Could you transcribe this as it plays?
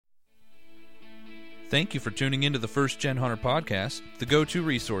Thank you for tuning into the First Gen Hunter Podcast, the go-to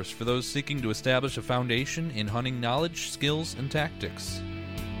resource for those seeking to establish a foundation in hunting knowledge, skills, and tactics.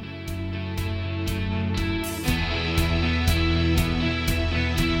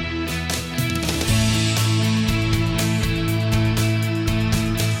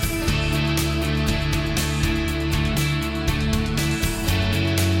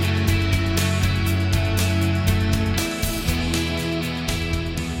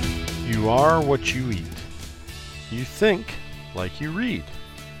 You are what you eat. You think like you read.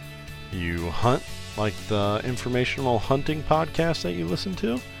 You hunt like the informational hunting podcast that you listen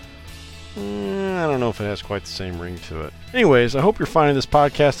to. I don't know if it has quite the same ring to it. Anyways, I hope you're finding this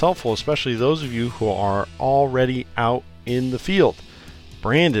podcast helpful, especially those of you who are already out in the field.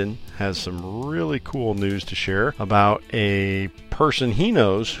 Brandon has some really cool news to share about a person he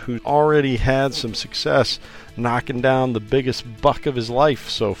knows who already had some success knocking down the biggest buck of his life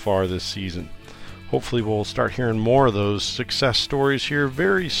so far this season. Hopefully we'll start hearing more of those success stories here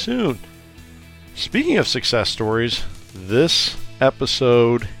very soon. Speaking of success stories, this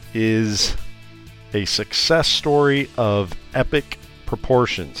episode is a success story of epic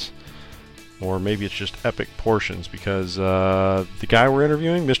proportions. Or maybe it's just epic portions, because the guy we're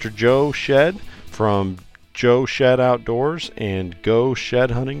interviewing, Mr. Joe Shead from Joe Shead Outdoors and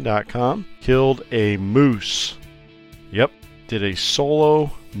GoSheadHunting.com, killed a moose. Yep, did a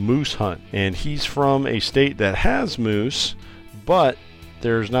solo moose hunt. And he's from a state that has moose, but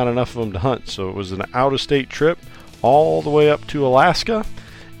there's not enough of them to hunt. So it was an out-of-state trip all the way up to Alaska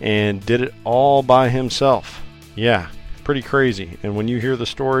and did it all by himself. Yeah, pretty crazy. And when you hear the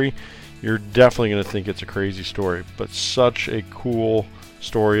story, you're definitely going to think it's a crazy story, but such a cool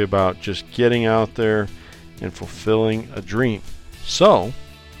story about just getting out there and fulfilling a dream. So,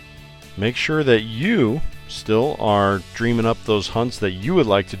 make sure that you still are dreaming up those hunts that you would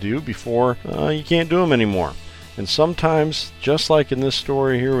like to do before you can't do them anymore. And sometimes, just like in this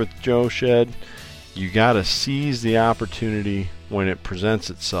story here with Joe Shead, you got to seize the opportunity when it presents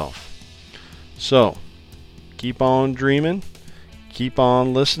itself. So, keep on dreaming, keep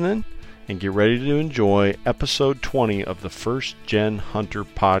on listening, and get ready to enjoy episode 20 of the First Gen Hunter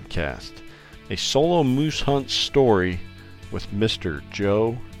Podcast, a solo moose hunt story with Mr.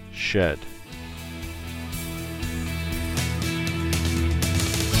 Joe Shead.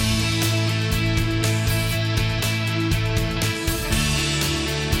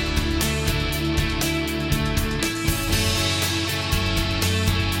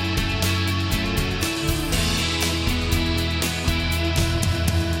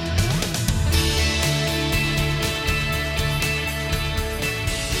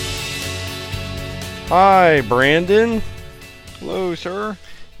 Hi, Brandon. Hello, sir.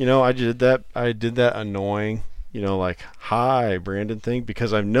 You know, I did that annoying, like hi, Brandon thing,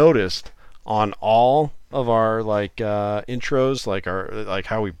 because I've noticed on all of our intros, like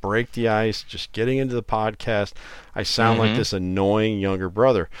how we break the ice, just getting into the podcast, I sound like this annoying younger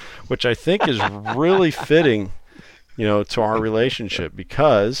brother, which I think is really fitting, to our relationship,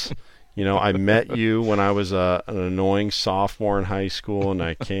 because I met you when I was an annoying sophomore in high school, and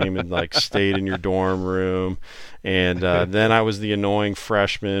I came and stayed in your dorm room, and then I was the annoying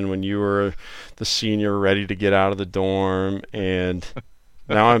freshman when you were the senior ready to get out of the dorm, and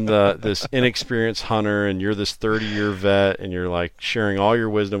now I'm this inexperienced hunter, and you're this 30-year vet, and you're sharing all your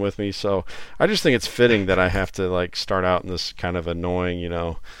wisdom with me. So I just think it's fitting that I have to start out in this kind of annoying,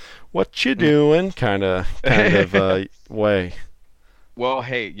 what you doing kind of way. Well,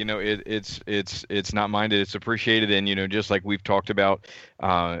 hey, it's not minded, it's appreciated, and just like we've talked about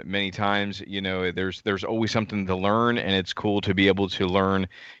many times, there's always something to learn, and it's cool to be able to learn,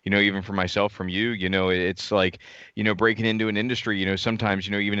 even for myself from you. It's like, breaking into an industry, sometimes,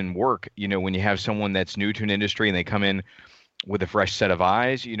 even in work, when you have someone that's new to an industry and they come in with a fresh set of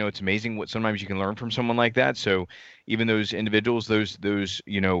eyes, it's amazing what sometimes you can learn from someone like that. So even those individuals, those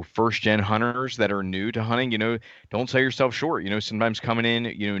first gen hunters that are new to hunting, don't sell yourself short. Sometimes coming in,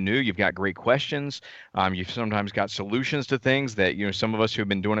 new, you've got great questions. You've sometimes got solutions to things that, some of us who have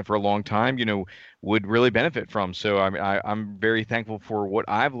been doing it for a long time, would really benefit from. So I'm very thankful for what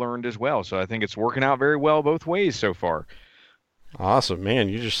I've learned as well. So I think it's working out very well both ways so far. Awesome, man.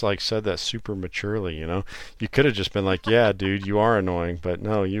 You just said that super maturely, You could have just been like, yeah, dude, you are annoying, but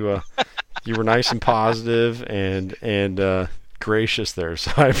no, you were nice and positive and gracious there,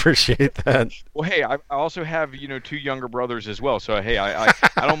 so I appreciate that. Well, hey, I also have, two younger brothers as well, so hey, I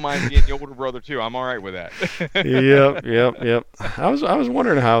don't mind being the older brother too. I'm all right with that. Yep. I was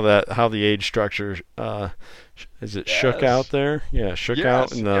wondering how the age structure Is it Shook out there? Yeah, Shook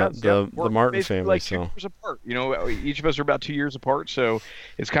out in the Martin family. Like so 2 years apart. Each of us are about 2 years apart, so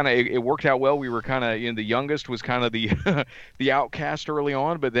it's kind of it worked out well. We were kind of the youngest was kind of the the outcast early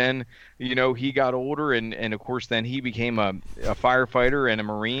on, but then he got older, and of course then he became a firefighter and a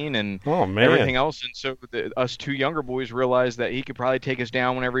Marine and everything else, and so us 2 younger boys realized that he could probably take us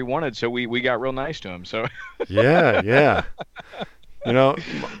down whenever he wanted. So we got real nice to him. So yeah. So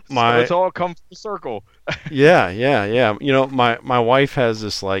it's all come full circle. Yeah. My wife has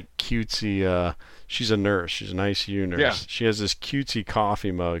this like cutesy. She's a nurse. She's an ICU nurse. Yeah. She has this cutesy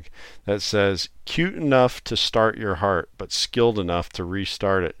coffee mug that says, "Cute enough to start your heart, but skilled enough to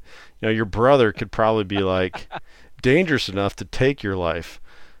restart it." Your brother could probably be like dangerous enough to take your life,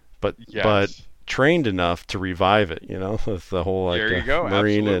 but trained enough to revive it. With the whole like there you go.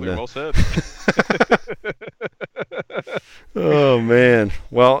 Marine. Absolutely. And well said. Oh man.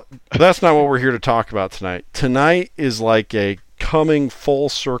 Well, that's not what we're here to talk about tonight. Tonight is like a coming full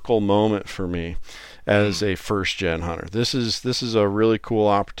circle moment for me as a first gen hunter. This is a really cool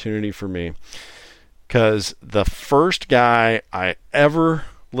opportunity for me because the first guy I ever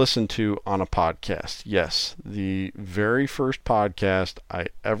listened to on a podcast, yes, the very first podcast I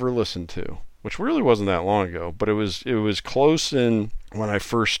ever listened to, which really wasn't that long ago, but it was close in when I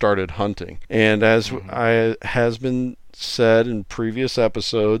first started hunting. And as has been said in previous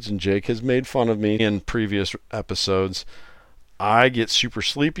episodes, and Jake has made fun of me in previous episodes, I get super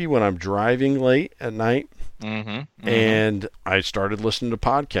sleepy when I'm driving late at night. And I started listening to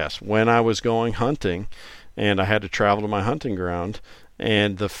podcasts when I was going hunting, and I had to travel to my hunting ground.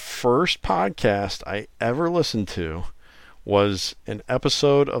 And the first podcast I ever listened to was an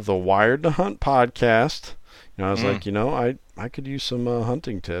episode of the Wired to Hunt podcast. I was like, I could use some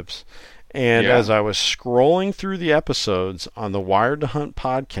hunting tips. And as I was scrolling through the episodes on the Wired to Hunt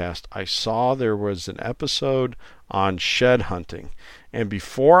podcast, I saw there was an episode on shed hunting. And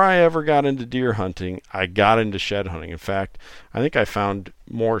before I ever got into deer hunting, I got into shed hunting. In fact, I think I found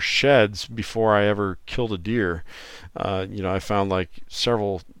more sheds before I ever killed a deer. I found like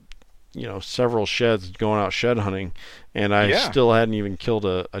several sheds going out shed hunting, and I still hadn't even killed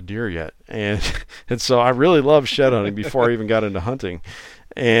a deer yet. And so I really loved shed hunting before I even got into hunting.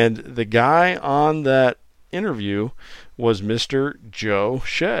 And the guy on that interview was Mr. Joe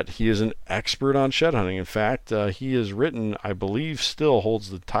Shead. He is an expert on shed hunting. In fact, he has written, I believe still holds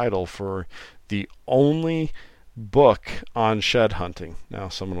the title for the only book on shed hunting. Now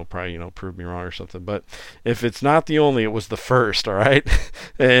someone will probably prove me wrong or something, but if it's not the only, it was the first. All right.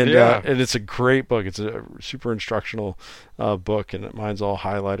 And it's a great book. It's a super instructional book, and mine's all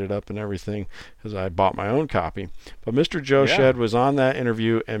highlighted up and everything because I bought my own copy. But Mr. Joe Shead was on that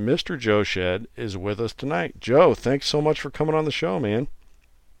interview, and Mr. Joe Shead is with us tonight. Joe, thanks so much for coming on the show, man.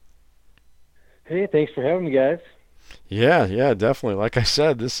 Hey, thanks for having me, guys. Yeah, definitely. Like I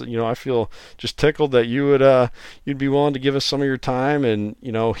said, this, I feel just tickled that you would, you'd be willing to give us some of your time, and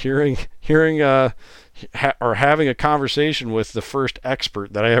hearing, or having a conversation with the first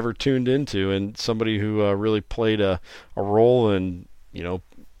expert that I ever tuned into, and somebody who really played a role in,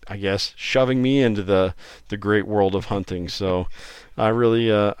 I guess, shoving me into the great world of hunting. So, I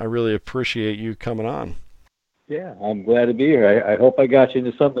really appreciate you coming on. Yeah, I'm glad to be here. I hope I got you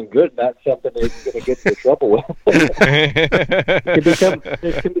into something good, not something that's going to get you in trouble with. It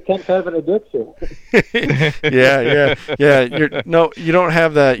can become kind of an addiction. Yeah. You don't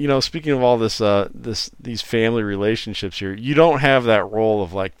have that. Speaking of all these family relationships here, you don't have that role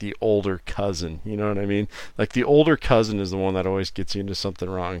of like the older cousin. You know what I mean? Like the older cousin is the one that always gets you into something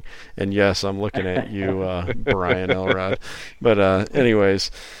wrong. And yes, I'm looking at you, Brian Elrod. But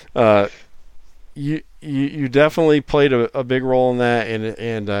anyways. You definitely played a big role in that,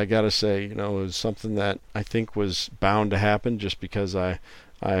 and I gotta say, it was something that I think was bound to happen just because I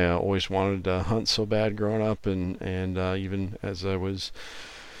always wanted to hunt so bad growing up, and even as I was,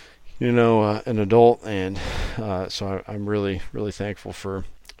 an adult, and so I'm really thankful for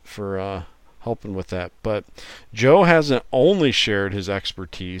helping with that. But Joe hasn't only shared his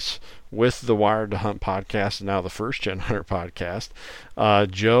expertise with the Wired to Hunt podcast and now the First Gen Hunter podcast.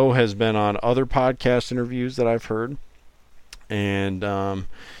 Joe has been on other podcast interviews that I've heard, and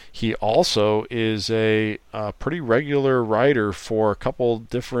he also is a pretty regular writer for a couple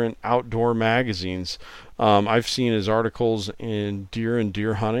different outdoor magazines. I've seen his articles in Deer and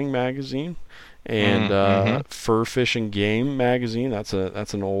Deer Hunting magazine, and Fur Fish and Game magazine. That's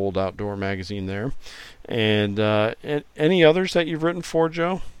an old outdoor magazine there. And any others that you've written for,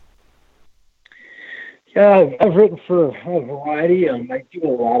 Joe? Yeah, I've written for a variety. I do a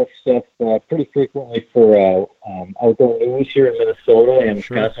lot of stuff pretty frequently for Outdoor News here in Minnesota, and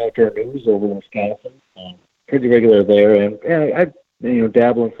Wisconsin Outdoor News over in Wisconsin. pretty regular there, and I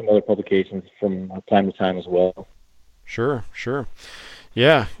dabble in some other publications from time to time as well. Sure.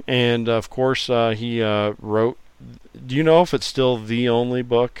 Yeah, and of course he wrote. Do you know if it's still the only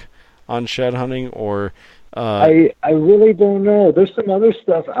book on shed hunting, or? I really don't know. There's some other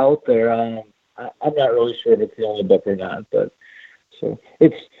stuff out there. I'm not really sure if it's the only book or not, but so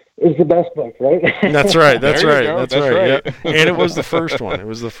it's the best book, right? That's right. That's There you right. go. That's That's right. right. Yeah. And it was the first one. It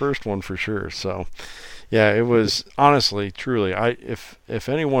was the first one for sure. So, yeah, it was honestly, truly. If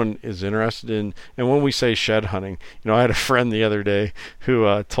anyone is interested in, and when we say shed hunting, I had a friend the other day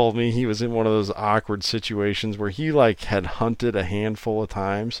who told me he was in one of those awkward situations where he had hunted a handful of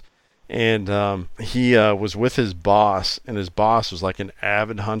times. And he was with his boss, and his boss was like an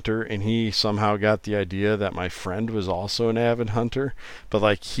avid hunter, and he somehow got the idea that my friend was also an avid hunter,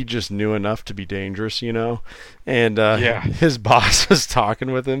 but he just knew enough to be dangerous, And his boss was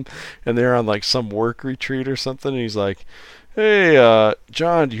talking with him, and they're on some work retreat or something, and he's like, "Hey,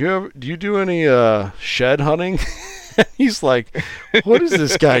 John, do you do any shed hunting?" He's like, "What is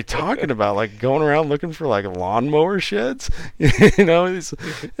this guy talking about? Going around looking for lawnmower sheds?"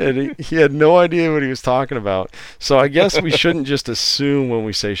 And he had no idea what he was talking about. So I guess we shouldn't just assume when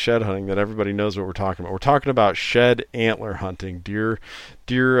we say shed hunting that everybody knows what we're talking about. We're talking about shed antler hunting. Deer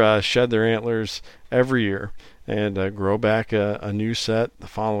shed their antlers every year and grow back a new set the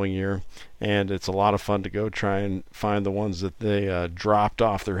following year. And it's a lot of fun to go try and find the ones that they dropped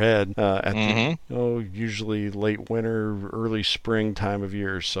off their head at usually late winter, early spring time of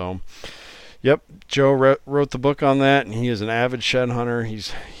year. So, yep, Joe wrote the book on that, and he is an avid shed hunter.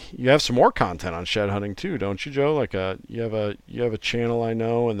 You have some more content on shed hunting too, don't you, Joe? You have a channel, I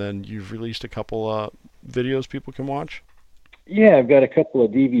know, and then you've released a couple videos people can watch. Yeah, I've got a couple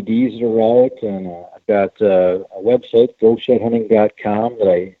of DVDs that are out, and I've got a website, GoShedHunting.com, that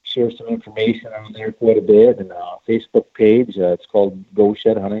I share some information on there quite a bit, and a Facebook page. It's called Go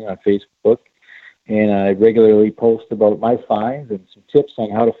Shed Hunting on Facebook, and I regularly post about my finds and some tips on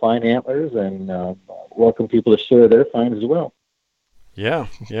how to find antlers, and welcome people to share their finds as well. Yeah.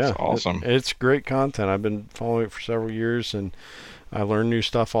 That's awesome. It's great content. I've been following it for several years, and I learn new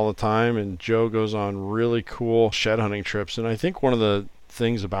stuff all the time, and Joe goes on really cool shed hunting trips. And I think one of the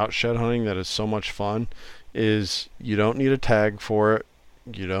things about shed hunting that is so much fun is you don't need a tag for it.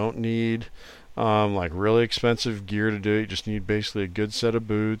 You don't need really expensive gear to do it. You just need basically a good set of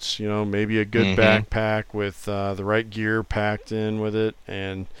boots, maybe a good backpack with the right gear packed in with it,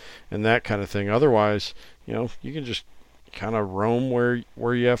 and that kind of thing. Otherwise, you can just kind of roam where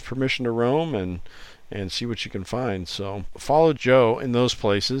you have permission to roam and see what you can find. So follow Joe in those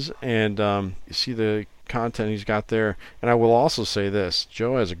places, and you see the content he's got there. And I will also say this: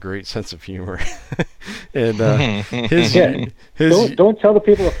 Joe has a great sense of humor, and don't tell the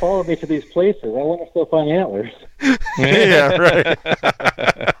people to follow me to these places. I want to still find antlers. Yeah, right.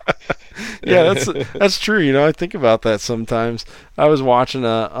 Yeah, that's true. I think about that sometimes. I was watching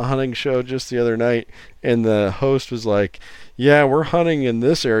a hunting show just the other night, and the host was like, "Yeah, we're hunting in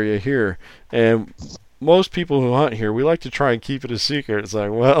this area here, and most people who hunt here, we like to try and keep it a secret." It's like,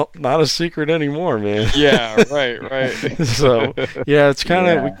 well, not a secret anymore, man. Yeah, right. So, yeah, it's kind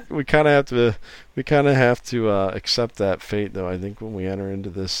of we kind of have to accept that fate, though. I think when we enter into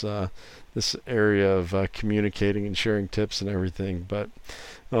this area of communicating and sharing tips and everything, but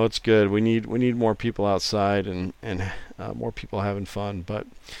no, it's good. We need more people outside and more people having fun. But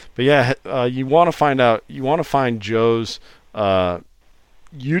yeah, you want to find Joe's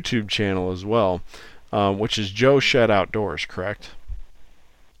YouTube channel as well. Which is Joe Shed Outdoors, correct?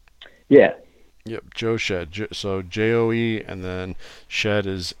 Yeah. Yep, Joe Shed. So Joe, and then Shed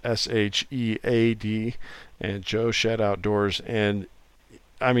is Shead, and Joe Shed Outdoors. And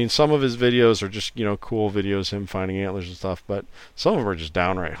I mean, some of his videos are just cool videos, him finding antlers and stuff, but some of them are just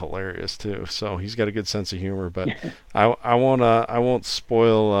downright hilarious too. So he's got a good sense of humor. But I won't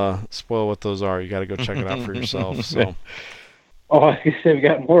spoil what those are. You got to go check it out for yourself. So. Oh, like I said, we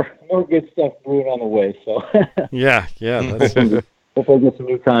got more good stuff brewing on the way. So yeah, that's hopefully get some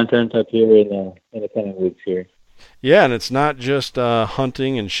new content up here in the coming weeks here. Yeah, and it's not just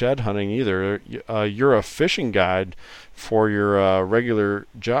hunting and shed hunting either. You're a fishing guide for your regular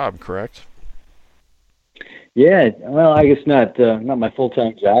job, correct? Yeah, well, I guess not my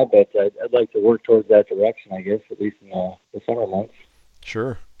full-time job, but I'd like to work towards that direction. I guess at least in the summer months.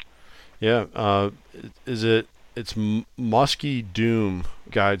 Sure. Yeah. It's Muskie Doom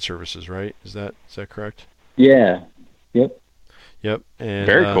Guide Services, right? Is that correct? Yeah. Yep. And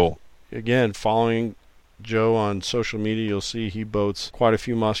very cool. Again, following Joe on social media, you'll see he boats quite a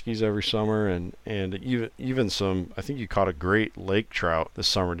few muskies every summer, and even some. I think you caught a great lake trout this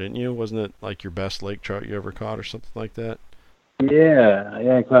summer, didn't you? Wasn't it like your best lake trout you ever caught, or something like that?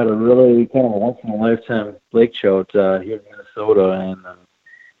 Yeah, I caught a really kind of a once in a lifetime lake trout here in Minnesota, and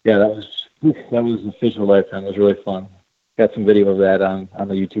yeah, that was a fish of a lifetime. It was really fun. Got some video of that on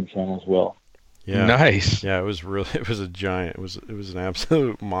the YouTube channel as well. Yeah, nice. Yeah, it was a giant. It was an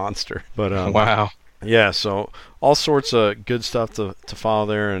absolute monster. But wow. Yeah, so all sorts of good stuff to follow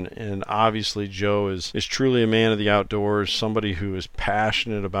there, and obviously Joe is truly a man of the outdoors, somebody who is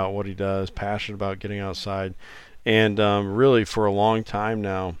passionate about what he does, passionate about getting outside, and really for a long time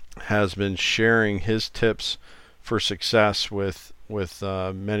now has been sharing his tips for success with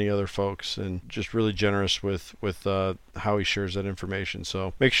many other folks, and just really generous with how he shares that information.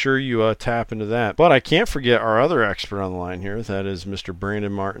 So make sure you tap into that. But I can't forget our other expert on the line here. That is Mr.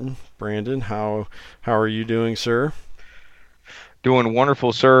 Brandon Martin. Brandon, how are you doing, sir? Doing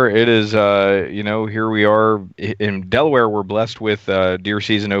wonderful, sir. It is, here we are in Delaware. We're blessed with deer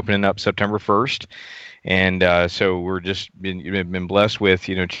season opening up September 1st. And so we're just been blessed with,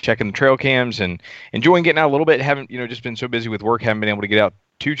 checking the trail cams and enjoying getting out a little bit. Haven't, just been so busy with work, haven't been able to get out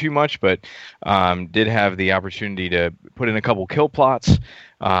too much, but did have the opportunity to put in a couple kill plots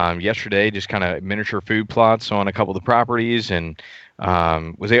yesterday, just kind of miniature food plots on a couple of the properties, and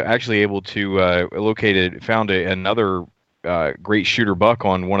was actually able to found another great shooter buck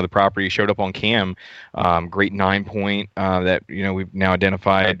on one of the properties. Showed up on cam, great 9-point that we've now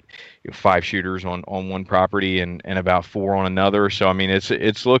identified 5 shooters on one property and about 4 on another. So I mean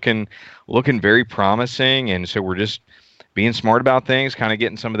it's looking very promising, and so we're just being smart about things, kind of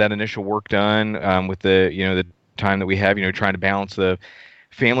getting some of that initial work done with the time that we have, trying to balance the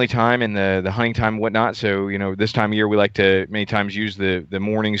family time and the hunting time and whatnot. So, this time of year we like to many times use the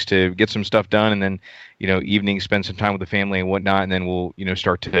mornings to get some stuff done, and then, evenings spend some time with the family and whatnot. And then we'll,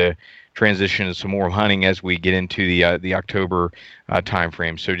 start to transition to some more hunting as we get into the October time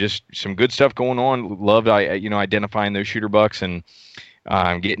frame. So just some good stuff going on. Loved, identifying those shooter bucks and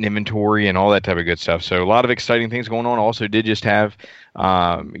getting inventory and all that type of good stuff. So a lot of exciting things going on. Also did just have,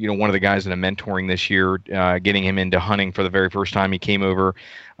 one of the guys that I'm mentoring this year, getting him into hunting for the very first time. He came over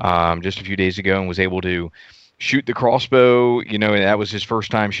just a few days ago and was able to shoot the crossbow, and that was his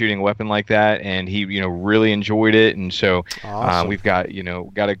first time shooting a weapon like that. And he, really enjoyed it. And so awesome. We've got,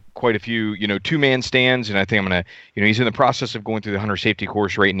 quite a few, 2-man stands. And I think I'm going to, he's in the process of going through the hunter safety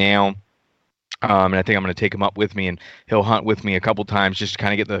course right now. And I think I'm going to take him up with me, and he'll hunt with me a couple times just to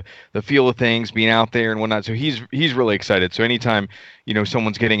kind of get the feel of things, being out there and whatnot. So he's really excited. So anytime,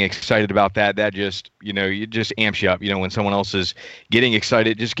 someone's getting excited about that just, it just amps you up, when someone else is getting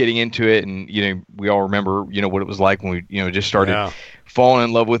excited, just getting into it. And, we all remember, what it was like when we, just started falling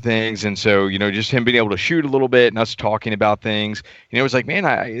in love with things. And so, just him being able to shoot a little bit and us talking about things, it was like, man,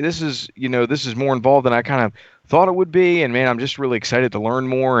 this is more involved than I kind of thought it would be, and man, I'm just really excited to learn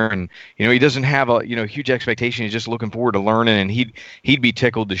more. And he doesn't have a huge expectation. He's just looking forward to learning, and he'd be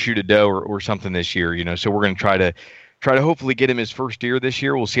tickled to shoot a doe or something this year. So we're going to try to hopefully get him his first deer this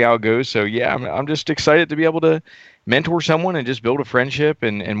year. We'll see how it goes. So yeah, I'm just excited to be able to mentor someone and just build a friendship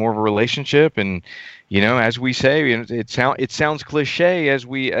and more of a relationship. And as we say, it sounds cliche as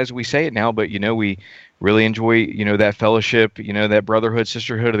we say it now, but we really enjoy that fellowship, that brotherhood,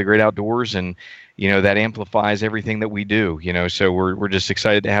 sisterhood of the great outdoors, and that amplifies everything that we do, so we're just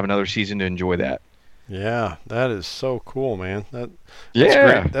excited to have another season to enjoy that. Yeah, that is so cool, man. That's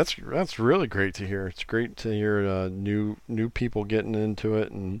great. That's really great to hear. It's great to hear new people getting into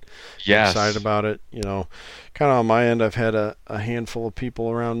it and excited about it. Kind of on my end, I've had a handful of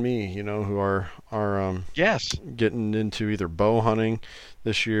people around me, who are getting into either bow hunting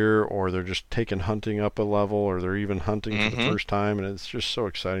this year, or they're just taking hunting up a level, or they're even hunting for the first time, and it's just so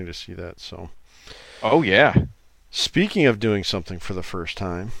exciting to see that. So. Oh yeah. Speaking of doing something for the first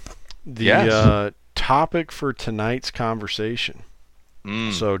time, the topic for tonight's conversation.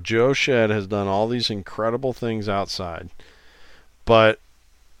 So Joe Shead has done all these incredible things outside, but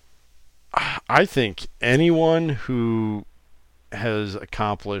I think anyone who has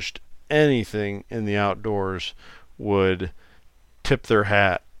accomplished anything in the outdoors would tip their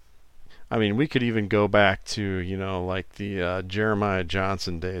hat. I mean, we could even go back to, like the Jeremiah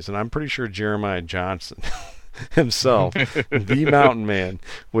Johnson days, and I'm pretty sure Jeremiah Johnson himself, the mountain man,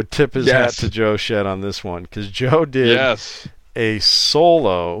 would tip his hat to Joe Shead on this one, because Joe did a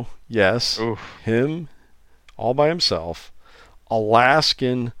solo, him, all by himself,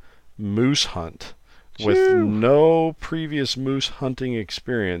 Alaskan moose hunt with no previous moose hunting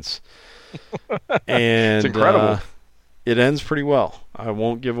experience. And it's incredible. It ends pretty well. I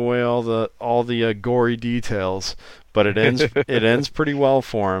won't give away all the gory details, but it ends pretty well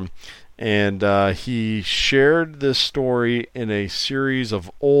for him. And he shared this story in a series of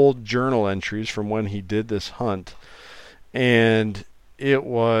old journal entries from when he did this hunt. And it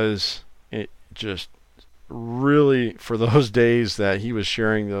just really, for those days that he was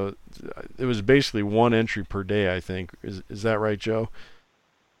sharing, it was basically one entry per day, I think. Is that right, Joe?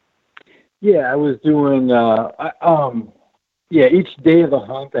 Yeah, I was doing, each day of the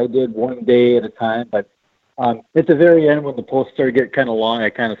hunt, I did one day at a time, but at the very end, when the posts started getting kind of long, I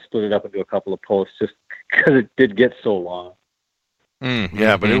kind of split it up into a couple of posts just because it did get so long. Mm-hmm.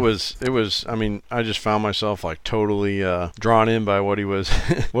 Yeah, but it was. I mean, I just found myself like totally drawn in by what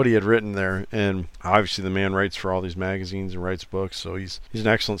he had written there. And obviously, the man writes for all these magazines and writes books, so he's an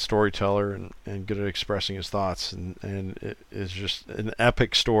excellent storyteller and good at expressing his thoughts. And it is just an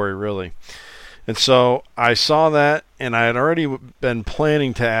epic story, really. And so I saw that, and I had already been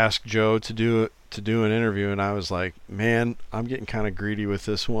planning to ask Joe to do an interview, and I was like, man, I'm getting kind of greedy with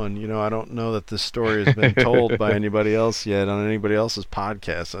this one. I don't know that this story has been told by anybody else yet on anybody else's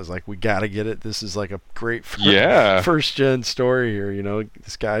podcast. I was like, we got to get it. This is like a great first gen story here.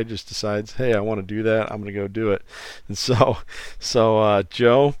 This guy just decides, hey, I want to do that. I'm going to go do it. And so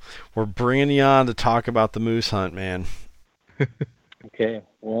Joe, we're bringing you on to talk about the moose hunt, man. Okay.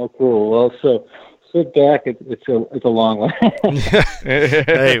 Well, cool. Well, so sit back. It's a long one.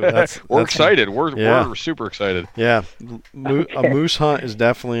 Hey, we're excited. We're super excited. Yeah, a moose hunt is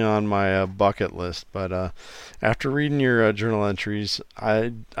definitely on my bucket list. But after reading your journal entries,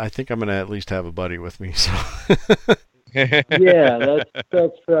 I think I'm gonna at least have a buddy with me. So. Yeah,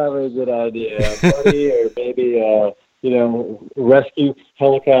 that's probably a good idea. A buddy, or maybe rescue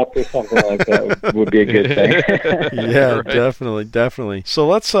helicopter, something like that would be a good thing. Yeah, right. Definitely. So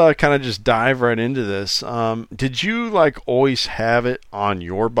let's kind of just dive right into this. Did you always have it on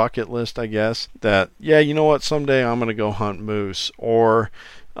your bucket list, I guess, that, you know what, someday I'm going to go hunt moose? Or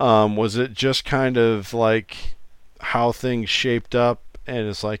was it just kind of like how things shaped up and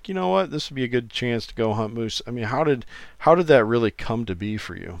it's like, you know what, this would be a good chance to go hunt moose? I mean, how did that really come to be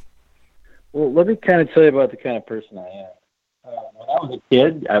for you? Well, let me kind of tell you about the kind of person I am. When I was a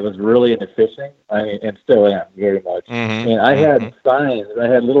kid, I was really into fishing, and still am very much. Mm-hmm. And I had signs. I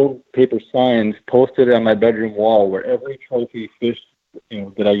had little paper signs posted on my bedroom wall where every trophy fish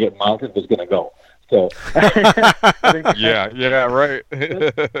that I get mounted was going to go. So, yeah, right.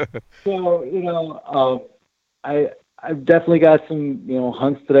 So I've definitely got some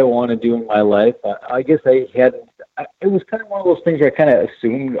hunts that I want to do in my life. I guess I hadn't. It was kind of one of those things where I kind of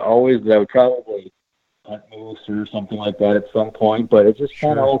assumed always that I would probably hunt moose or something like that at some point, but it just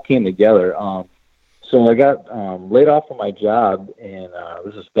kind of all came together. So I got laid off from my job, and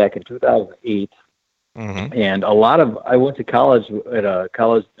this was back in 2008. Mm-hmm. And I went to college at a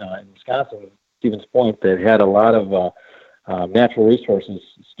college in Wisconsin, Stevens Point, that had a lot of natural resources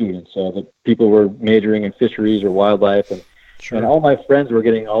students. So the people were majoring in fisheries or wildlife, and all my friends were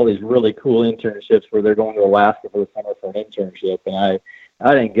getting all these really cool internships where they're going to Alaska for the summer for an internship, and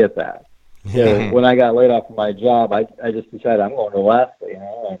I didn't get that. So when I got laid off from my job, I just decided I'm going to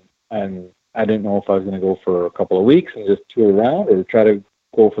Alaska, and I didn't know if I was going to go for a couple of weeks and just tour around or try to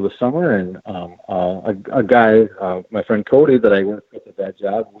go for the summer. And a guy, my friend Cody, that I worked with at that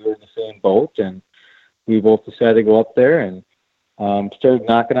job, we were in the same boat, and we both decided to go up there and started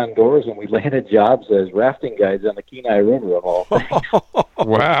knocking on doors, and we landed jobs as rafting guides on the Kenai River, of all things.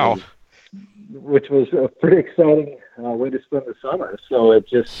 Wow. Which was a pretty exciting way to spend the summer. So it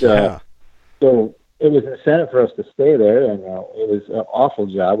just, so it was an incentive for us to stay there, and it was an awful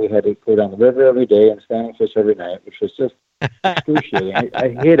job. We had to go down the river every day and stand and fish every night, which was just excruciating. I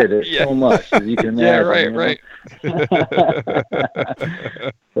hated it so much, as you can imagine. Right.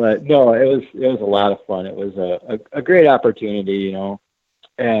 But no, it was a lot of fun. It was a great opportunity,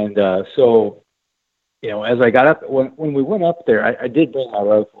 and so as I got up, when we went up there, I did bring my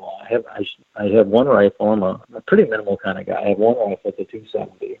rifle. I have one rifle. I'm a pretty minimal kind of guy. I have one rifle. It's a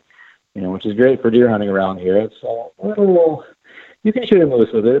 270, which is great for deer hunting around here. It's a little. You can shoot a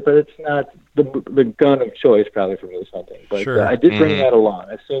moose with it, but it's not the gun of choice probably for moose hunting. But I did bring that along,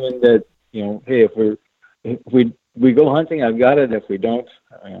 assuming that hey, if we go hunting, I've got it. If we don't,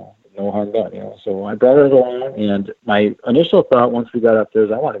 no harm done. So I brought it along, and my initial thought once we got up there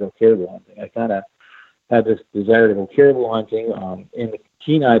is I want to go caribou hunting. I kind of had this desire to go caribou hunting in the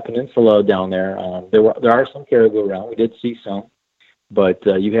Kenai Peninsula down there. There are some caribou around. We did see some. But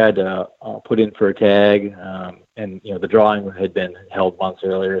you had to put in for a tag, and the drawing had been held months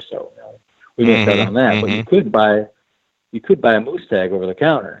earlier, so we missed out on that. But you could buy a moose tag over the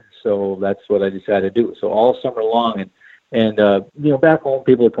counter, so that's what I decided to do. So all summer long, and And back home,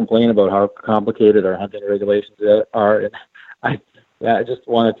 people complain about how complicated our hunting regulations are, and I just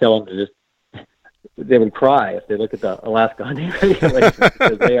want to tell them to just. They would cry if they look at the Alaska hunting regulations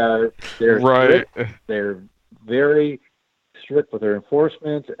because they're right. strict. They're very strict with their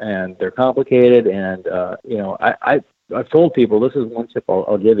enforcement, and they're complicated. And I've told people, this is one tip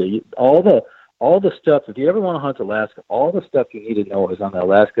I'll give you. All the stuff, if you ever want to hunt Alaska, all the stuff you need to know is on the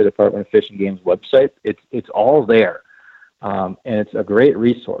Alaska Department of Fish and Game's website. It's all there, and it's a great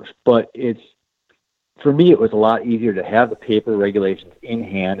resource. But for me, it was a lot easier to have the paper regulations in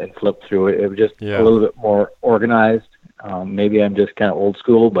hand and flip through it. It was just a little bit more organized. Maybe I'm just kind of old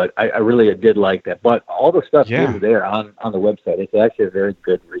school, but I really did like that. But all the stuff is there on the website. It's actually a very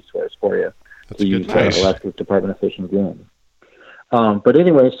good resource for you to use Alaska Department of Fish and Game. But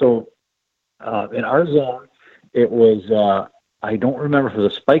anyway, so in our zone, it was, I don't remember if it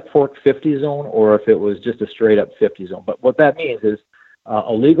was a Spike Fork 50 zone or if it was just a straight up 50 zone. But what that means is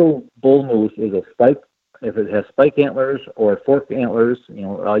a legal bull moose is a spike. If it has spike antlers or forked antlers,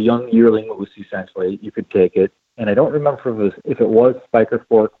 a young yearling moose, essentially, you could take it. And I don't remember if it was spike or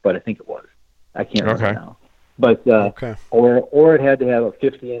fork, but I think it was. I can't remember now. But or it had to have a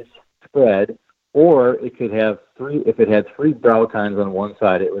 50-inch spread, or it could have three. If it had three brow tines on one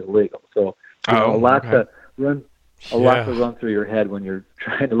side, it was legal. So a lot to run through your head when you're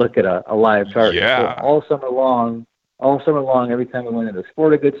trying to look at a live target. Yeah. So all summer long, every time I went into a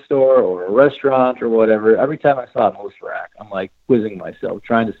sporting goods store or a restaurant or whatever, every time I saw a moose rack, I'm like quizzing myself,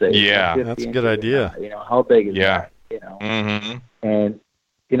 trying to say, that's a good idea. How big is that? Mm-hmm. And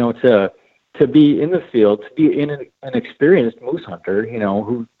to be in the field, to be an experienced moose hunter,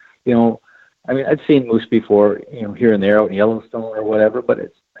 I'd seen moose before, here and there out in Yellowstone or whatever,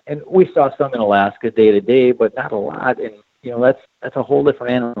 and we saw some in Alaska day to day, but not a lot. And that's a whole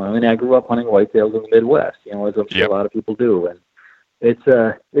different animal. I mean, I grew up hunting whitetails in the Midwest, as I'm sure a lot of people do, and it's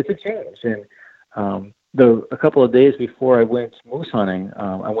a change. And a couple of days before I went moose hunting,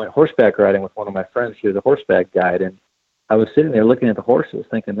 I went horseback riding with one of my friends. He was a horseback guide, and I was sitting there looking at the horses,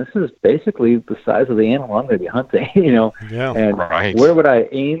 thinking, this is basically the size of the animal I'm going to be hunting, And where would I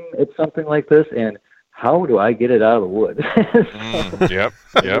aim at something like this, and how do I get it out of the woods? Yep.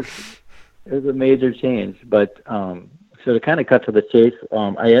 It was a major change, but. So to kind of cut to the chase,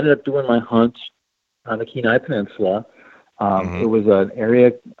 I ended up doing my hunt on the Kenai Peninsula. It was an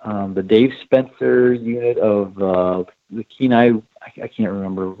area, the Dave Spencer unit of the Kenai. I can't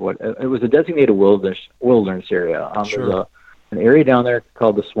remember what it was. A designated wilderness area. There's an area down there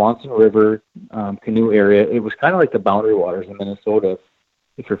called the Swanson River canoe area. It was kind of like the Boundary Waters in Minnesota,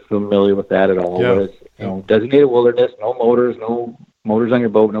 if you're familiar with that at all. Yeah. It's designated wilderness, no motors on your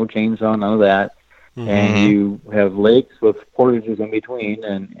boat, no chainsaw, none of that. Mm-hmm. And you have lakes with portages in between,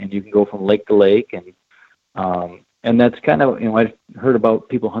 and you can go from lake to lake, and that's kind of I heard about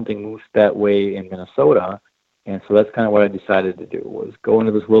people hunting moose that way in Minnesota, and so that's kind of what I decided to do was go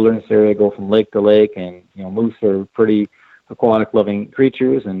into this wilderness area, go from lake to lake, and moose are pretty aquatic loving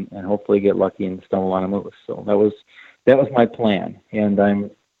creatures, and hopefully get lucky and stumble on a moose. So that was my plan, and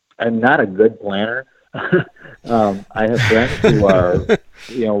I'm not a good planner. I have friends who are,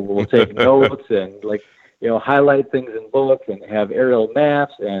 will take notes and highlight things in books and have aerial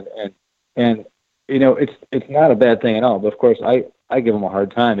maps and it's not a bad thing at all. But of course, I give them a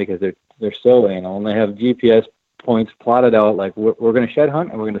hard time because they're so anal and they have GPS points plotted out like we're going to shed hunt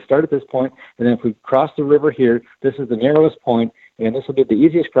and we're going to start at this point, and then if we cross the river here, this is the narrowest point and this will be the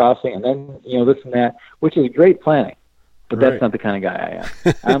easiest crossing, and then this and that, which is great planning. But that's not the kind of guy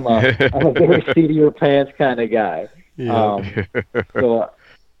I am. I'm a very seat of your pants kind of guy. Yeah.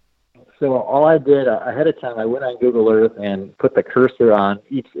 So all I did ahead of time, I went on Google Earth and put the cursor on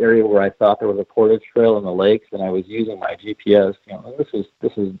each area where I thought there was a portage trail in the lakes, and I was using my GPS. And this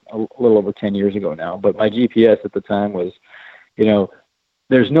is a little over 10 years ago now, but my GPS at the time was,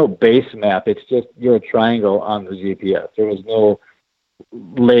 there's no base map. It's just you're a triangle on the GPS. There was no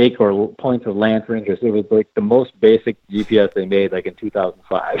lake or points of land for interest. It was like the most basic GPS they made, like in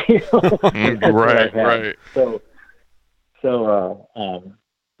 2005. Right.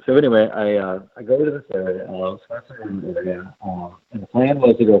 So anyway, I go to this area, Swanson area, and the plan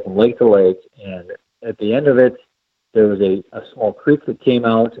was to go from lake to lake. And at the end of it, there was a small creek that came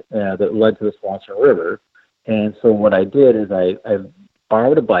out that led to the Swanson River. And so what I did is I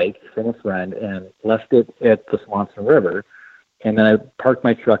borrowed a bike from a friend and left it at the Swanson River. And then I parked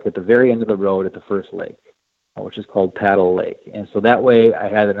my truck at the very end of the road at the first lake, which is called Paddle Lake. And so that way I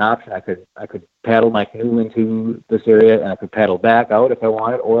had an option. I could paddle my canoe into this area, and I could paddle back out if I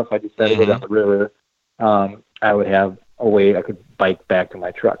wanted, or if I decided to get on the river, I would have a way I could bike back to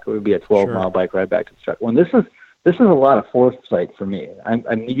my truck. It would be a 12-mile bike ride back to the truck. When this this is a lot of foresight for me.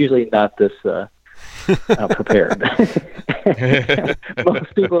 I'm usually not this prepared.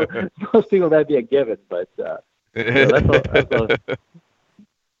 most people that'd be a given, but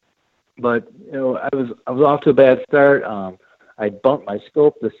but I was off to a bad start. I bumped my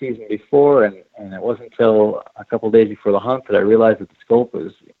scope the season before, and it wasn't until a couple of days before the hunt that I realized that the scope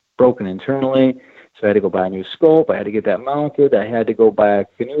was broken internally. So I had to go buy a new scope. I had to get that mounted. I had to go buy a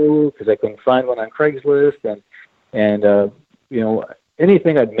canoe because I couldn't find one on Craigslist, and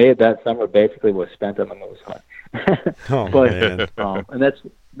anything I'd made that summer basically was spent on the moose hunt. Man. And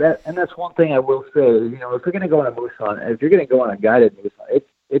that's one thing I will say. If you're going to go on a moose hunt, if you're going to go on a guided moose hunt,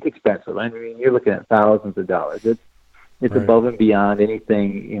 it's expensive. I mean, you're looking at thousands of dollars. It's right. above and beyond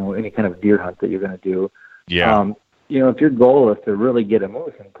anything, any kind of deer hunt that you're going to do. Yeah. If your goal is to really get a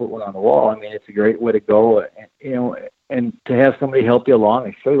moose and put one on the wall, I mean, it's a great way to go. And to have somebody help you along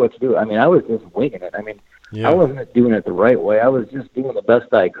and show you what to do. I mean, I was just winging it. I mean, I wasn't doing it the right way. I was just doing the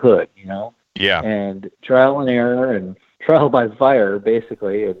best I could, Yeah. And trial and error and trial by fire,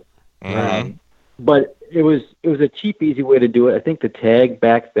 basically. And, but it was a cheap, easy way to do it. I think the tag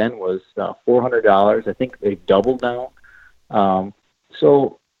back then was $400. I think they've doubled now.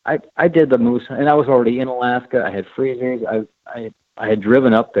 So I did the moose, and I was already in Alaska. I had freezers. I had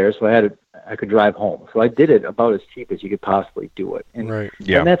driven up there, so I could drive home. So I did it about as cheap as you could possibly do it. And, right.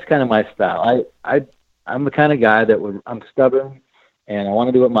 And that's kind of my style. I'm the kind of guy I'm stubborn, and I want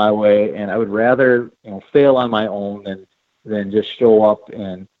to do it my way, and I would rather fail on my own than just show up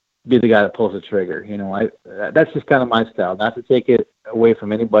and be the guy that pulls the trigger. That's just kind of my style. Not to take it away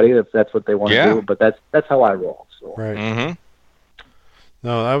from anybody if that's what they want to do, but that's how I roll. So. Right. Mm-hmm.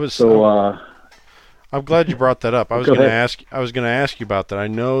 No, I was. So I'm glad you brought that up. I was Go going to ahead. I was going to ask you about that. I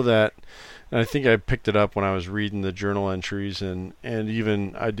know that, and I think I picked it up when I was reading the journal entries, and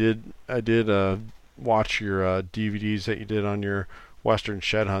even I did watch your DVDs that you did on your Western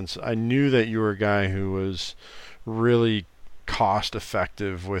shed hunts. I knew that you were a guy who was really cost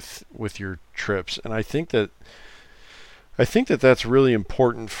effective with your trips, and I think that that's really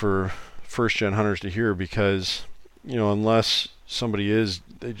important for first gen hunters to hear, because unless somebody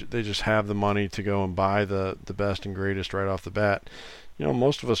they just have the money to go and buy the best and greatest right off the bat,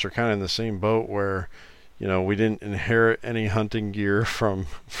 most of us are kind of in the same boat where we didn't inherit any hunting gear from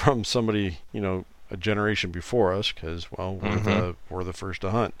somebody a generation before us, because we're the first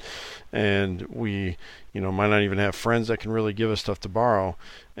to hunt, and we might not even have friends that can really give us stuff to borrow.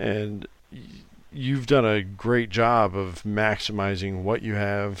 And you've done a great job of maximizing what you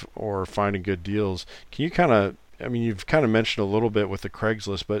have or finding good deals. Can you you've kind of mentioned a little bit with the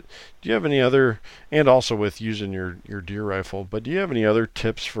Craigslist, but do you have any other, and also with using your deer rifle, but do you have any other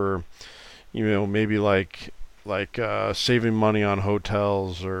tips for maybe like saving money on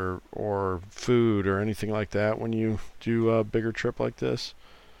hotels or food or anything like that when you do a bigger trip like this?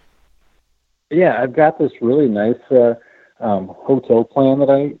 Yeah, I've got this really nice hotel plan that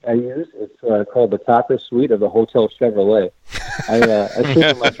I use. It's called the Taco Suite of the Hotel Chevrolet. I sleep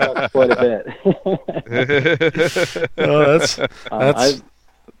in my truck quite a bit. Oh,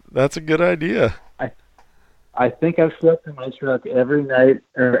 that's a good idea. I think I've slept in my truck every night,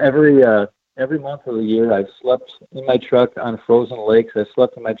 or every month of the year. I've slept in my truck on frozen lakes. I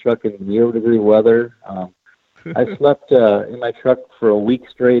slept in my truck in 0-degree weather. I slept in my truck for a week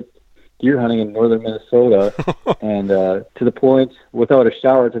straight deer hunting in northern Minnesota, and to the point, without a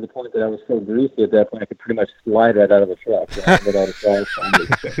shower, to the point that I was so greasy at that point I could pretty much slide right out of the truck without a shower.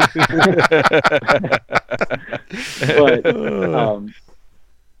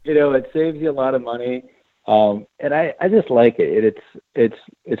 But it saves you a lot of money, and I just like it.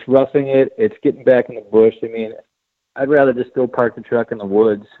 It's roughing it. It's getting back in the bush. I mean, I'd rather just go park the truck in the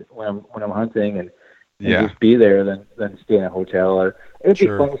woods when I'm hunting and just be there than stay in a hotel. Or it'd be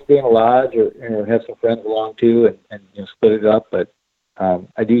fun to stay in a lodge or have some friends along too and split it up. But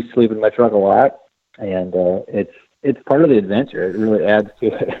I do sleep in my truck a lot, and it's part of the adventure. It really adds to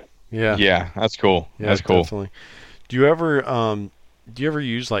it. Yeah, that's cool. Yeah, that's cool. Definitely. Do you ever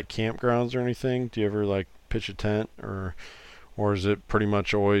use like campgrounds or anything? Do you ever like pitch a tent, or is it pretty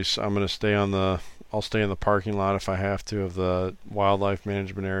much always I'll stay in the parking lot if I have to of the wildlife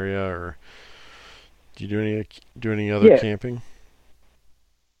management area? Or do you do any other camping?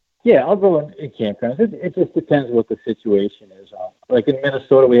 Yeah, I'll go in campgrounds. It just depends what the situation is. Like in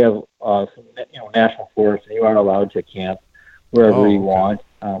Minnesota, we have some national forests, and you are allowed to camp wherever you want.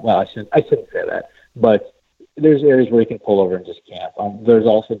 Well, I shouldn't say that, but there's areas where you can pull over and just camp. There's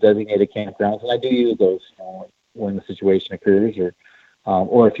also designated campgrounds, and I do use those when the situation occurs,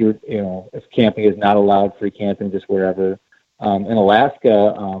 or if if camping is not allowed, free camping just wherever. In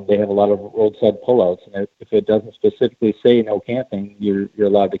Alaska, they have a lot of roadside pullouts, and if it doesn't specifically say no camping, you're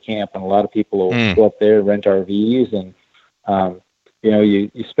allowed to camp. And a lot of people will go up there, rent RVs, and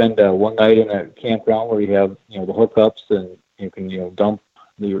you spend one night in a campground where you have the hookups, and you can dump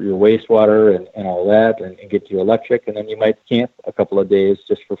your wastewater and all that, and get your electric, and then you might camp a couple of days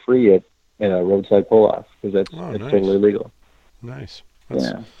just for free at a roadside pull-off, because it's nice. totally legal. Nice.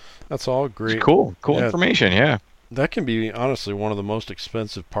 That's all great. It's cool information. Yeah. That can be honestly one of the most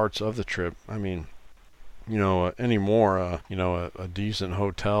expensive parts of the trip. I mean, anymore, a decent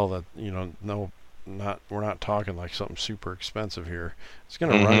hotel that, we're not talking like something super expensive here. It's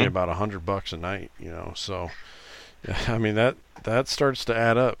going to run you about $100 a night, so yeah, I mean, that starts to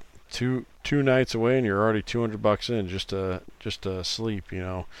add up. Two nights away and you're already $200 in just to sleep,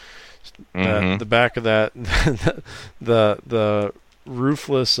 the back of that, the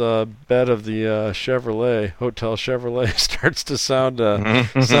roofless bed of the Hotel Chevrolet starts to sound a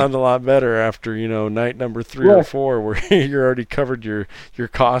lot better after night number 3 or 4, where you're already covered your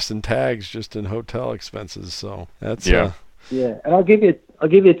costs and tags just in hotel expenses. So that's yeah. And I'll give you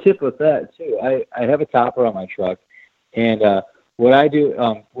a tip with that too. I have a topper on my truck, and what I do,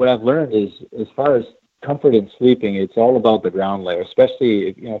 what I've learned is, as far as comfort in sleeping, it's all about the ground layer. Especially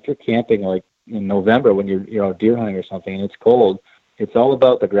if you're camping like in November when you're out deer hunting or something and it's cold. It's all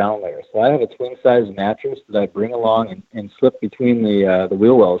about the ground layer. So I have a twin-size mattress that I bring along and slip between the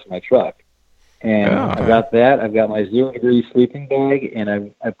wheel wells of my truck. And I've got that. I've got my 0-degree sleeping bag,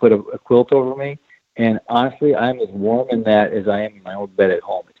 and I put a quilt over me. And honestly, I'm as warm in that as I am in my own bed at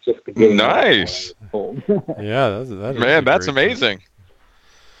home. It's just the game. Nice. Yeah, that man, that's amazing.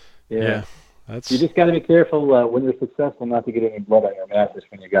 Yeah. That's... You just got to be careful when you're successful not to get any blood on your mattress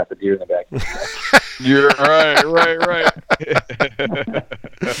when you got the deer in the back. You're right.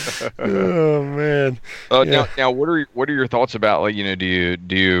 Oh man. Now, what are your thoughts about, like, do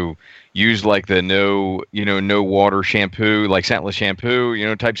you use like the no water shampoo, like scentless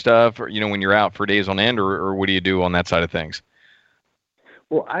shampoo, type stuff, or, when you're out for days on end, or what do you do on that side of things?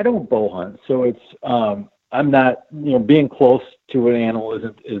 Well, I don't bow hunt, so it's I'm not being close to an animal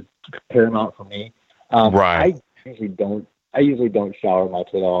is paramount for me. Right. I usually don't shower much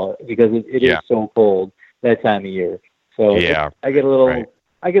at all because it is so cold that time of year. So I get a little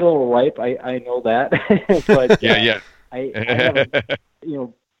ripe. I know that. But I haven't,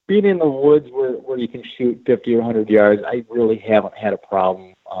 being in the woods where you can shoot 50 or 100 yards, I really haven't had a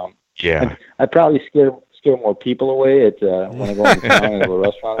problem. I probably scare more people away at when I go into town and a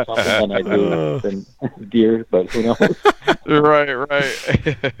restaurant or something than I do than deer, but who knows? Right.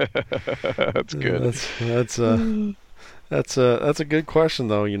 That's good. That's a good question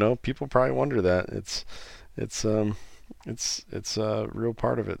though. People probably wonder that. It's a real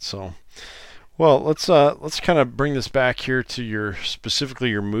part of it. So, well, let's kind of bring this back here to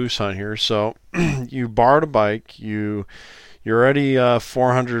specifically your moose hunt here. So, you borrowed a bike. You're already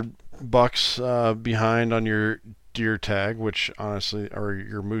 $400 behind on your deer tag, or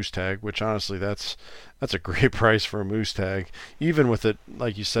your moose tag, which honestly that's a great price for a moose tag. Even with it,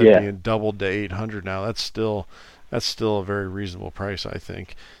 like you said, being doubled to $800 now, that's still a very reasonable price, I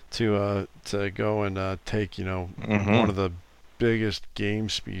think, to go and take one of the biggest game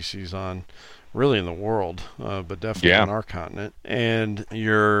species on really in the world, but definitely on our continent. And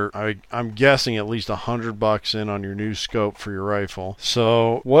I'm guessing at least $100 in on your new scope for your rifle.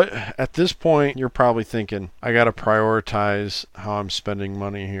 So at this point you're probably thinking, I got to prioritize how I'm spending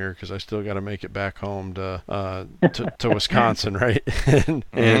money here because I still got to make it back home to Wisconsin, right?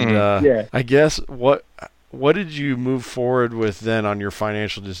 and I guess what did you move forward with then on your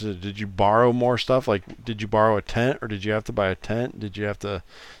financial decision? Did you borrow more stuff? Like, did you borrow a tent, or did you have to buy a tent? Did you have to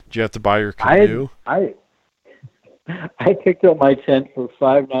buy your canoe? I picked up my tent for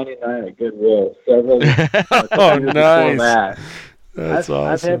 $5.99 at Goodwill. Oh, nice! That's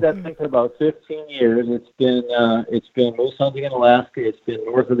awesome. I've had that thing for about 15 years. It's been moose hunting in Alaska. It's been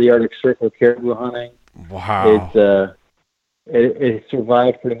north of the Arctic Circle caribou hunting. Wow! It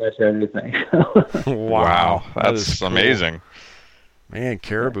survived pretty much everything. Wow, that's amazing. Man,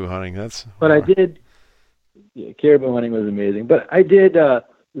 caribou hunting, I did. Yeah, caribou hunting was amazing. But I did, I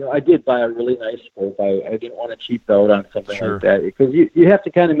did buy a really nice scope. I didn't want to cheap out on something like that because you have to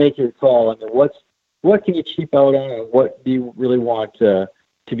kind of make your call. I mean, what can you cheap out on, and what do you really want to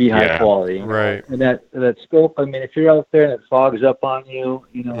be high quality? Right. And that scope. I mean, if you're out there and it fogs up on you,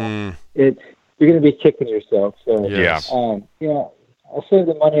 you're going to be kicking yourself. So, I'll save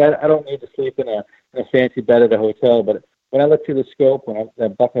the money. I don't need to sleep in a fancy bed at a hotel. But when I look through the scope,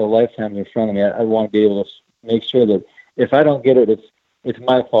 that bucket of lifetime in front of me, I want to be able to make sure that if I don't get it, it's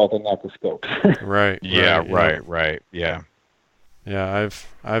my fault and not the scope. Right. Right. Yeah. Yeah,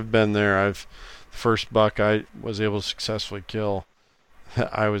 I've been there. First buck I was able to successfully kill,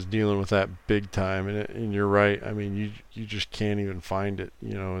 I was dealing with that big time, and you're right. I mean, you just can't even find it.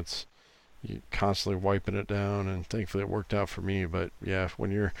 It's you constantly wiping it down, and thankfully it worked out for me. But yeah,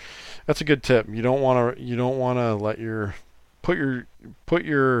 that's a good tip. You don't want to let put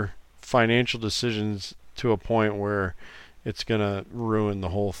your financial decisions to a point where it's gonna ruin the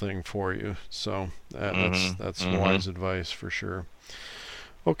whole thing for you. So that's wise advice for sure.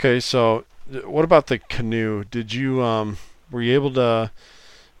 Okay, so what about the canoe? Did you were you able to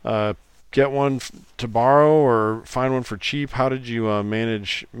get one to borrow or find one for cheap? How did you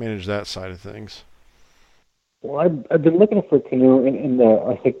manage that side of things? Well, I've been looking for a canoe, and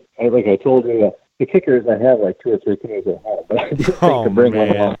I think, like I told you, the kicker is I have like 2 or 3 canoes at home, but I didn't think to bring one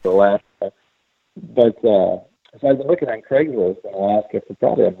along to Alaska. But so I've been looking on Craigslist in Alaska for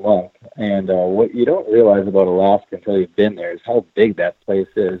probably a month, and what you don't realize about Alaska until you've been there is how big that place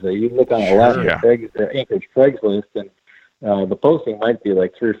is. You look on Alaska Anchorage Craigslist, and the posting might be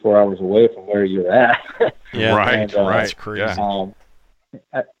like 3 or 4 hours away from where you're at. Yeah, right. That's crazy.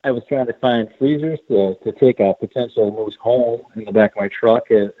 I was trying to find freezers to take a potential moose home in the back of my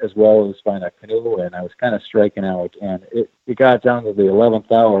truck, as well as find a canoe, and I was kind of striking out. And it got down to the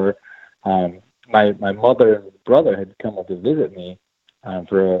 11th hour. My mother and brother had come up to visit me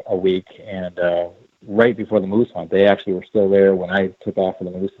for a week, and right before the moose hunt, they actually were still there when I took off for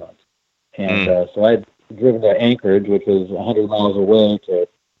the moose hunt. And so I'd driven to Anchorage, which was 100 miles away, to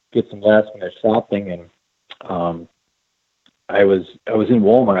get some last-minute shopping, and I was in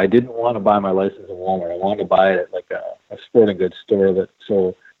Walmart. I didn't want to buy my license in Walmart. I wanted to buy it at like a sporting goods store.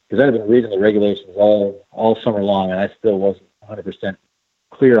 Because I've been reading the regulations all summer long, and I still wasn't 100%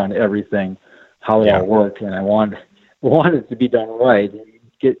 clear on everything, how it all worked, and I wanted it to be done right.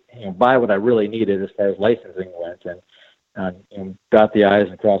 Buy what I really needed as far as licensing went, and dot the I's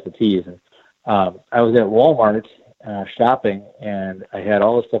and cross the T's. And I was at Walmart shopping, and I had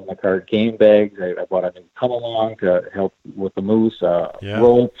all this stuff in the cart: game bags. I bought a new come along to help with the moose,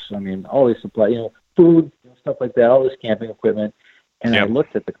 ropes. I mean, all these supplies, food, stuff like that. All this camping equipment. And I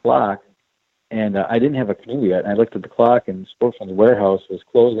looked at the clock, and I didn't have a canoe yet. And I looked at the clock, and Sportsman's Warehouse was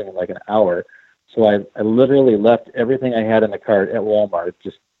closing in like an hour. So I literally left everything I had in the cart at Walmart,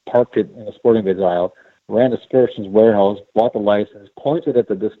 just parked it in the sporting goods aisle, ran to Sportsman's Warehouse, bought the license, pointed at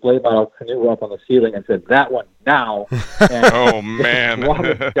the display model canoe up on the ceiling, and said, "That one now." And oh, man. Brought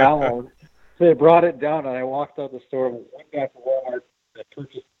it down. So they brought it down, and I walked out the store, went back to Walmart, and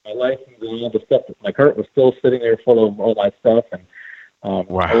purchased my license and all the stuff. My cart was still sitting there full of all my stuff, and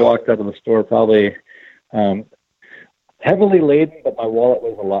I walked out of the store probably heavily laden, but my wallet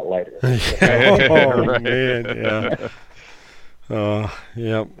was a lot lighter. Oh, man, yeah.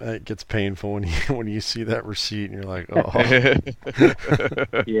 Yeah, it gets painful when you see that receipt and you're like, oh.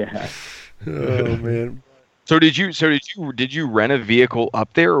 Yeah. Oh, man. So did you rent a vehicle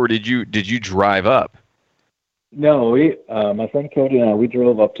up there, or did you drive up? No, my friend Cody and I, we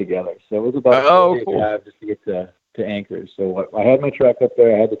drove up together. So it was about a 4-day drive just to get to Anchorage. So I had my truck up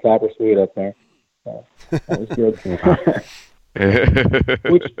there. I had the topper suite up there. So that was good.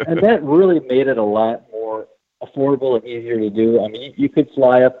 And that really made it a lot more affordable and easier to do. I mean, you could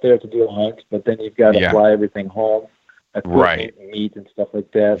fly up there to do a hunt, but then you've got to fly everything home, equipment, meat, and stuff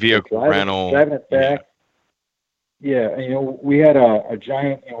like that. Vehicle rental, driving it back. Yeah, and, we had a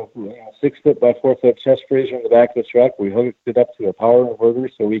giant, 6-foot by 4-foot chest freezer in the back of the truck. We hooked it up to a power inverter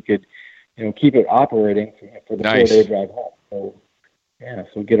so we could, keep it operating for the 4-day drive home. So,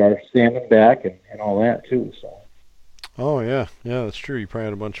 so get our salmon back and all that too. So. Oh yeah, that's true. You probably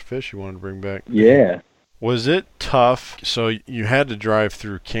had a bunch of fish you wanted to bring back. Yeah. Was it tough? So you had to drive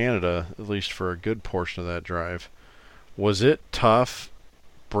through Canada, at least for a good portion of that drive. Was it tough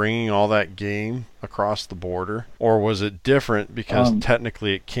bringing all that game across the border, or was it different because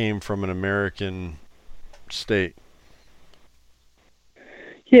technically it came from an American state?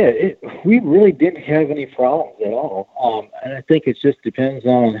 Yeah, we really didn't have any problems at all. And I think it just depends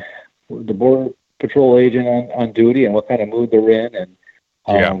on the Border Patrol agent on duty and what kind of mood they're in.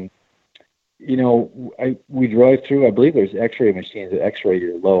 And, we drive through, I believe there's x-ray machines that x-ray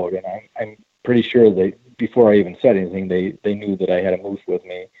your load. And I'm pretty sure before I even said anything, they knew that I had a moose with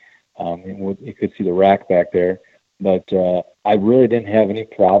me. And you could see the rack back there. But I really didn't have any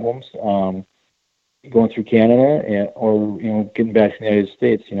problems going through Canada or getting back to the United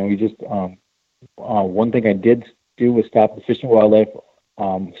States. We just one thing I did do was stop the Fish and Wildlife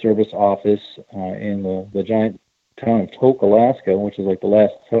Service office in the giant town of Tok, Alaska, which is like the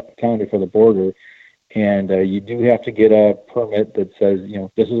last town before the border. And you do have to get a permit that says,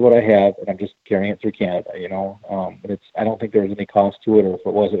 this is what I have, and I'm just carrying it through Canada, But I don't think there was any cost to it, or if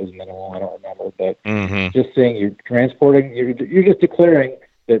it was minimal. I don't remember. But just saying you're transporting, you're just declaring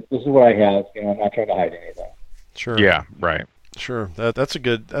that this is what I have. I'm not trying to hide anything. Sure. Yeah, right. Sure. That's a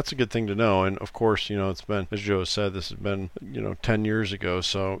good thing to know. And of course, it's been, as Joe said, this has been 10 years ago.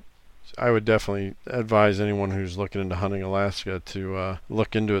 So I would definitely advise anyone who's looking into hunting Alaska to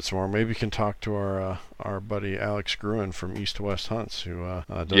look into it some more. Maybe you can talk to our buddy Alex Gruen from East to West Hunts, who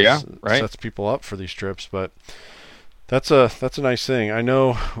sets people up for these trips. But that's a nice thing. I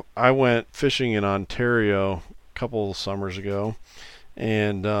know I went fishing in Ontario a couple summers ago,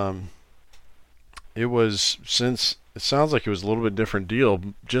 and it sounds like it was a little bit different deal,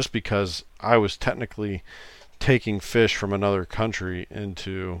 just because I was technically taking fish from another country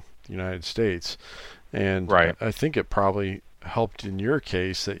into United States, and right. I think it probably helped in your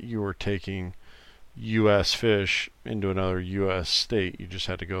case that you were taking U.S. fish into another U.S. state. You just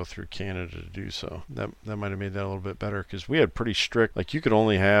had to go through Canada to do so. That might have made that a little bit better, because we had pretty strict, like you could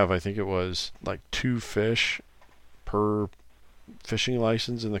only have, I think it was like 2 fish per fishing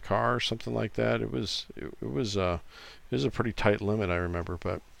license in the car or something like that. It was a pretty tight limit, I remember.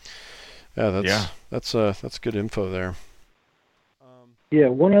 But that's good info there. Yeah,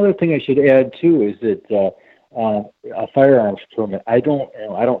 one other thing I should add too is that a firearms permit. I don't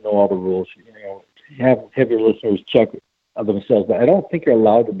know all the rules. Have your listeners check themselves, but I don't think you're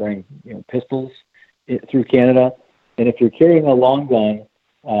allowed to bring pistols through Canada. And if you're carrying a long gun,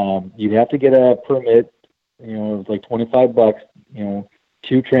 you have to get a permit. It's like $25,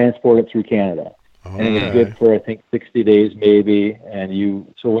 to transport it through Canada. Okay. And it's good for, I think, 60 days maybe. And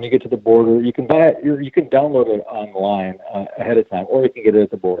so when you get to the border, you can buy it. You can download it online ahead of time, or you can get it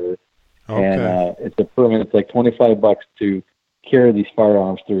at the border. Okay. And it's a permit. It's like $25 to carry these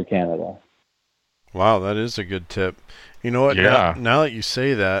firearms through Canada. Wow, that is a good tip. You know what? Yeah. Now that you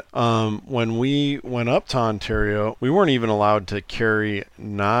say that, when we went up to Ontario, we weren't even allowed to carry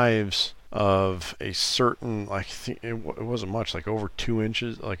knives of a certain, it wasn't much, like over 2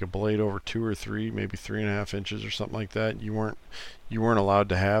 inches, like a blade over 2 or 3, maybe 3.5 inches or something like that. You weren't allowed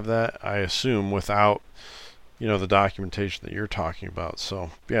to have that, I assume, without the documentation that you're talking about.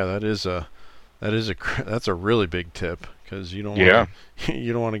 So yeah, that's a really big tip, because you don't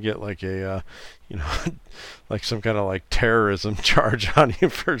want to get like a like some kind of like terrorism charge on you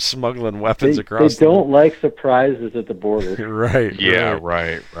for smuggling weapons across. They don't like surprises at the border. Right. Yeah.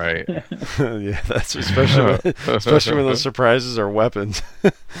 Right. Yeah, that's especially when those surprises are weapons.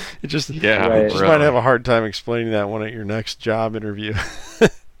 You just might have a hard time explaining that one at your next job interview.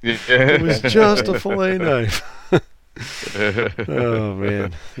 It was just a fillet knife. Oh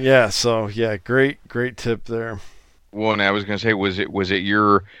man. Yeah. So yeah, great tip there. Well, and I was going to say, was it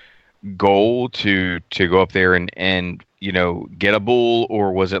your goal to go up there and get a bull,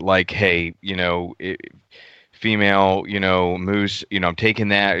 or was it like, hey, female, moose, I'm taking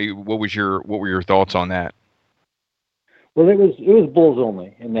that? What were your thoughts on that? Well, it was bulls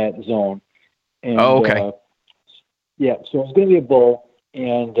only in that zone. And, okay. Yeah, so it was going to be a bull,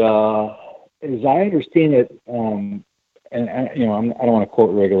 and as I understand it, and I don't want to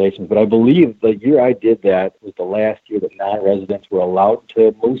quote regulations, but I believe the year I did that was the last year that non-residents were allowed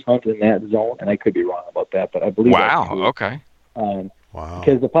to moose hunt in that zone, and I could be wrong about that, but I believe. Wow. Okay. Wow.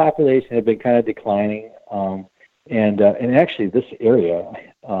 Because the population had been kind of declining, and actually this area,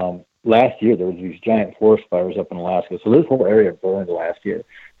 last year there was these giant forest fires up in Alaska, so this whole area burned last year.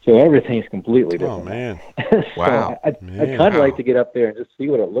 So everything's completely different. Oh man! So wow. I'd kind of like to get up there and just see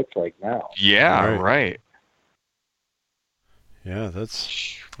what it looks like now. Yeah. Right. Yeah,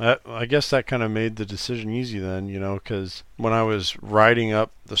 I guess that kind of made the decision easy then, because when I was writing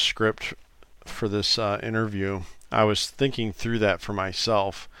up the script for this interview, I was thinking through that for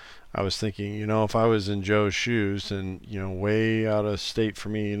myself. I was thinking, if I was in Joe's shoes and, way out of state for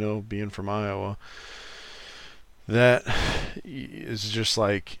me, being from Iowa, that is just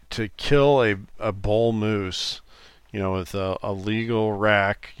like to kill a bull moose, with a legal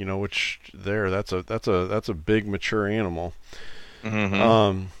rack, which that's a big mature animal.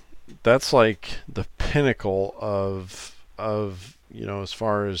 Mm-hmm. That's like the pinnacle of as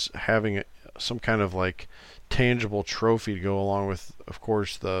far as having some kind of like tangible trophy to go along with, of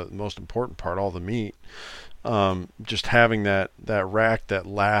course, the most important part, all the meat. Just having that rack that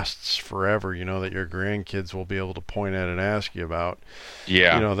lasts forever, that your grandkids will be able to point at and ask you about.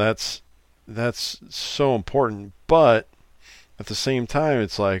 Yeah. That's so important. But at the same time,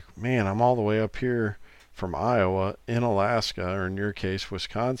 it's like, man, I'm all the way up here from Iowa in Alaska, or in your case,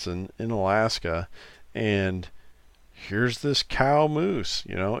 Wisconsin in Alaska, and here's this cow moose.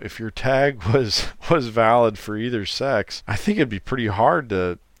 If your tag was valid for either sex, I think it'd be pretty hard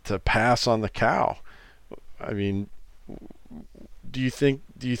to pass on the cow. I mean, do you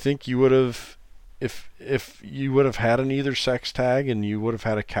think you would have, if you would have had an either sex tag and you would have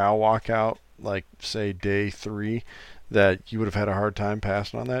had a cow walk out, like say day 3, that you would have had a hard time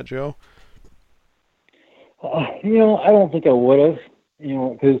passing on that, Joe? I don't think I would have.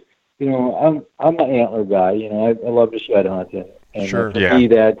 Because I'm an antler guy. I love to shed hunt, and Sure. for me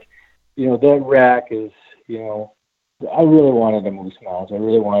that that rack is I really wanted a moose mount. I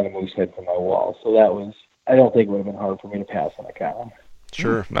really wanted a moose head for my wall. So I don't think it would have been hard for me to pass on a cow.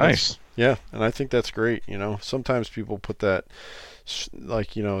 Sure. Nice. Yeah, and I think that's great. Sometimes people put that,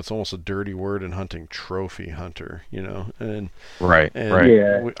 like, it's almost a dirty word in hunting, trophy hunter, and Right.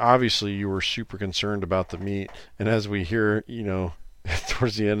 Yeah. Obviously you were super concerned about the meat, and as we hear,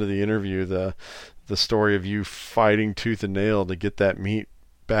 towards the end of the interview, the story of you fighting tooth and nail to get that meat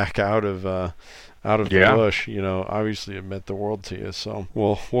back out of the bush, obviously it meant the world to you. So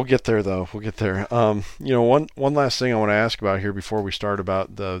we'll get there though. We'll get there. One last thing I want to ask about here before we start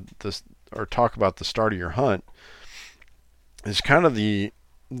about talk about the start of your hunt is kind of the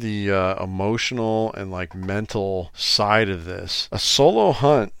emotional and like mental side of this. A solo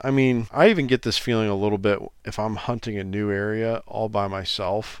hunt, I mean, I even get this feeling a little bit if I'm hunting a new area all by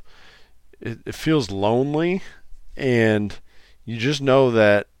myself. It feels lonely, and you just know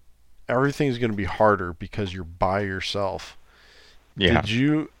that everything's going to be harder because you're by yourself. Yeah.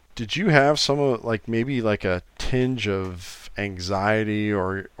 Did you have some of, like, maybe like a tinge of anxiety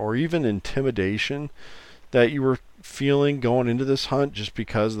or even intimidation that you were feeling going into this hunt, just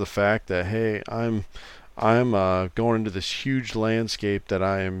because of the fact that, hey, I'm going into this huge landscape that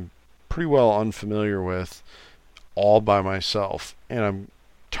I am pretty well unfamiliar with all by myself, and I'm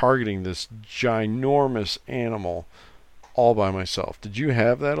targeting this ginormous animal all by myself? Did you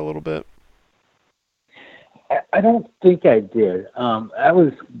have that a little bit? I don't think I did. I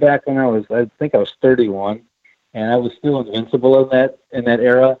was back when I think I was 31, and I was still invincible in that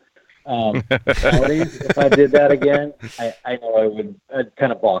era. Nowadays, if I did that again, I know I'd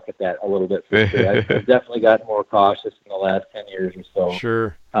kind of balk at that a little bit for sure. I've definitely gotten more cautious in the last 10 years or so.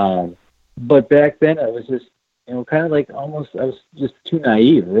 Sure. But back then I was just, kind of like I was just too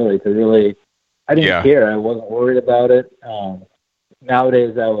naive really, I didn't care. I wasn't worried about it.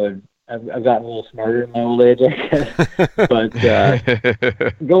 Nowadays I've gotten a little smarter in my old age, I guess. But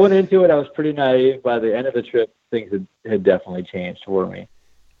going into it, I was pretty naive. By the end of the trip, things had definitely changed for me.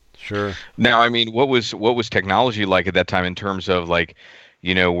 Sure. Now, I mean, what was technology like at that time in terms of, like,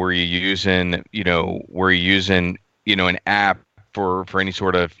 were you using an app for any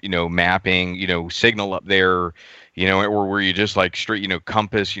sort of, mapping, signal up there, or were you just like straight,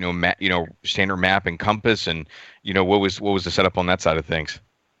 compass, standard map and compass, and, what was the setup on that side of things?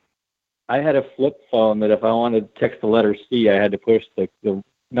 I had a flip phone that if I wanted to text the letter C, I had to push the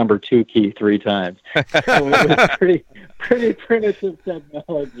number 2 key 3 times. So it was pretty primitive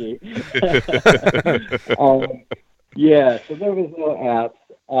technology. Yeah, so there was no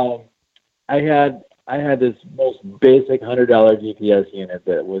apps. I had this most basic $100 GPS unit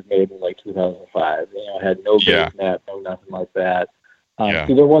that was made in like 2005. It had no base map, no nothing like that.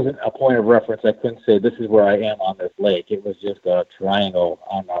 So there wasn't a point of reference. I couldn't say this is where I am on this lake. It was just a triangle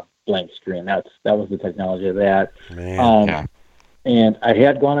on a blank screen. That was the technology of that. Man. And I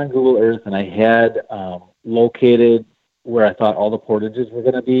had gone on Google Earth, and I had located where I thought all the portages were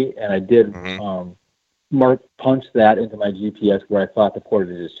going to be, and I did punch that into my GPS where I thought the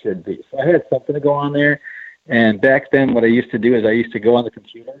portages should be. So I had something to go on there. And back then, what I used to do is I used to go on the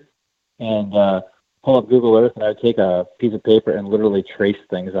computer and pull up Google Earth, and I would take a piece of paper and literally trace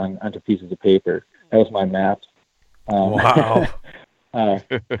things onto pieces of paper. That was my maps. Wow.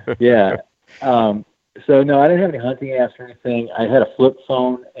 Yeah. So no, I didn't have any hunting apps or anything. I had a flip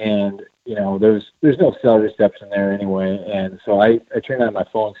phone, and there's no cell reception there anyway, and so I turned on my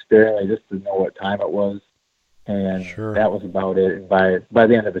phone sparingly just to know what time it was, and that was about it. And by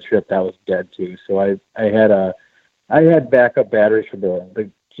the end of the trip, that was dead too. So I had backup batteries for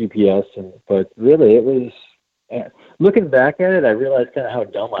the GPS, but really it was. Looking back at it, I realized kind of how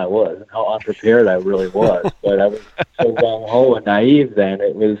dumb I was and how unprepared I really was. But I was so gung-ho and naive then.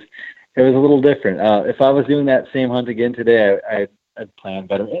 It was a little different. If I was doing that same hunt again today, I'd plan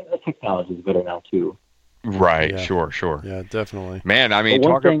better. And the technology is better now too. Right. Yeah. Sure. Yeah, definitely. Man, I mean,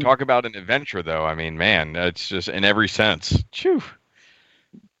 talk about an adventure, though. I mean, man, it's just in every sense. Phew.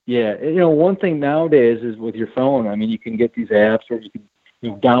 Yeah. One thing nowadays is with your phone, I mean, you can get these apps, or you can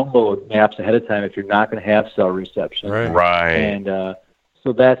download maps ahead of time if you're not going to have cell reception. Right. And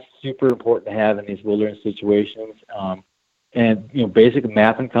So that's super important to have in these wilderness situations. And, basic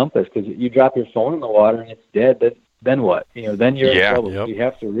map and compass, because you drop your phone in the water and it's dead, then what? Then you're in trouble. Yep. So you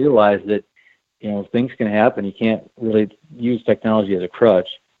have to realize that, things can happen. You can't really use technology as a crutch.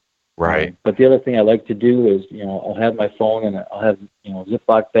 Right. But the other thing I like to do is, I'll have my phone and I'll have,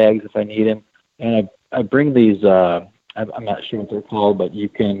 Ziploc bags if I need them. And I bring these, I'm not sure what they're called, but you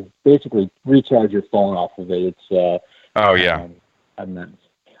can basically recharge your phone off of it. It's, I'm not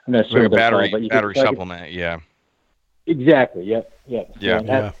sure like a what they're called, but battery supplement. Yeah. Exactly. Yep.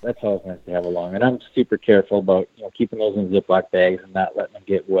 Yeah. That's always nice to have along. And I'm super careful about, keeping those in Ziploc bags and not letting them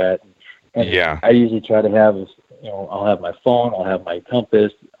get wet. And I usually try to have, I'll have my phone, I'll have my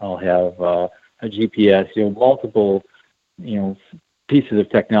compass, I'll have a GPS, multiple, pieces of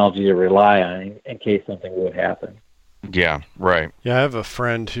technology to rely on in case something would happen. Yeah, right. Yeah, I have a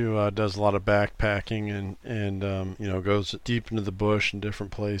friend who does a lot of backpacking and goes deep into the bush in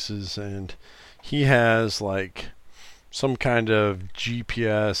different places, and he has like some kind of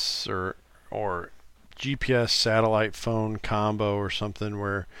GPS or GPS satellite phone combo or something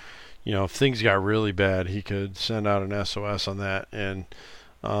where, if things got really bad, he could send out an SOS on that. And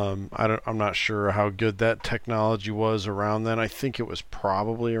I'm not sure how good that technology was around then. I think it was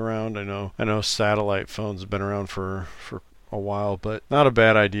probably around. I know satellite phones have been around for a while, but not a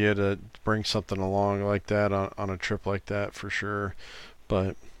bad idea to bring something along like that on a trip like that for sure.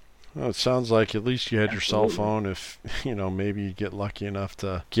 But it sounds like at least you had your cell phone. If maybe you get lucky enough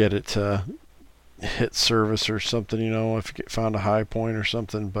to get it to hit service or something, if you found a high point or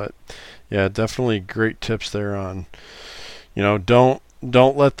something. But yeah, definitely great tips there on, don't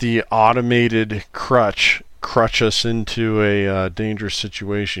let the automated crutch us into a dangerous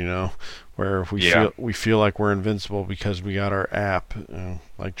situation, where we feel like we're invincible because we got our app.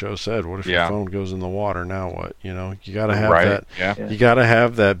 Like Joe said, what if your phone goes in the water? Now what? You got to have that. Yeah. You got to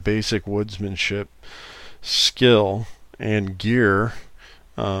have that basic woodsmanship skill and gear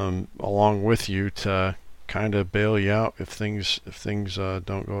along with you to kind of bail you out if things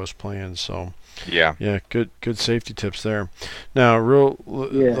don't go as planned. So good safety tips there. Now,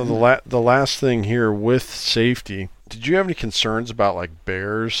 the last thing here with safety, did you have any concerns about like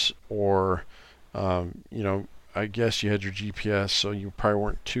bears or I guess you had your GPS, so you probably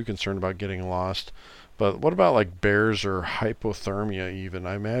weren't too concerned about getting lost, but what about like bears or hypothermia even?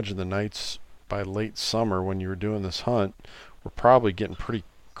 I imagine the nights by late summer when you were doing this hunt were probably getting pretty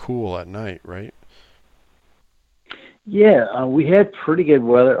cool at night, right? Yeah, we had pretty good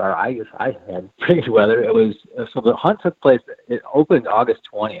weather, or I guess I had pretty good weather. It was so the hunt took place. It opened August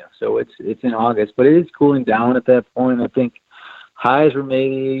 20th, so it's in August, but it is cooling down at that point. I think highs were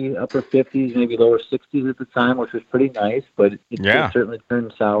maybe upper 50s, maybe lower 60s at the time, which was pretty nice. But it certainly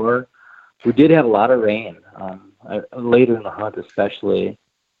turned sour. We did have a lot of rain later in the hunt, especially.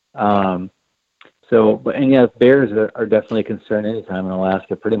 Bears are definitely a concern anytime in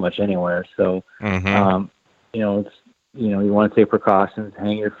Alaska, pretty much anywhere. So, it's, you want to take precautions,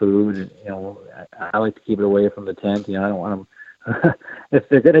 hang your food. I like to keep it away from the tent. I don't want them, if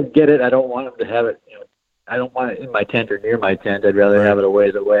they're going to get it, I don't want them to have it, I don't want it in my tent or near my tent. I'd rather have it a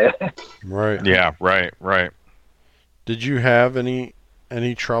ways away. Right. Yeah, right. Did you have any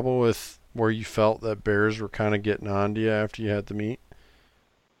trouble with where you felt that bears were kind of getting on to you after you had the meat?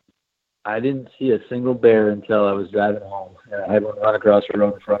 I didn't see a single bear until I was driving home. And I had one run across the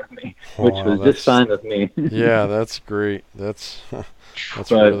road in front of me, which was just fine with me. Yeah, that's great. That's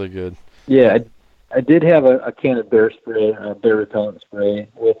really good. Yeah, I did have a can of bear spray, bear repellent spray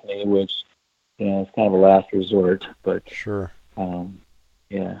with me, which it's kind of a last resort. But sure. I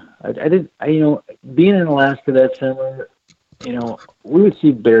did. Being in Alaska that summer, we would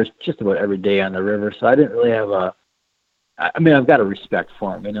see bears just about every day on the river, so I didn't really have I've got a respect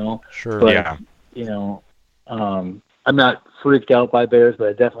for them, Sure. But, I'm not freaked out by bears, but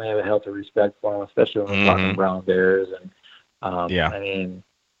I definitely have a healthy respect for them, especially when we're talking brown bears. And,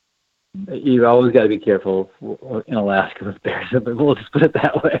 you always got to be careful in Alaska with bears, but we'll just put it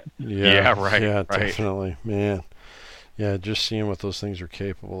that way. Yeah, right. Yeah, definitely, man. Yeah, just seeing what those things are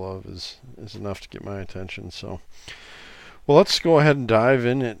capable of is enough to get my attention. So, well, let's go ahead and dive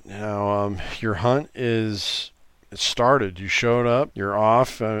in it now. Your hunt it started. You showed up. You're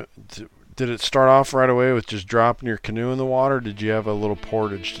off. Did it start off right away with just dropping your canoe in the water? Or did you have a little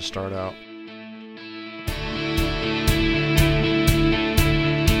portage to start out?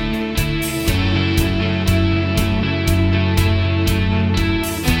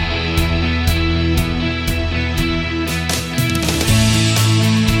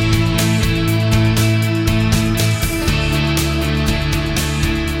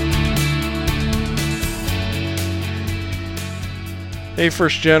 Hey,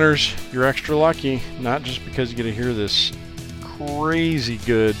 First Geners, you're extra lucky, not just because you get to hear this crazy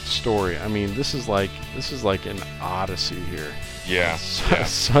good story. I mean, this is like an odyssey here. Yeah.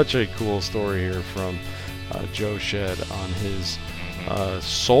 Such a cool story here from Joe Shead on his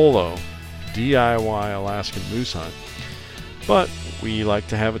solo DIY Alaskan moose hunt. But we like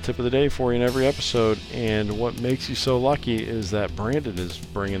to have a tip of the day for you in every episode, and what makes you so lucky is that Brandon is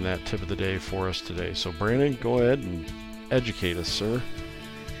bringing that tip of the day for us today. So Brandon, go ahead and educate us, sir.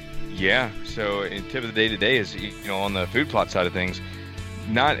 Yeah, so tip of the day today is, on the food plot side of things,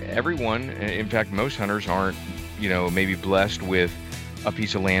 not everyone, in fact, most hunters aren't, maybe blessed with a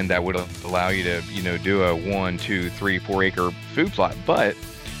piece of land that would allow you to, do a 1, 2, 3, 4 acre food plot. But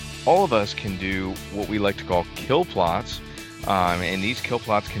all of us can do what we like to call kill plots. And these kill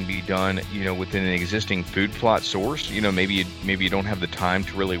plots can be done, within an existing food plot source. Maybe you don't have the time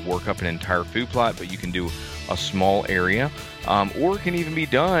to really work up an entire food plot, but you can do a small area. Or it can even be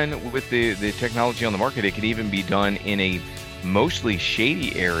done with the technology on the market. It can even be done in a mostly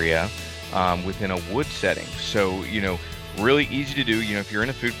shady area within a wood setting. So, really easy to do. If you're in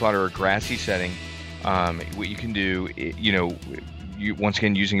a food plot or a grassy setting, what you can do, you once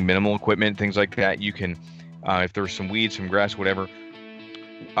again, using minimal equipment, things like that, you can, if there's some weeds, some grass, whatever,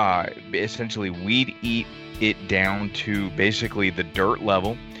 essentially weed eat it down to basically the dirt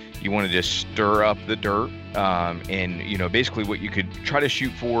level. You want to just stir up the dirt, and basically what you could try to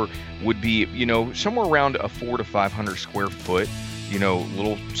shoot for would be somewhere around a 400 to 500 square foot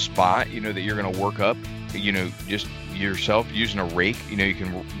little spot that you're going to work up, just yourself using a rake. You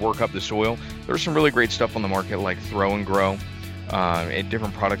can work up the soil. There's some really great stuff on the market like Throw and Grow, and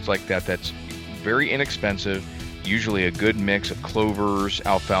different products like that. That's very inexpensive, usually a good mix of clovers,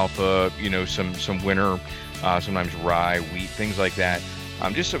 alfalfa, some winter, sometimes rye, wheat, things like that.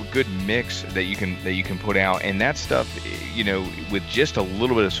 Just a good mix that you can put out, and that stuff, with just a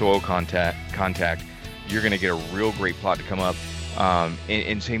little bit of soil contact, you're going to get a real great plot to come up.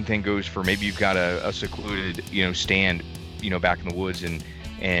 And same thing goes for maybe you've got a secluded, stand, back in the woods,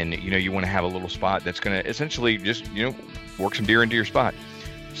 and you want to have a little spot that's going to essentially just, work some deer into your spot.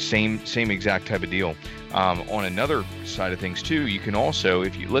 Same exact type of deal. On another side of things too, you can also,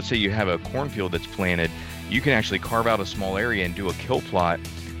 let's say you have a cornfield that's planted, you can actually carve out a small area and do a kill plot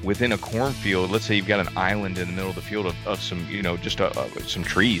within a cornfield. Let's say you've got an island in the middle of the field of some, just some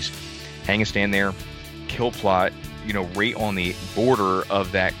trees. Hang a stand there, kill plot, right on the border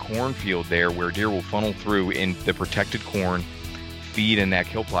of that cornfield there, where deer will funnel through in the protected corn, feed in that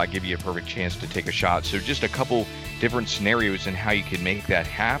kill plot, give you a perfect chance to take a shot. So just a couple different scenarios in how you could make that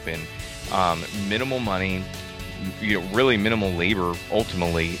happen. Minimal money, really minimal labor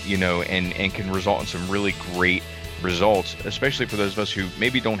ultimately, and can result in some really great results, especially for those of us who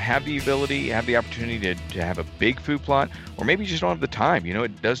maybe don't have the ability, have the opportunity to have a big food plot, or maybe just don't have the time.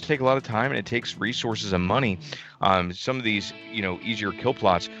 It does take a lot of time and it takes resources and money. Some of these, easier kill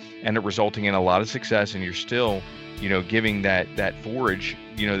plots end up resulting in a lot of success, and you're still, giving that forage,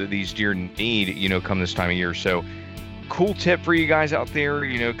 that these deer need, come this time of year. So cool tip for you guys out there,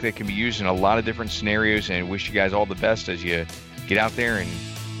 that can be used in a lot of different scenarios, and wish you guys all the best as you get out there and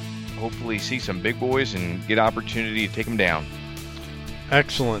hopefully see some big boys and get opportunity to take them down.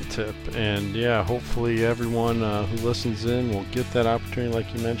 Excellent tip. And yeah, hopefully everyone who listens in will get that opportunity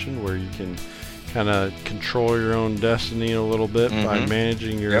like you mentioned, where you can kind of control your own destiny a little bit by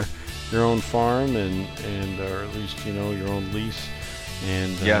managing your own farm and or at least your own lease,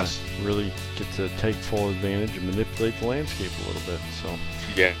 and really get to take full advantage and manipulate the landscape a little bit. So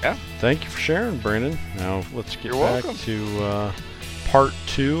yeah, thank you for sharing, Brandon. Now let's get back welcome. to part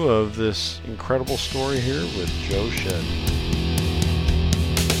 2 of this incredible story here with Joe Shead.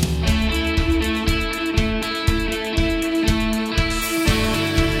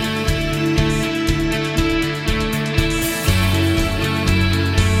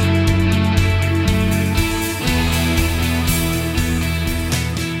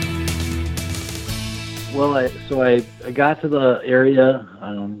 Well, I got to the area.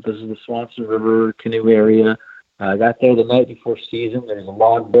 This is the Swanson River canoe area. I got there the night before season. There's a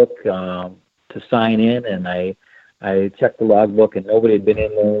logbook to sign in, and I checked the logbook, and nobody had been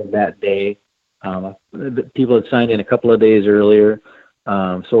in there that day. People had signed in a couple of days earlier.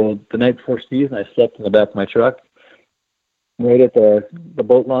 So the night before season, I slept in the back of my truck right at the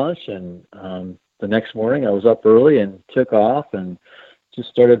boat launch, and the next morning I was up early and took off and just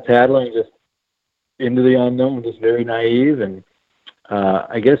started paddling just into the unknown, just very naive. And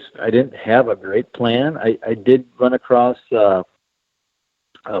I guess I didn't have a great plan. I did run across a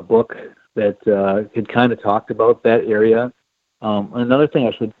book that had kind of talked about that area. Another thing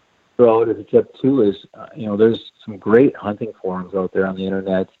I should throw out as a tip too is, there's some great hunting forums out there on the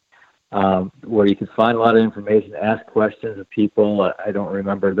internet where you can find a lot of information, ask questions of people. I don't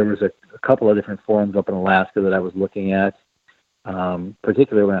remember. There was a couple of different forums up in Alaska that I was looking at,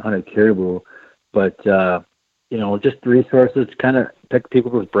 particularly when I hunted caribou. But, just resources to kind of pick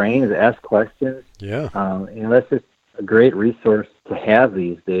people's brains, ask questions. Yeah. That's just a great resource to have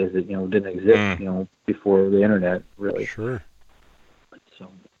these days that, didn't exist, before the internet, really. Sure. So,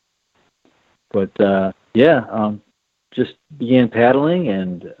 but, just began paddling,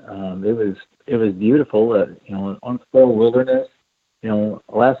 and it was beautiful. Unspoiled wilderness.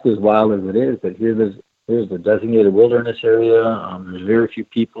 Alaska is wild as it is, but here's the designated wilderness area. There's very few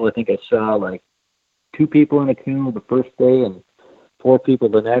people. I think I saw like 2 people in a canoe the first day and 4 people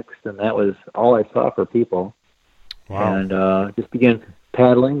the next, and that was all I saw for people. Wow. And just began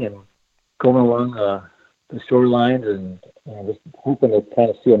paddling and going along the shorelines and just hoping to kind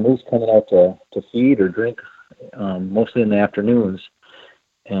of see a moose coming out to feed or drink, mostly in the afternoons.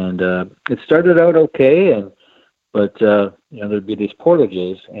 And it started out okay, but there'd be these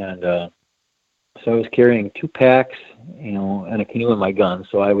portages, and so I was carrying 2 packs, and a canoe and my gun.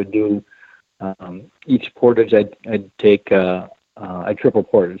 So I would do each portage. I'd take I triple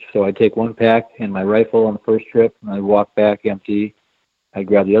portage. So I'd take 1 pack and my rifle on the first trip, and I'd walk back empty. I'd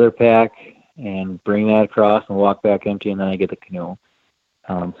grab the other pack and bring that across and walk back empty, and then I get the canoe.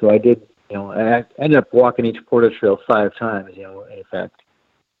 So I did. I ended up walking each portage trail 5 times. In effect.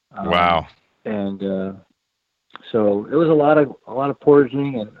 Wow. And so it was a lot of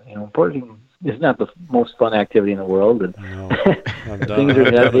portaging, and portaging is not the most fun activity in the world. And no, I've done, things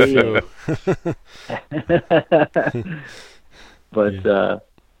are heavy. But yeah.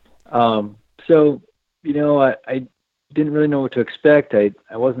 So I didn't really know what to expect. I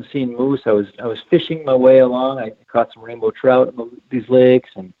wasn't seeing moose. I was fishing my way along. I caught some rainbow trout in these lakes,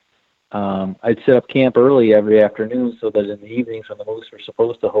 and I'd set up camp early every afternoon so that in the evenings when the moose were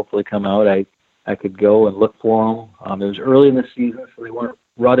supposed to hopefully come out, I could go and look for them. It was early in the season, so they weren't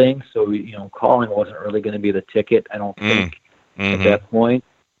rutting. So calling wasn't really going to be the ticket, I don't think, at that point.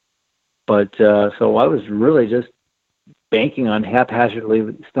 But so I was really just banking on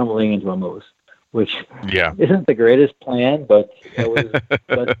haphazardly stumbling into a moose, which isn't the greatest plan, but it was the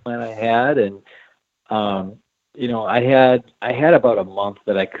best plan I had. And I had about a month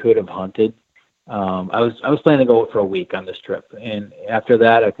that I could have hunted. I was planning to go for a week on this trip, and after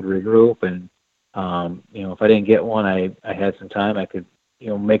that I could regroup, and if I didn't get one, I had some time. I could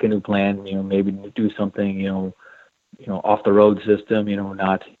make a new plan. Maybe do something off the road system.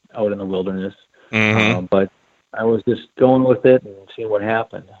 Not out in the wilderness. But I was just going with it and seeing what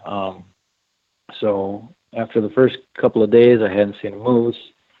happened. So after the first couple of days, I hadn't seen a moose,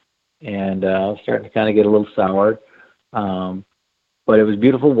 and I was starting to kind of get a little sour. But it was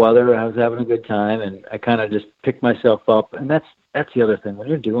beautiful weather. I was having a good time, and I kind of just picked myself up. And that's the other thing. When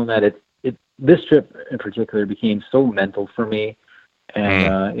you're doing that, this trip in particular became so mental for me.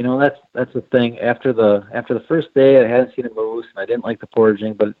 And that's the thing. After the first day, I hadn't seen a moose, and I didn't like the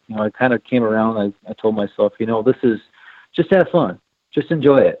portaging. But I kind of came around. I told myself, this is just have fun, just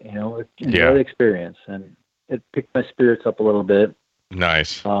enjoy it. Enjoy the experience, and it picked my spirits up a little bit.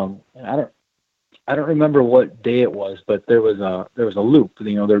 Nice. And I don't remember what day it was, but there was a loop.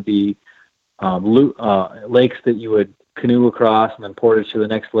 There'd be lakes that you would canoe across and then portage to the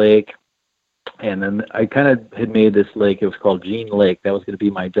next lake. And then I kind of had made this lake. It was called Jean Lake. That was going to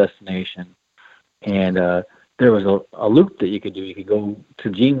be my destination. And there was a loop that you could do. You could go to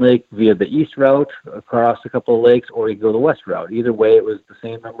Jean Lake via the east route across a couple of lakes, or you could go the west route. Either way, it was the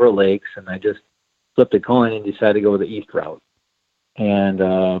same number of lakes, and I just flipped a coin and decided to go with the east route. And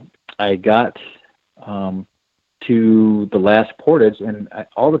I got to the last portage, and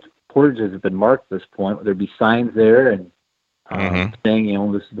all the portages have been marked at this point. There'd be signs there and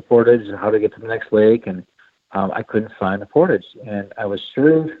saying, this is the portage, how to get to the next lake, and I couldn't find the portage. And I was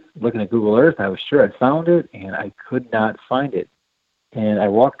sure, looking at Google Earth, I was sure I'd found it, and I could not find it. And I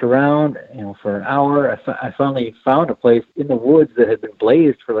walked around, for an hour. I finally found a place in the woods that had been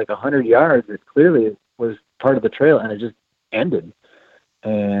blazed for like 100 yards. It clearly was part of the trail, and it just ended.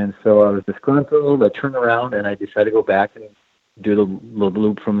 And so I was disgruntled. I turned around, and I decided to go back and do the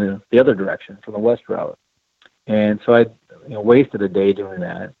loop from the other direction, from the west route. And so I wasted a day doing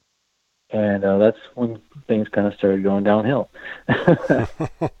that. And that's when things kind of started going downhill.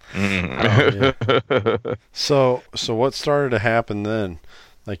 So what started to happen then?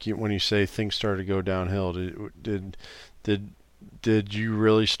 Like when you say things started to go downhill, did did you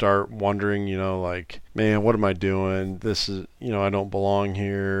really start wondering, like, man, what am I doing? This is, I don't belong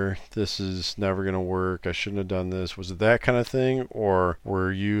here. This is never going to work. I shouldn't have done this. Was it that kind of thing? Or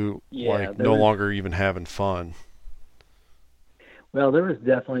were you no longer even having fun? Well, there was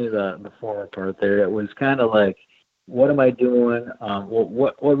definitely the former part there. It was kind of like, what am I doing?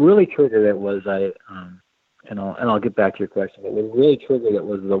 What really triggered it was and I'll get back to your question, but what really triggered it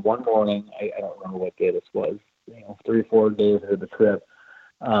was the one morning, I don't remember what day this was, 3-4 days into the trip.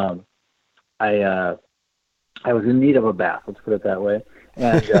 I was in need of a bath, let's put it that way.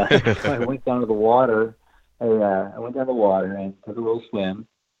 And so I went down to the water. I went down to the water and took a little swim,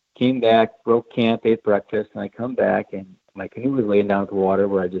 came back, broke camp, ate breakfast, and I come back and my canoe was laying down at the water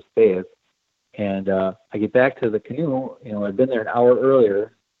where I just bathed. And I get back to the canoe, I'd been there an hour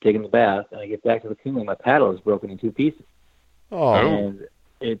earlier taking the bath, and I get back to the canoe and my paddle is broken in 2 pieces. Oh. And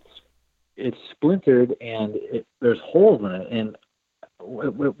it's splintered and there's holes in it. And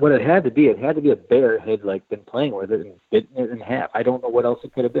what it had to be a bear had been playing with it and bitten it in half. I don't know what else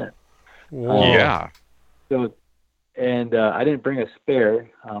it could have been. Yeah. So, and I didn't bring a spare.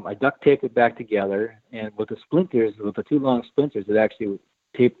 I duct taped it back together, and with the 2 long splinters, it actually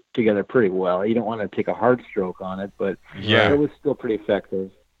taped together pretty well. You don't want to take a hard stroke on it, but it was still pretty effective.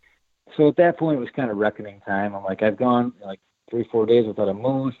 So at that point, it was kind of reckoning time. I'm like, I've gone 3-4 days without a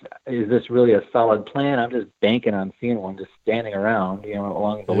moose. Is this really a solid plan? I'm just banking on seeing one just standing around,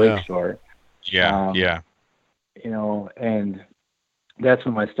 along the lake shore. Yeah. And that's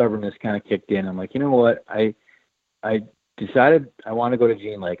when my stubbornness kind of kicked in. I'm like, you know what? I decided I want to go to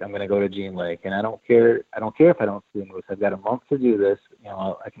Jean Lake. I'm going to go to Jean Lake, and I don't care if I don't see a moose. I've got a month to do this.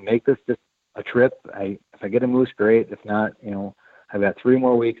 I can make this just a trip. If I get a moose, great. If not, I've got 3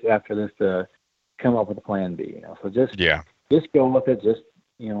 more weeks after this to come up with a plan B. So just go with it. Just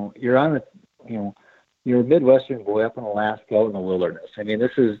you're on you're a Midwestern boy up in Alaska out in the wilderness. I mean,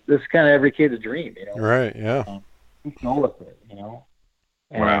 this is kind of every kid's dream. Right? Yeah. Just go with it.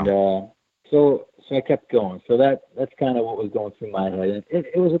 And so I kept going. So that's kind of what was going through my head.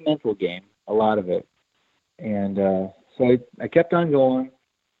 It was a mental game, a lot of it. And so I kept on going,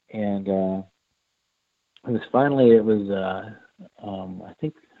 and it was finally I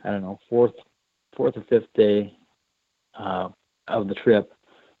think, I don't know, fourth or fifth day of the trip,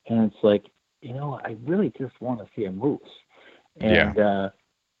 and it's like, I really just want to see a moose. And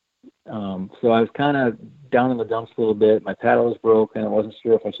so I was kind of down in the dumps a little bit. My paddle was broken. I wasn't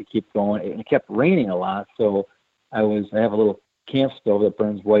sure if I should keep going. And it kept raining a lot, so I have a little camp stove that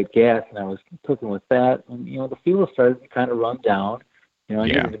burns white gas, and I was cooking with that. And the fuel started to kind of run down. I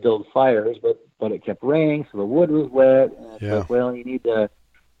needed to build fires, but it kept raining, so the wood was wet. And it's like, well, you need to,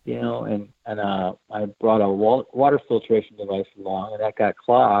 and I brought a water filtration device along, and that got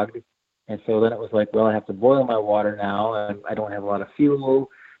clogged. And so then it was like, well, I have to boil my water now, and I don't have a lot of fuel.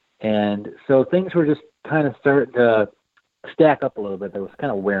 And so things were just kind of starting to stack up a little bit. That was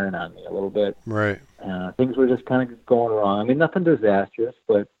kind of wearing on me a little bit. Right. Things were just kind of going wrong. I mean, nothing disastrous,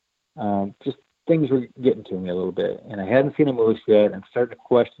 but just things were getting to me a little bit. And I hadn't seen a moose yet. I'm starting to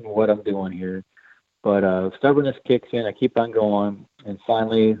question what I'm doing here. But stubbornness kicks in. I keep on going. And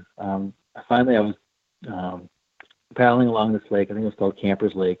finally I was paddling along this lake. I think it was called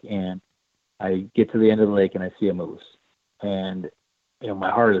Camper's Lake. And I get to the end of the lake, and I see a moose. And my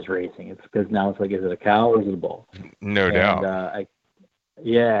heart is racing. It's because now it's like, is it a cow or is it a bull? No doubt. I'm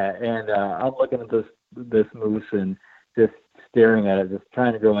looking at this moose and just staring at it, just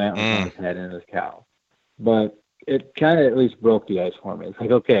trying to grow antlers on his head and his cow. But it kind of at least broke the ice for me. It's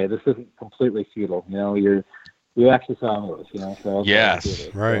like, okay, this isn't completely futile. You actually saw a moose. So okay, yes,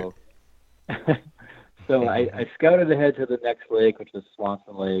 right. So I scouted ahead to the next lake, which was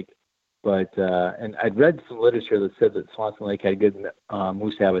Swanson Lake. But and I'd read some literature that said that Swanson Lake had good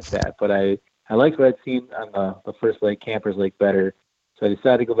moose habitat, but I liked what I'd seen on the first lake, Camper's Lake, better. So I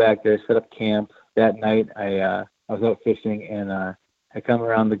decided to go back there, set up camp. That night I was out fishing, and I come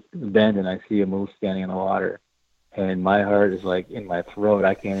around the bend and I see a moose standing in the water, and my heart is like in my throat.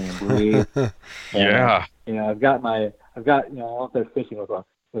 I can't even breathe. Yeah. And, I've got I'm out there fishing with a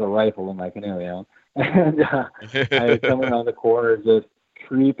rifle in my canoe, and I come around the corner just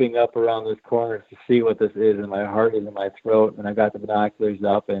creeping up around this corner to see what this is, and my heart is in my throat, and I got the binoculars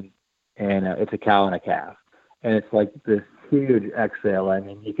up, and it's a cow and a calf, and it's like this huge exhale. I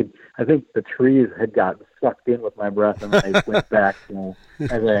mean, I think the trees had gotten sucked in with my breath, and I went back, as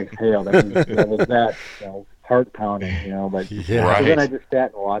I exhaled. I mean, it was that, heart pounding, but so then I just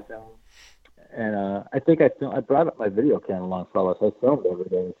sat and watched them, and I think I brought up my video camera along for all this. I filmed over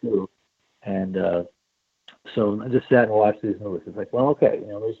there too, and so I just sat and watched these movies. It's like, well, okay,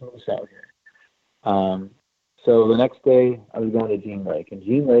 there's moose out here. So the next day, I was going to Jean Lake, and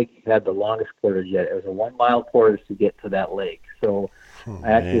Jean Lake had the longest portage yet. It was a 1 mile portage to get to that lake. So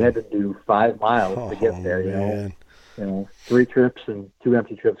I actually had to do 5 miles to get there. You know, 3 trips and 2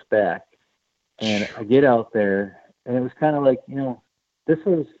 empty trips back. And I get out there, and it was kind of like, you know, this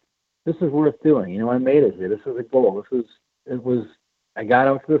is worth doing. You know, I made it here. This was a goal. I got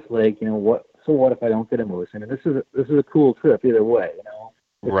out to this lake. You know, what if I don't get a moose? I mean, this is a cool trip either way. You know,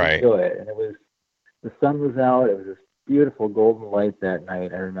 Right. Enjoy it. And the sun was out. It was this beautiful golden light that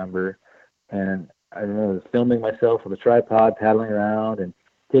night, I remember. And I remember filming myself with a tripod, paddling around and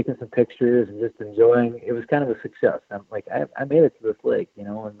taking some pictures and just enjoying. It was kind of a success. I'm like, I made it to this lake, you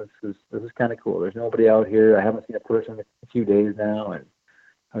know, and this is kind of cool. There's nobody out here. I haven't seen a person in a few days now, and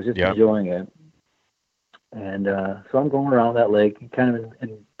I was just enjoying it. And so I'm going around that lake, kind of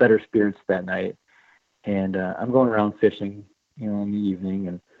in better spirits that night. And I'm going around fishing, you know, in the evening,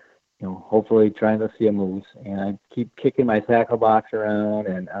 and you know, hopefully trying to see a moose. And I keep kicking my tackle box around,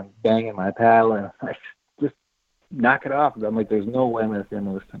 and I'm banging my paddle, and I just knock it off. I'm like, there's no way I'm going to see a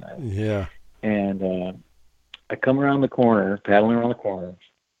moose tonight. Yeah. And I come around the corner, paddling around the corner,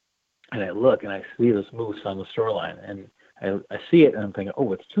 and I look, and I see this moose on the shoreline. And I see it, and I'm thinking,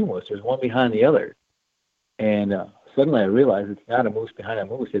 oh, it's 2 moose. There's one behind the other. And suddenly I realize it's not a moose behind a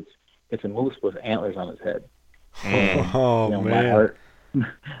moose. It's a moose with antlers on his head. And, Oh, you know, man.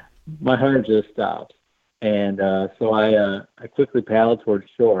 My heart just stops. And so I quickly paddled towards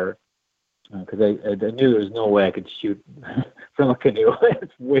shore because I knew there was no way I could shoot from a canoe.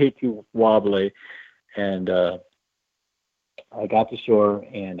 It's way too wobbly. And I got to shore,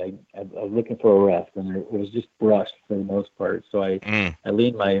 and I was looking for a rest, and it was just brush for the most part. So I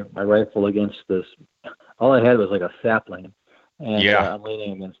leaned my rifle against this. All I had was like a sapling, and I'm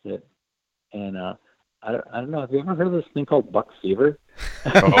leaning against it. And I don't know. Have you ever heard of this thing called buck fever?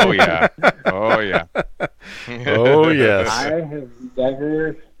 Oh yeah. Oh yeah. Oh yes. I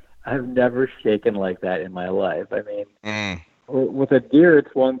have never shaken like that in my life. I mean, with a deer,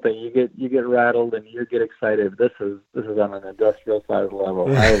 it's one thing. You get rattled and you get excited. This is on an industrial size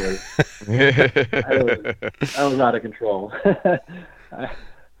level. I was out of control.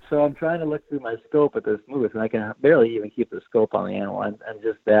 So I'm trying to look through my scope at this moose, and I can barely even keep the scope on the animal. I'm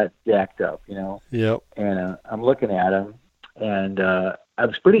just that jacked up, you know. Yep. And I'm looking at him, and I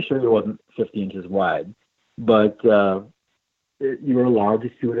was pretty sure he wasn't 50 inches wide, but you were allowed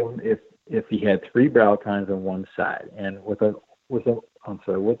to shoot him if he had 3 brow tines on one side. And with a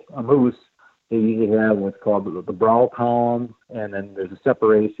moose, they usually have what's called the brow column, and then there's a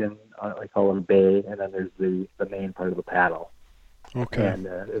separation. I call it a bay, and then there's the main part of the paddle. Okay. And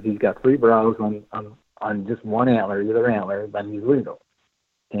if he's got 3 brows on just one antler, either antler, then he's legal.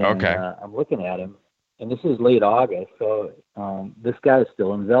 And, I'm looking at him, and this is late August, so this guy is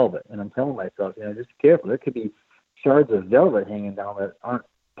still in velvet. And I'm telling myself, you know, just be careful. There could be shards of velvet hanging down that aren't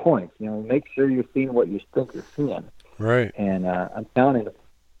points. You know, make sure you're seeing what you think you're seeing. Right. And I'm counting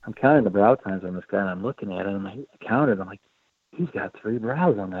the brow tines on this guy, and I'm looking at him, and I counted. I'm like, he's got 3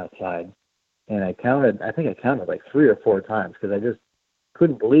 brows on that side. And I counted like 3 or 4 times because I just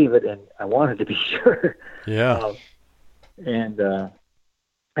couldn't believe it, and I wanted to be sure. Yeah. And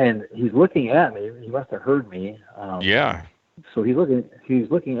he's looking at me. He must have heard me. Yeah. So he's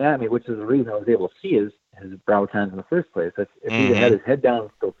looking at me, which is the reason I was able to see his brow tines in the first place. If he'd had his head down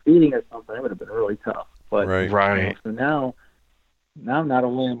still feeding or something, it would have been really tough. But Right. You know, so now not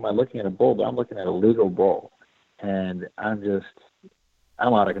only am I looking at a bull, but I'm looking at a legal bull, and I'm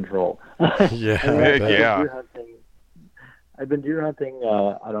out of control. Yeah. I've been deer hunting.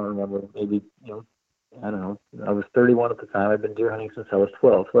 I don't remember. Maybe, you know, I don't know. I was 31 at the time. I've been deer hunting since I was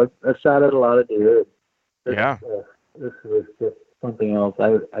 12. So I shot at a lot of deer. This was just something else.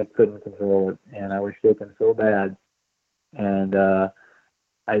 I couldn't control it, and I was shaking so bad. And I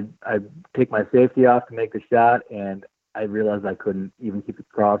take my safety off to make the shot, and I realized I couldn't even keep the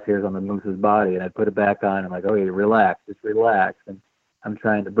crosshairs on the moose's body, and I put it back on. I'm like, okay, just relax. And I'm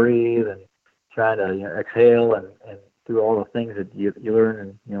trying to breathe and trying to, you know, exhale and do all the things that you learn.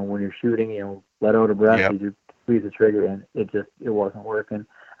 And, you know, when you're shooting, you know, let out a breath, you squeeze the trigger, and it wasn't working.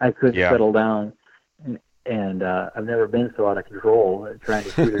 I couldn't settle down. And I've never been so out of control trying to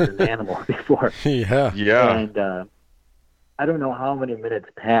shoot at an animal before. Yeah. And I don't know how many minutes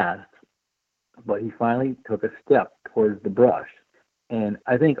passed, but he finally took a step towards the brush. And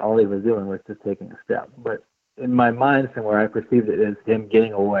I think all he was doing was just taking a step. But in my mind somewhere, I perceived it as him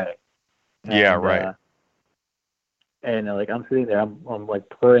getting away. And, and like I'm sitting there, I'm like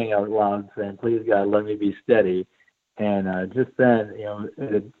praying out loud, saying, "Please God, let me be steady." And just then,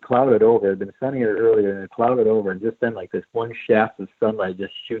 it had clouded over. It had been sunny earlier, and it clouded over. And just then, like this one shaft of sunlight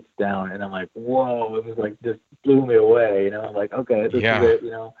just shoots down, and I'm like, whoa! It was like just blew me away. I'm like, okay, this is it.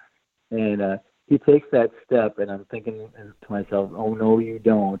 And he takes that step, and I'm thinking to myself, oh no, you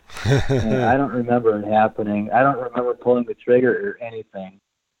don't. And I don't remember it happening. I don't remember pulling the trigger or anything.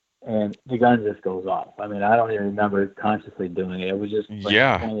 And the gun just goes off. I mean, I don't even remember consciously doing it. It was just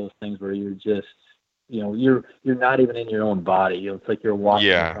like one of those things where you're just, you're not even in your own body. It's like you're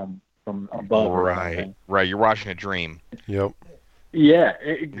watching from above. Right. You're watching a dream. Yep. Yeah,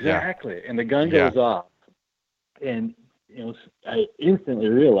 exactly. Yeah. And the gun goes off, and I instantly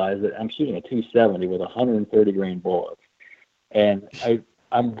realized that I'm shooting a 270 with 130 grain bullets, and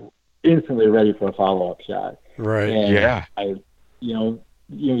I'm instantly ready for a follow-up shot. Right. And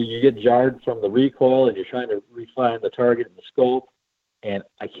you get jarred from the recoil, and you're trying to refine the target in the scope, and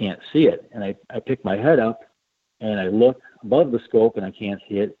I can't see it. And I pick my head up, and I look above the scope, and I can't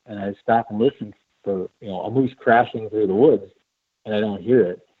see it. And I stop and listen for a moose crashing through the woods, and I don't hear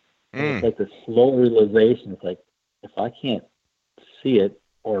it. And it's like this slow realization. It's like, if I can't see it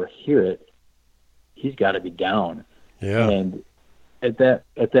or hear it, he's got to be down. Yeah. And at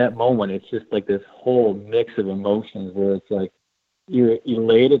that moment, it's just like this whole mix of emotions where it's like you're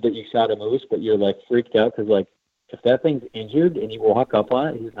elated that you shot a moose, but you're like freaked out because like if that thing's injured and you walk up on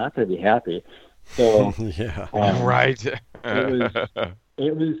it, he's not going to be happy. So right.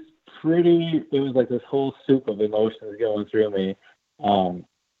 It was like this whole soup of emotions going through me.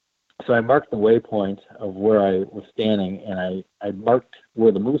 So I marked the waypoint of where I was standing, and I marked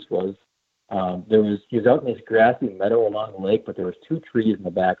where the moose was. He was out in this grassy meadow along the lake, but there was 2 trees in the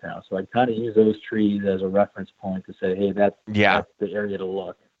background. So I kind of used those trees as a reference point to say, hey, that's the area to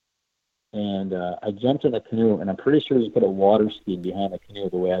look. And I jumped in the canoe, and I'm pretty sure you put a water ski behind the canoe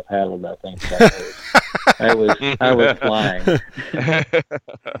the way I paddled that thing. I was flying.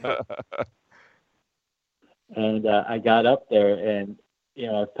 And I got up there, and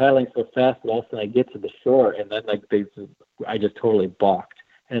I was paddling so fast that all of a sudden I get to the shore, and then I just totally balked.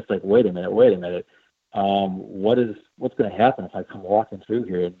 And it's like, wait a minute. What's going to happen if I come walking through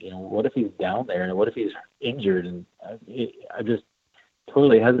here? And, what if he's down there, and what if he's injured? And I just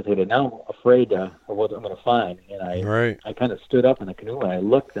totally hesitated. Now I'm afraid of what I'm going to find. And I kind of stood up in the canoe, and I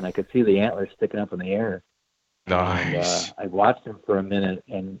looked, and I could see the antlers sticking up in the air. Nice. And I watched him for a minute,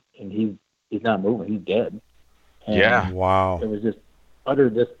 and he's not moving. He's dead. And wow. It was just utter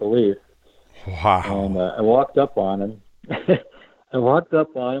disbelief. Wow. And I walked up on him. And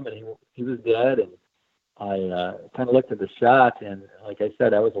he was dead. And I kind of looked at the shot, and like I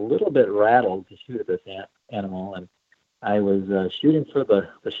said, I was a little bit rattled to shoot at this animal, and I was shooting for the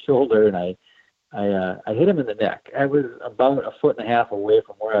shoulder, and I hit him in the neck. I was about 1.5 feet away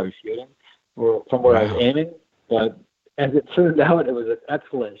from where I was shooting, or from where I was aiming, but as it turned out, it was an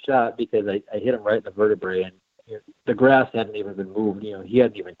excellent shot because I hit him right in the vertebrae, and the grass hadn't even been moved. He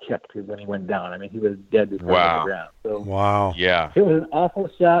hadn't even kicked when he went down. I mean, he was dead before he hit the ground. So wow. Yeah. It was an awful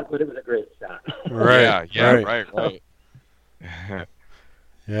shot, but it was a great shot. Right. Right.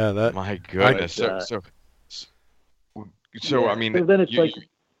 Yeah. That. My goodness. So I mean, so then it's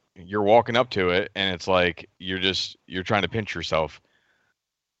you're walking up to it, and it's like you're trying to pinch yourself.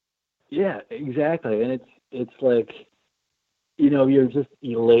 Yeah, exactly. And it's like, you're just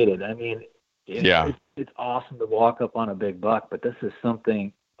elated. I mean, it's awesome to walk up on a big buck, but this is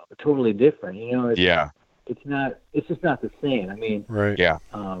something totally different. It's just not the same. I mean, right. Yeah.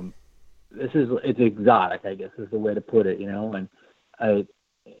 It's exotic, I guess is the way to put it, and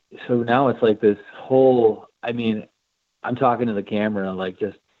so now it's like this whole, I mean, I'm talking to the camera and like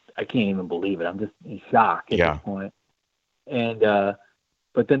I can't even believe it. I'm just in shock at this point. And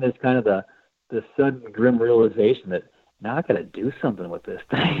but then there's kind of the sudden grim realization that now I got to do something with this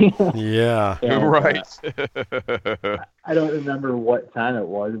thing. Yeah. And, right. I don't remember what time it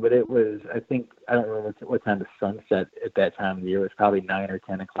was, but it was, I don't remember what time the sun set at that time of the year. It was probably 9 or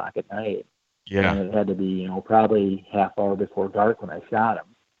 10 o'clock at night. Yeah. And it had to be, probably half hour before dark when I shot him.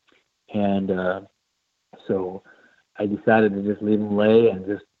 And so I decided to just leave him lay and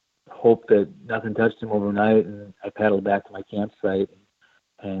just hope that nothing touched him overnight. And I paddled back to my campsite,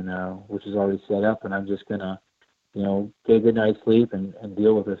 and which is already set up, and I'm just going to, get a good night's sleep and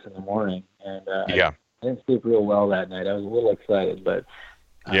deal with this in the morning. And I didn't sleep real well that night. I was a little excited, but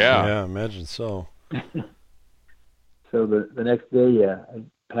yeah, imagine so. So the next day, I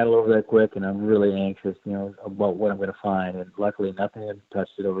paddle over that quick, and I'm really anxious, about what I'm going to find. And luckily, nothing had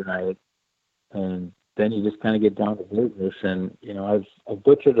touched it overnight. And then you just kind of get down to business. And I've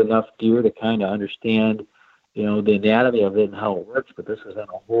butchered enough deer to kind of understand, the anatomy of it and how it works. But this is on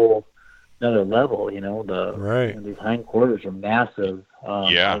a whole another level. Right. These hindquarters are massive.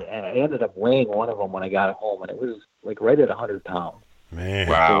 I ended up weighing one of them when I got home, and it was like right at 100 pounds. Man.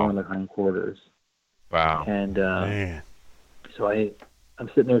 For Wow. one of the hindquarters. Wow. And Man. so I'm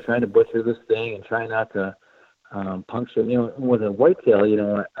sitting there trying to butcher this thing and trying not to puncture. With a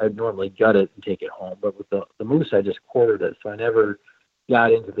whitetail, I'd normally gut it and take it home, but with the moose, I just quartered it, so I never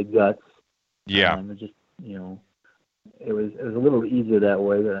got into the guts. Yeah. It just, it was a little easier that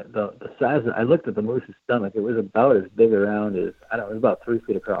way. The size. I looked at the moose's stomach. It was about as big around as it was about 3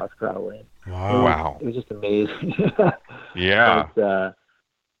 feet across, probably. Wow. It was just amazing. Yeah. But,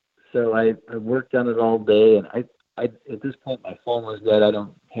 so I worked on it all day, and I at this point my phone was dead. I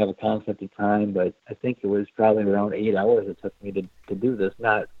don't have a concept of time, but I think it was probably around 8 hours it took me to do this,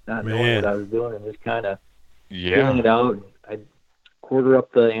 not knowing what I was doing and just kind of feeling it out. I'd quarter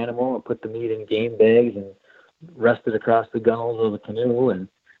up the animal and put the meat in game bags and rest it across the gunnels of the canoe and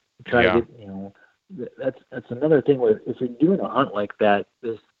try to get, that's another thing where if you're doing a hunt like that,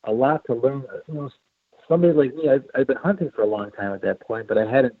 there's a lot to learn. Somebody like me, I've been hunting for a long time at that point, but I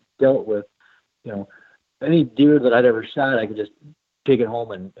hadn't dealt with, any deer that I'd ever shot. I could just take it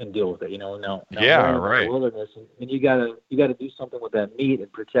home and deal with it. No. Right. In the wilderness, and you gotta do something with that meat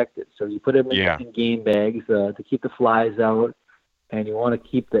and protect it. So you put it in game bags to keep the flies out, and you want to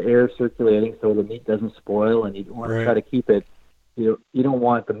keep the air circulating so the meat doesn't spoil, and you want to try to keep it. You don't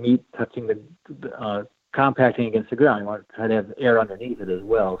want the meat touching the compacting against the ground. You want to try to have air underneath it as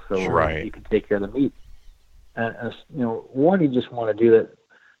well, so you can take care of the meat. And one, you just want to do that,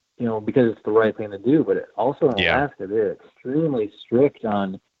 because it's the right thing to do. But also in Alaska, they're extremely strict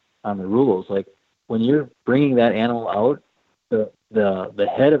on the rules. Like when you're bringing that animal out, the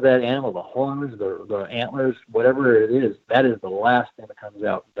head of that animal, the horns, the antlers, whatever it is, that is the last thing that comes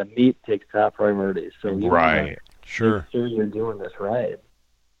out. The meat takes top priority. So you want to make sure you're doing this right.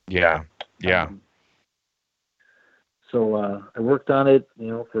 Yeah. So I worked on it,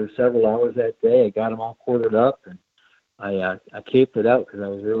 for several hours that day. I got them all quartered up, and I caped it out because I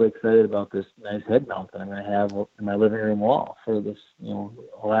was really excited about this nice head mount that I'm going to have in my living room wall for this,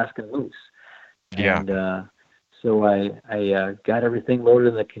 Alaskan moose. Yeah. And so I got everything loaded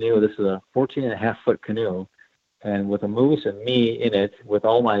in the canoe. This is a 14.5-foot canoe, and with a moose and me in it, with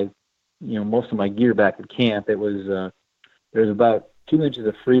all my, most of my gear back at camp, it was there's about 2 inches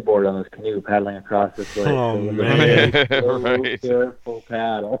of freeboard on this canoe paddling across this lake. Oh, so it was man. a very slow, Right. careful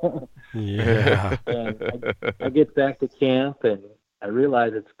paddle. Yeah. And I get back to camp, and I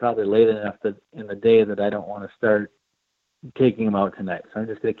realize it's probably late enough in the day that I don't want to start taking them out tonight. So I'm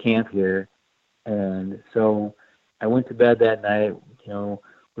just going to camp here. And so I went to bed that night,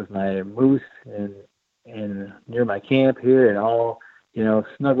 with my moose and near my camp here, and all,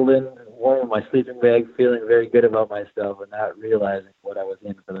 snuggled in, warm in my sleeping bag, feeling very good about myself, and not realizing what I was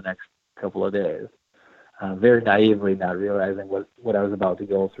in for the next couple of days. Very naively not realizing what I was about to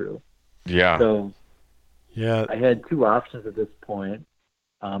go through. Yeah. So Yeah. I had two options at this point.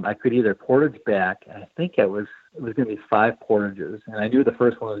 I could either portage back, and I think it was going to be 5 portages, and I knew the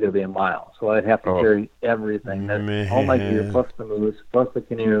first one was going to be a mile, so I'd have to carry everything, all my gear, plus the moose, plus the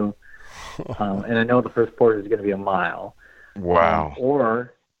canoe, and I know the first portage is going to be a mile. Wow.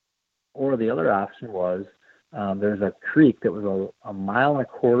 Or the other option was there's a creek that was a mile and a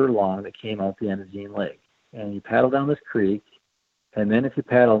quarter long that came out the end of Jean Lake, and you paddle down this creek, and then if you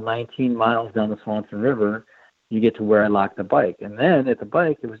paddle 19 miles down the Swanson River, you get to where I locked the bike. And then at the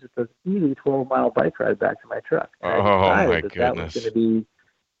bike, it was just an easy 12-mile bike ride back to my truck. And my goodness.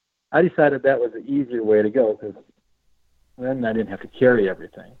 I decided that was the easier way to go, because then I didn't have to carry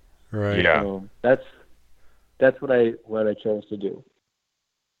everything. Right. Yeah. So that's what I chose to do.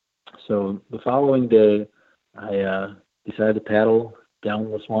 So the following day, I decided to paddle down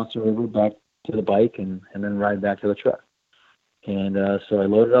the Swanson River back to the bike and then ride back to the truck. And so I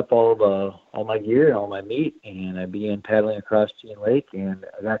loaded up all my gear and all my meat, and I began paddling across Jean Lake, and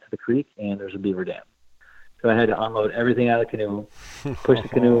I got to the creek, and there's a beaver dam. So I had to unload everything out of the canoe, push the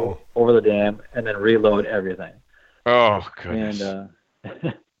canoe over the dam, and then reload everything. Oh, goodness. And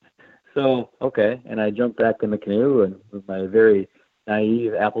and I jumped back in the canoe, and with my very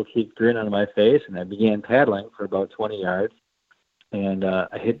naive apple-cheeked grin on my face, and I began paddling for about 20 yards, and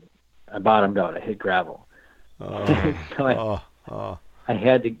I bottomed out. I hit gravel. I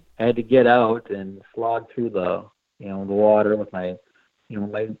had to get out and slog through the water with my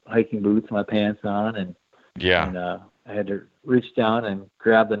my hiking boots, my pants on, and I had to reach down and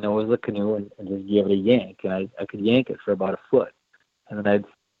grab the nose of the canoe and just give it a yank. And I could yank it for about a foot, and then I'd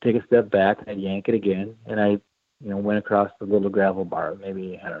take a step back and I'd yank it again, and I went across the little gravel bar,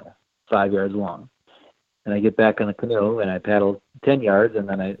 maybe 5 yards long. And I get back on the canoe and I paddle 10 yards, and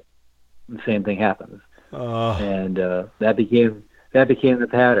then I the same thing happens. Uh, And that became the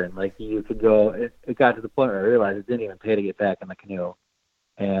pattern. Like you could go. It got to the point where I realized it didn't even pay to get back in the canoe,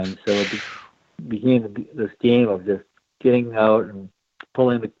 and so it became this game of just getting out and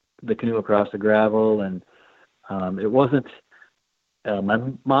pulling the canoe across the gravel. And it wasn't. My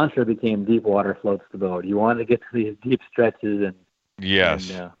mantra became deep water floats the boat. You want to get to these deep stretches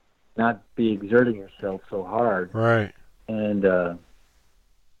Yes. and not be exerting yourself so hard. right. And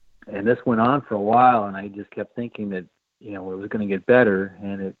this went on for a while, and I just kept thinking that it was going to get better,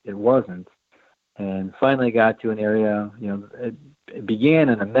 and it wasn't. And finally got to an area. It began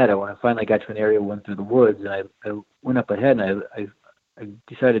in a meadow, and I finally got to an area, went through the woods, and I went up ahead, and I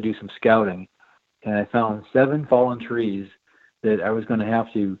decided to do some scouting, and I found 7 fallen trees that I was going to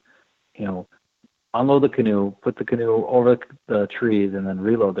have to, unload the canoe, put the canoe over the trees, and then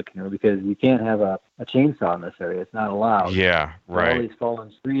reload the canoe, because you can't have a chainsaw in this area. It's not allowed. Yeah. Right. All these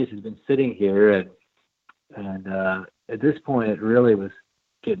fallen trees had been sitting here, and at this point, it really was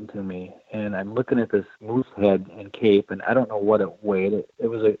getting to me. And I'm looking at this moose head and cape, and I don't know what it weighed. It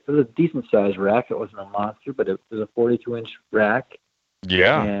was a decent sized rack. It wasn't a monster, but it was a 42-inch rack.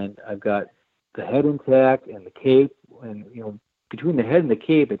 Yeah. And I've got the head intact and the cape, and between the head and the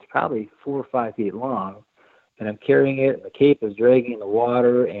cape, it's probably 4 or 5 feet long, and I'm carrying it, and the cape is dragging in the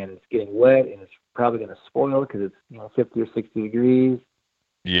water, and it's getting wet, and it's probably going to spoil because it's 50 or 60 degrees.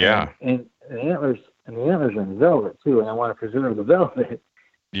 Yeah. And the antlers are in velvet too, and I want to preserve the velvet.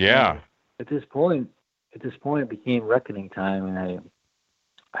 Yeah. And at this point, it became reckoning time, and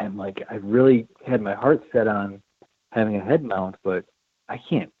I'm like, I really had my heart set on having a head mount, but I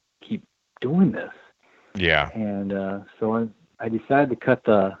can't keep doing this. Yeah. And so I decided to cut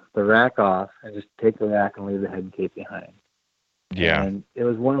the rack off and just take the rack and leave the head and cape behind. Yeah. And it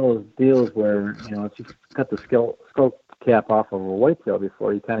was one of those deals where, if you cut the skull cap off of a whitetail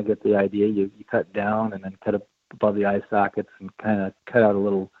before, you kind of get the idea. You cut down and then cut up above the eye sockets and kind of cut out a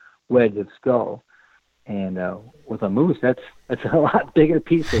little wedge of skull. And with a moose, that's a lot bigger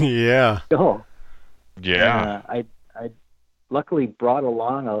piece of Yeah. skull. Yeah. I luckily brought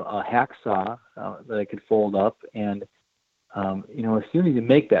along a hacksaw that I could fold up, and as soon as you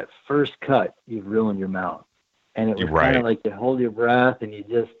make that first cut, you've ruined your mount. And it was kind of like you hold your breath, and you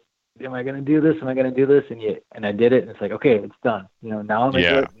just, am I going to do this? Am I going to do this? And I did it, and it's like, okay, it's done. Now I'm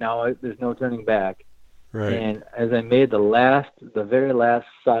into it. Now there's no turning back. Right. And as I made the very last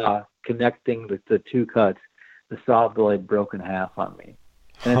saw connecting the 2 cuts, the saw blade broke in half on me.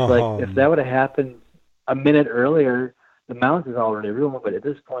 And it's like, if that would have happened a minute earlier, the mount is already ruined, but at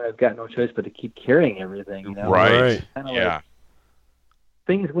this point, I've got no choice but to keep carrying everything. Right. Yeah. Like,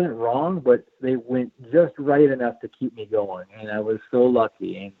 things went wrong, but they went just right enough to keep me going. And I was so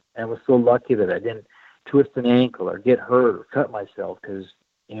lucky. And I was so lucky that I didn't twist an ankle or get hurt or cut myself, because,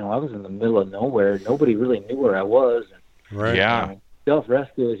 I was in the middle of nowhere. Nobody really knew where I was. And, Right. Yeah.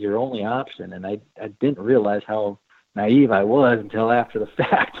 Self-rescue is your only option. And I didn't realize how naive I was until after the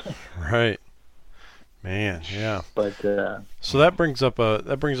fact. Right. Man, yeah. But so that brings up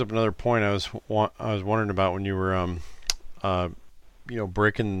another point I was wondering about when you were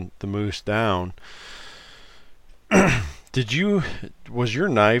breaking the moose down. Was your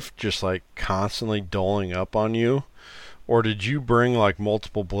knife just like constantly doling up on you, or did you bring like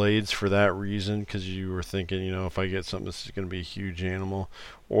multiple blades for that reason, because you were thinking, if I get something, this is going to be a huge animal?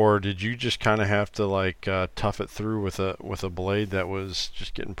 Or did you just kind of have to like tough it through with a blade that was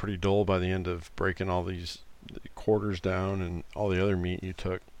just getting pretty dull by the end of breaking all these quarters down and all the other meat you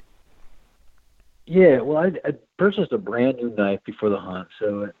took? Yeah, well, I purchased a brand new knife before the hunt,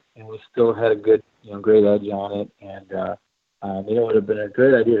 so it was still had a good, great edge on it, and it would have been a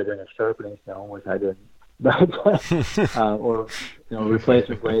great idea to bring a sharpening stone, which I didn't, but or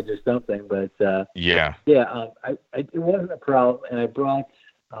replacement blades or something. But it wasn't a problem, and I brought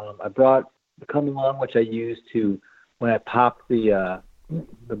the coming along, which I used to when I popped the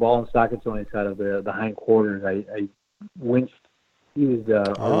ball and socket joints out of the hind quarters. I used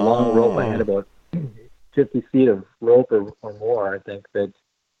a long rope. I had about 50 feet of rope or more, I think, that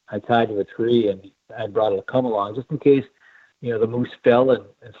I tied to a tree, and I brought it to come along just in case, the moose fell and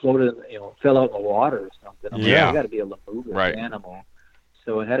floated, fell out in the water or something. I got to be able to move this animal.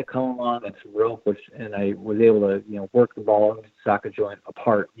 So I had to come along and some rope, and I was able to, work the ball and socket joint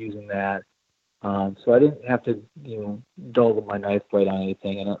apart using that. So I didn't have to, dull my knife blade on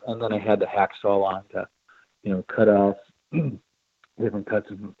anything, and then I had the hacksaw on to, cut off different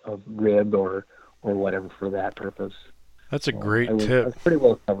cuts of rib or whatever for that purpose. That's a great tip. I was pretty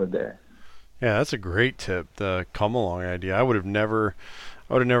well covered there. Yeah, that's a great tip. The come along idea. I would have never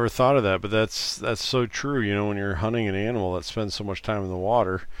thought of that, but that's so true. When you're hunting an animal that spends so much time in the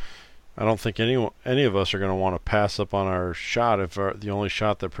water, I don't think any of us are going to want to pass up on our shot if the only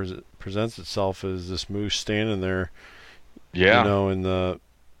shot that presents itself is this moose standing there, Yeah.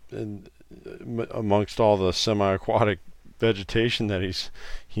 Amongst all the semi-aquatic vegetation that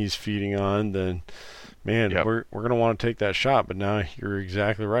he's feeding on. Then, man, we're going to want to take that shot. But now you're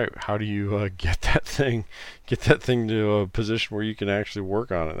exactly right. How do you get that thing to a position where you can actually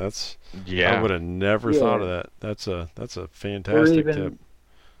work on it? I would have never thought of that. That's a fantastic tip.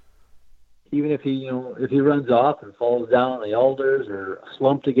 Even if he runs off and falls down in the alders or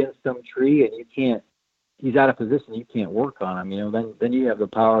slumped against some tree and he's out of position, you can't work on him, then you have the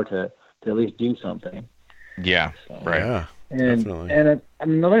power to at least do something. Yeah, so, right. Yeah, and, definitely. And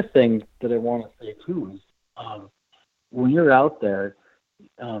another thing that I want to say too is when you're out there,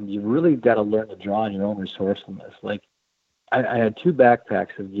 you really got to learn to draw on your own resourcefulness. Like I had 2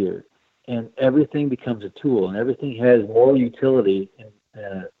 backpacks of gear, and everything becomes a tool, and everything has more utility in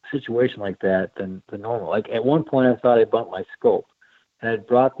a situation like that than normal. Like at one point, I thought I bumped my scope, and I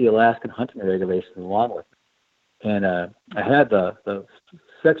brought the Alaskan hunting regulations along with me. And I had the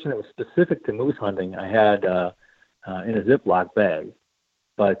section that was specific to moose hunting. I had in a Ziploc bag,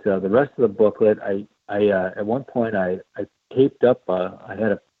 but the rest of the booklet, I at one point I taped up. I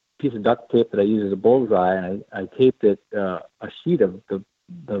had a piece of duct tape that I used as a bullseye, and I taped it a sheet of the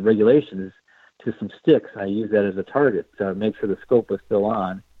regulations to some sticks. I used that as a target to make sure the scope was still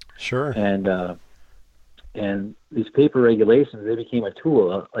on. Sure. And these paper regulations, they became a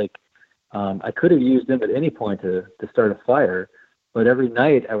tool. I could have used them at any point to start a fire, but every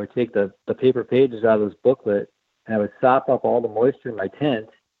night I would take the paper pages out of this booklet and I would sop up all the moisture in my tent,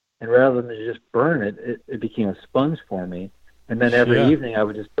 and rather than just burn it became a sponge for me. And then every evening I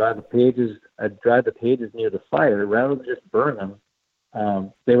would just dry the pages. I'd dry the pages near the fire rather than just burn them.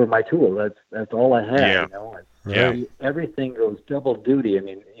 They were my tool. That's all I had. Everything goes double duty.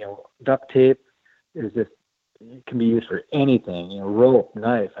 Duct tape is just, it can be used for anything. Rope,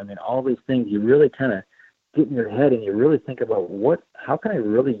 knife. All these things. You really kind of get in your head and you really think about how can I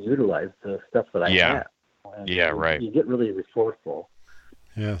really utilize the stuff that I have. And right. You get really resourceful.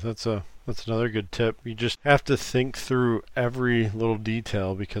 Yeah, that's another good tip. You just have to think through every little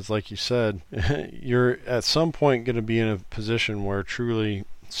detail because, like you said, you're at some point going to be in a position where truly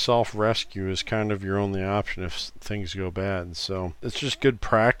self-rescue is kind of your only option if things go bad. So it's just good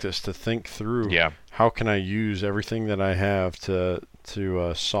practice to think through how can I use everything that I have to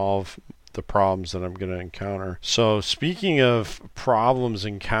solve the problems that I'm going to encounter. So speaking of problems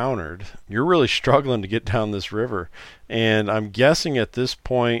encountered, you're really struggling to get down this river. And I'm guessing at this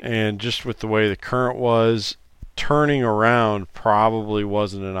point, and just with the way the current was, turning around probably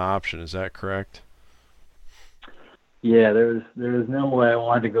wasn't an option. Is that correct? Yeah, there was no way I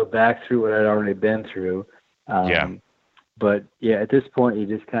wanted to go back through what I'd already been through. But at this point, you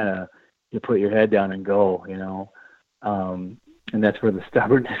just kind of you put your head down and go, and that's where the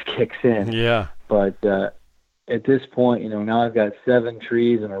stubbornness kicks in. Yeah. But at this point, now I've got 7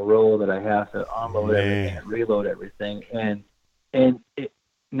 trees in a row that I have to unload everything and reload everything, and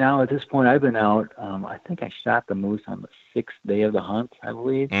now at this point I've been out. I think I shot the moose on the 6th day of the hunt, I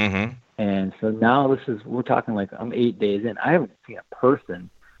believe. Mm-hmm. And so now we're talking like I'm 8 days in. I haven't seen a person,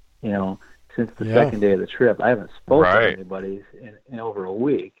 since the second day of the trip. I haven't spoken to anybody in over a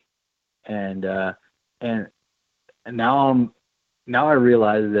week, and now I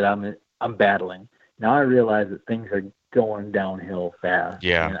realize that I'm battling. Now I realize that things are going downhill fast.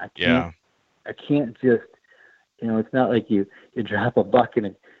 Yeah. And I can't just, it's not like you drop a bucket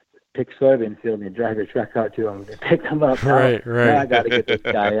and pick soybean field and you drive your truck out to them and pick them up. Right. Now I got to get this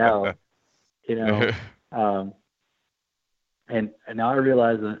guy out. And now I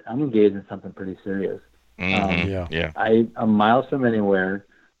realize that I'm engaged in something pretty serious. I'm miles from anywhere,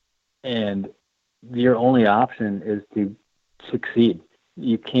 and your only option is to succeed.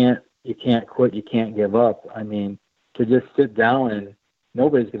 You can't quit. You can't give up. To just sit down and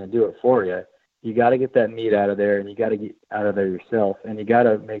nobody's going to do it for you. You got to get that meat out of there, and you got to get out of there yourself, and you got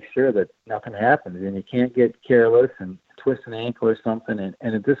to make sure that nothing happens, and you can't get careless and twist an ankle or something. And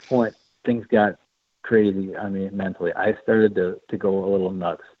at this point, things got crazy. Mentally, I started to go a little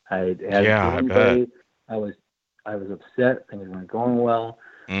nuts. I had a day. I was upset. Things weren't going well.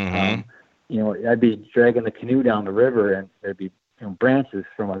 Mm-hmm. I'd be dragging the canoe down the river, and there'd be branches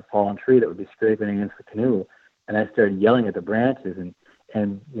from a fallen tree that would be scraping against the canoe, and I started yelling at the branches and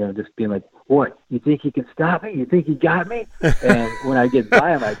just being like, "What? You think you can stop me? You think you got me?" And when I get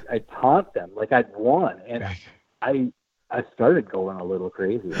by them, I taunt them like I'd won, and I started going a little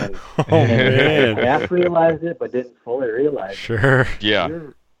crazy. And I half realized it, but didn't fully realize it. Sure. Yeah.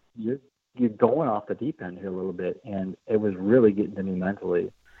 You're going off the deep end here a little bit, and it was really getting to me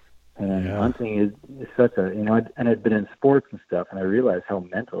mentally. And hunting is such a, and I'd been in sports and stuff, and I realized how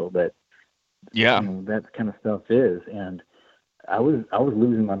mental that, that kind of stuff is. And I was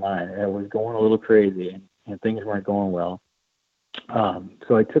losing my mind. I was going a little crazy, and things weren't going well.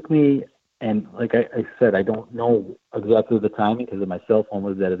 So it took me, and like I said, I don't know exactly the timing because my cell phone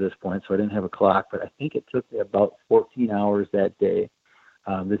was dead at this point, so I didn't have a clock, but I think it took me about 14 hours that day.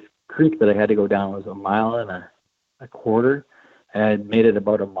 This creek that I had to go down was 1.25 miles, and I had made it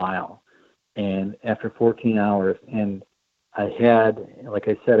about 1 mile. And after 14 hours, and I had, like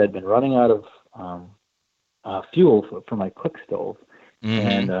I said, I'd been running out of fuel for my cook stove.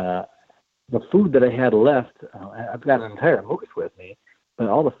 And the food that I had left, I've got an entire moose with me, but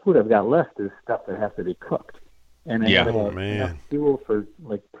all the food I've got left is stuff that has to be cooked. And I had enough fuel for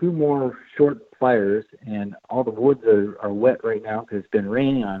like 2 more short fires, and all the woods are wet right now because it's been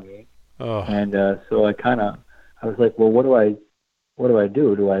raining on me. And so I was like, well, what do I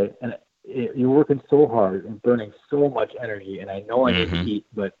do? You're working so hard and burning so much energy, and I know I need to eat,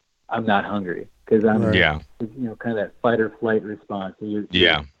 but I'm not hungry because I'm, kind of that fight or flight response. You're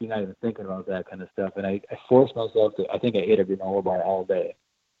not even thinking about that kind of stuff. And I forced myself to, I think I ate a granola bar all day,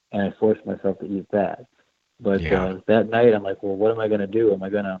 and I forced myself to eat that. But that night, I'm like, well, what am I going to do? Am I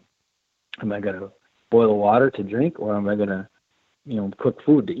going to boil water to drink, or am I going to, cook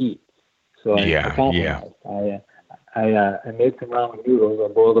food to eat? So I compromised. I made some ramen noodles. I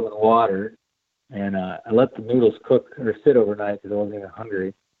boiled them in water, and I let the noodles cook or sit overnight because I wasn't even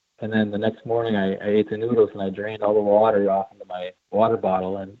hungry. And then the next morning, I ate the noodles, and I drained all the water off into my water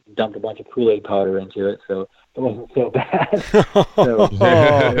bottle and dumped a bunch of Kool-Aid powder into it, so it wasn't so bad.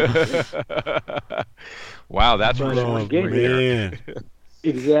 Wow, that's man.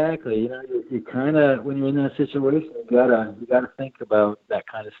 Exactly. You kind of, when you're in that situation, you gotta think about that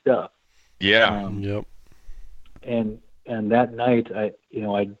kind of stuff. Yep. And that night, I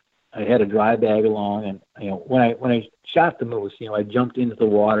had a dry bag along, and when I shot the moose, I jumped into the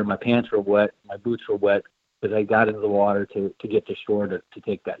water. My pants were wet, my boots were wet, because I got into the water to get to shore to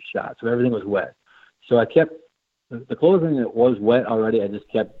take that shot. So everything was wet. So I kept the clothing that was wet already. I just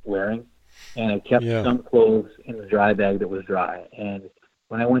kept wearing, and I kept some clothes in the dry bag that was dry. And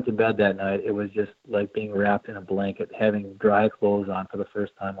when I went to bed that night, it was just like being wrapped in a blanket, having dry clothes on for the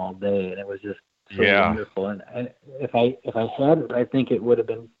first time all day, and it was just so wonderful. And if I had it, I think it would have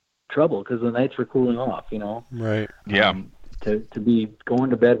been trouble because the nights were cooling off, Right. To be going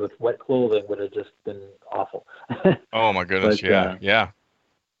to bed with wet clothing would have just been awful. Oh my goodness. But,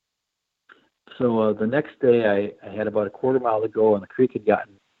 So the next day I had about a 1/4 mile to go, and the creek had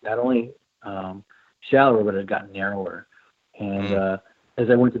gotten not only shallower, but it had gotten narrower. And as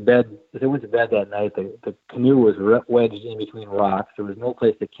I went to bed that night, the canoe was wedged in between rocks. There was no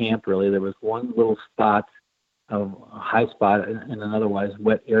place to camp really. There was one little spot, a high spot in an otherwise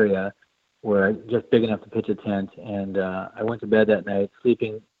wet area where just big enough to pitch a tent. And I went to bed that night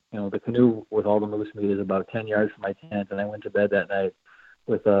sleeping, the canoe with all the moose meat is about 10 yards from my tent. And I went to bed that night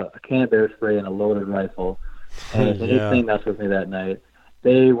with a can of bear spray and a loaded rifle. And if anything messed with me that night,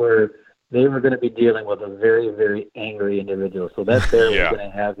 they were going to be dealing with a very, very angry individual. So that bear was going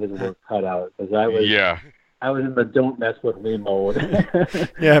to have his work cut out because I was in the don't mess with me mode.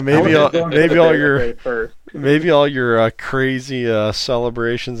 maybe all your crazy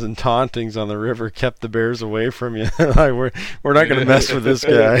celebrations and tauntings on the river kept the bears away from you. Like we're not going to mess with this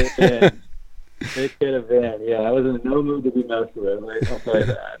guy. It could have been. Yeah, I was in no mood to be messed with. I'll tell you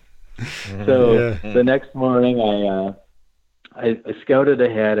that. So the next morning, I scouted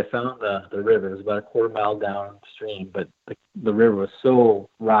ahead. I found the river. It was about a 1/4 mile downstream, but the river was so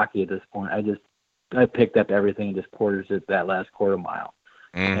rocky at this point. I picked up everything and just portaged it that last 1/4 mile.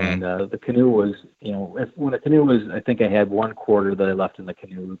 And the canoe was, when a canoe was, I think I had 1/4 that I left in the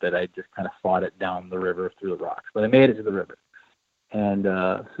canoe that I just kind of fought it down the river through the rocks. But I made it to the river. And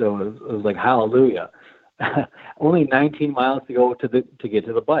so it was like, hallelujah. Only 19 miles to go to get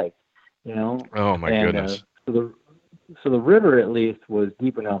to the bike, Oh, my goodness. So the river at least was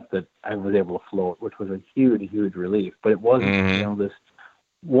deep enough that I was able to float, which was a huge, huge relief. But it wasn't, this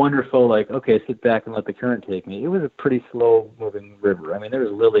wonderful, like, okay, sit back and let the current take me. It was a pretty slow-moving river. I mean, there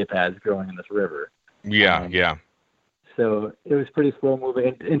was lily pads growing in this river. So it was pretty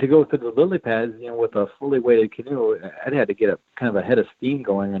slow-moving. And to go through the lily pads, with a fully weighted canoe, I'd had to get kind of a head of steam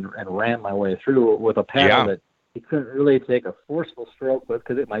going and ram my way through with a paddle that you couldn't really take a forceful stroke with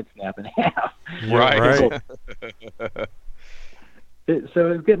because it might snap in half. Right. So it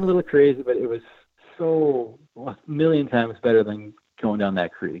was getting a little crazy, but it was so a million times better than going down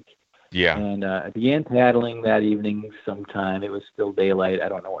that creek. Yeah. And I began paddling that evening sometime. It was still daylight. I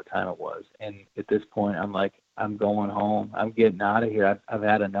don't know what time it was. And at this point, I'm like, I'm going home. I'm getting out of here. I've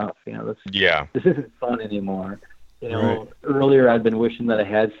had enough. This isn't fun anymore. Earlier I'd been wishing that I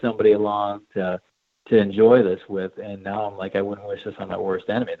had somebody along to enjoy this with, and now I'm like, I wouldn't wish this on my worst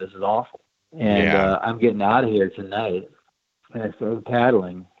enemy. This is awful. And I'm getting out of here tonight. And I started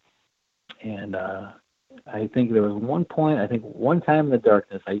paddling. And I think there was one time in the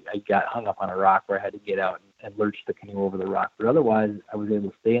darkness, I got hung up on a rock where I had to get out and lurch the canoe over the rock. But otherwise, I was able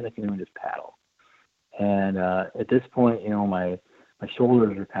to stay in the canoe and just paddle. And at this point, my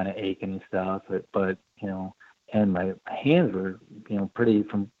shoulders were kind of aching and stuff, but and my hands were, pretty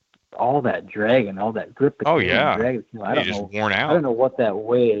from all that dragging, all that grip. Oh yeah. Dragging, I don't know. Worn out. I don't know what that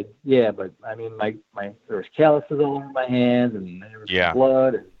weighed. Yeah, but I mean, there was calluses all over my hands, and there was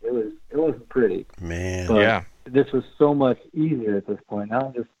blood, and it wasn't pretty. Man. But this was so much easier at this point.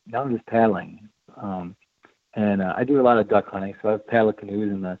 Now I'm just paddling. And I do a lot of duck hunting, so I've paddled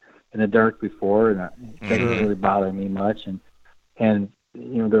canoes in the dark before, and it doesn't really bother me much. And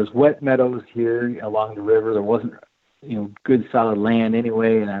there's wet meadows here along the river. There wasn't good solid land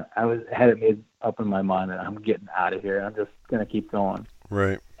anyway, and I had it made up in my mind that I'm getting out of here. I'm just gonna keep going.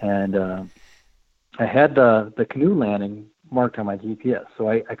 Right. And I had the canoe landing marked on my GPS, so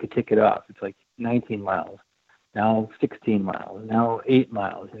I could tick it off. It's like 19 miles, now 16 miles, now 8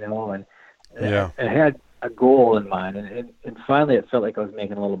 miles. And I had a goal in mind, and finally it felt like I was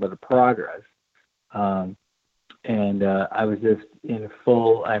making a little bit of progress. And I was just in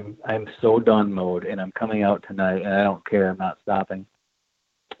full I'm so done mode, and I'm coming out tonight, and I don't care. I'm not stopping.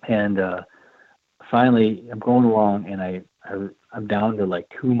 And finally I'm going along, and I'm down to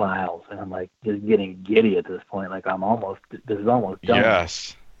like 2 miles, and I'm like just getting giddy at this point. Like this is almost done.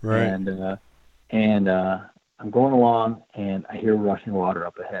 Yes. Right. And I'm going along, and I hear rushing water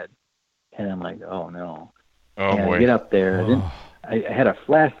up ahead, and I'm like, oh no. Oh and boy. I get up there. I had a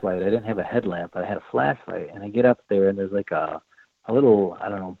flashlight. I didn't have a headlamp, but I had a flashlight. And I get up there, and there's like a little, I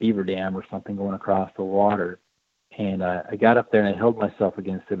don't know, beaver dam or something going across the water. And I got up there, and I held myself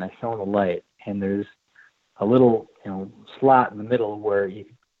against it, and I shone the light. And there's a little, slot in the middle where you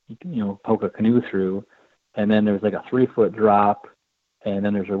can poke a canoe through. And then there's like a 3-foot drop. And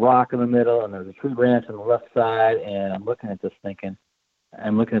then there's a rock in the middle, and there's a tree branch on the left side. And I'm looking at this thinking,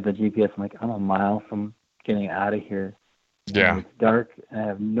 I'm looking at the GPS. I'm like, I'm a mile from getting out of here. Yeah. And it's dark, and I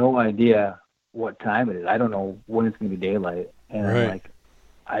have no idea what time it is. I don't know when it's going to be daylight. And I'm like,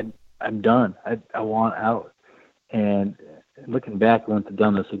 I'm done. I want out. And looking back, I wouldn't have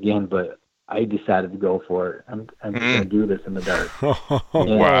done this again, but I decided to go for it. I'm going to do this in the dark.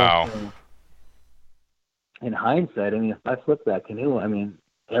 Wow. In hindsight, I mean, if I flip that canoe, I mean,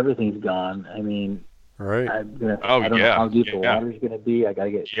 everything's gone. I mean, right. I don't know how deep the water's going to be. I got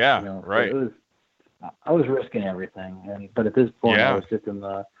to get, right. I was risking everything, but at this point, I was just in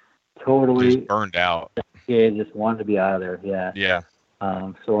the totally just burned out. Yeah, just wanted to be out of there. Yeah. Yeah.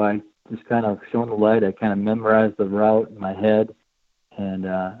 So I just kind of shone the light. I kind of memorized the route in my head, and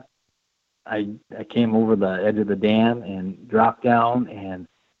I came over the edge of the dam and dropped down, and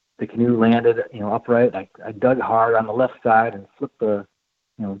the canoe landed, upright. I dug hard on the left side and flipped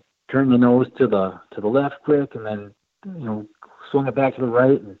turned the nose to the left quick, and then swung it back to the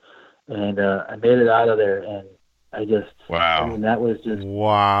right, and I made it out of there, and I just wow. I mean, that was just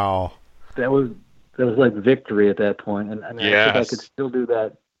wow. That was like victory at that point, and I mean, I think I could still do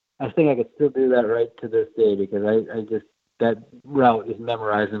that. I think I could still do that right to this day, because I just that route is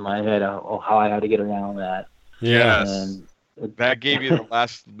memorized in my head how I had to get around that. Yes. And that gave you the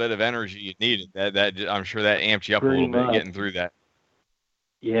last bit of energy you needed. That I'm sure that amped you up a little bit getting through that.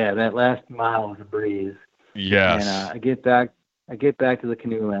 Yeah, that last mile was a breeze. Yes. And I get back to the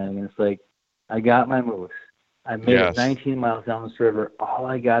canoe landing, and it's like, I got my moose. I made it 19 miles down this river. All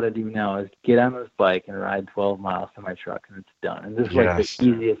I got to do now is get on this bike and ride 12 miles to my truck, and it's done. And this is like the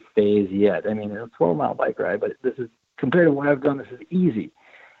easiest phase yet. I mean, it's a 12-mile bike ride, but this is, compared to what I've done, this is easy.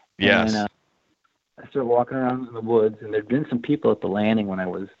 Yes. And I started walking around in the woods, and there'd been some people at the landing when I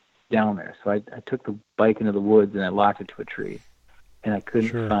was down there. So I took the bike into the woods, and I locked it to a tree. And I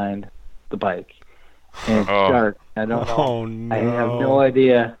couldn't find the bike. And it's dark. I don't know. Oh, no. I have no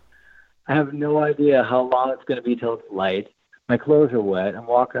idea. I have no idea how long it's going to be till it's light. My clothes are wet. I'm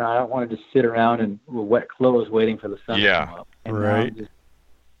walking around. I don't want to just sit around in wet clothes waiting for the sun to come up. And right.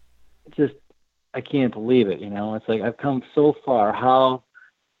 I can't believe it. It's like I've come so far.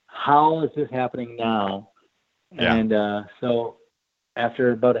 How is this happening now? Yeah. And so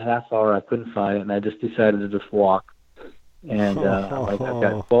after about a half hour, I couldn't find it, and I just decided to just walk. And I've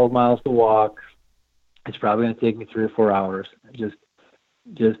got 12 miles to walk. It's probably going to take me 3 or 4 hours. Just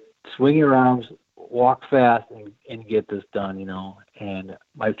swing your arms, walk fast, and get this done, And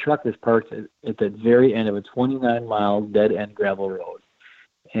my truck is parked at the very end of a 29-mile dead-end gravel road.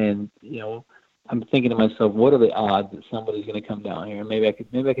 And, I'm thinking to myself, what are the odds that somebody's going to come down here and maybe I could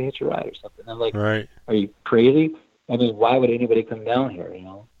hitch a ride or something? I'm like, right. Are you crazy? I mean, why would anybody come down here,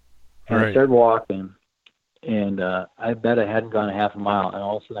 And right. I started walking, and I bet I hadn't gone a half a mile, and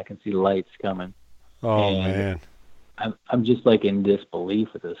all of a sudden I can see lights coming. Oh, man. I'm just like in disbelief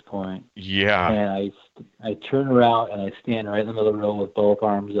at this point. Yeah. And I turn around and I stand right in the middle of the road with both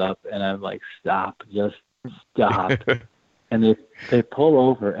arms up, and I'm like, stop, just stop. And they pull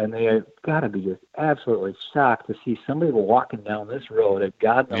over, and they have got to be just absolutely shocked to see somebody walking down this road at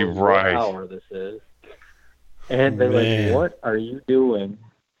God knows what hour this is. And they're like, what are you doing?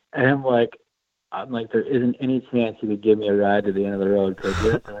 And I'm like, there isn't any chance you could give me a ride to the end of the road.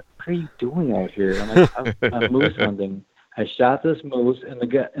 They're like, what are you doing out here? I'm like, I'm moose hunting. I shot this moose, and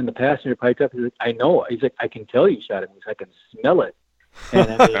the passenger piped up. He's like, I know. He's like, I can tell you shot a moose. I can smell it.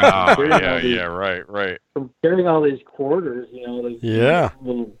 And I mean, right. From carrying all these quarters,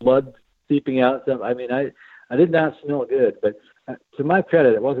 little blood seeping out. Stuff. I mean, I did not smell good, but to my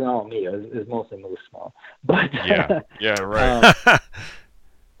credit, it wasn't all me. It was mostly moose smell. But right.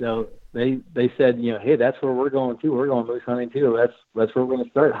 So they said, hey, that's where we're going too. We're going moose hunting too. That's where we're going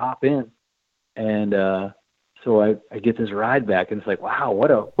to start. Hop in, and so I get this ride back, and it's like, wow,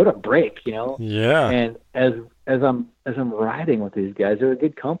 what a break, Yeah. And as I'm riding with these guys, they're a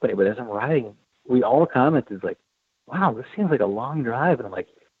good company, but as I'm riding, we all commented like, wow, this seems like a long drive, and I'm like,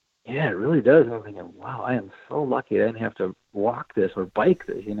 yeah, it really does. And I'm thinking, wow, I am so lucky I didn't have to walk this or bike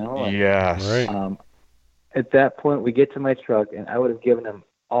this, And, Yes. Right. At that point, we get to my truck, and I would have given them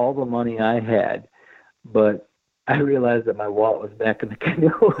all the money I had, but I realized that my wallet was back in the canoe,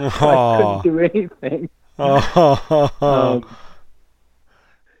 so I couldn't do anything.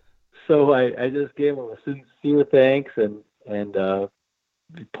 So I just gave them a sincere thanks and gave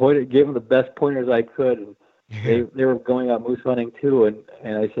them the best pointers I could. And they were going out moose hunting too, and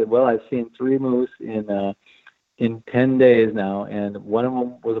I said, well, I've seen 3 moose in 10 days now, and one of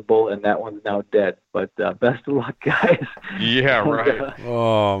them was a bull, and that one's now dead. But best of luck, guys. Yeah, right.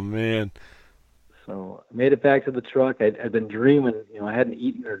 Oh, man. So I made it back to the truck. I'd been dreaming, I hadn't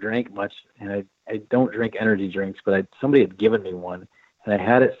eaten or drank much, and I don't drink energy drinks, but somebody had given me one, and I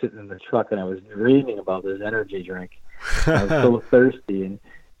had it sitting in the truck, and I was dreaming about this energy drink. I was so thirsty,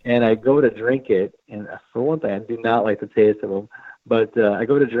 and I go to drink it, and for one thing, I do not like the taste of them, but I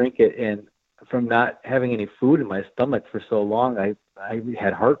go to drink it, and from not having any food in my stomach for so long, I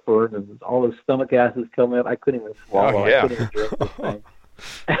had heartburn, and all the stomach acids coming up. I couldn't even swallow. Oh, yeah. I couldn't even drink this thing.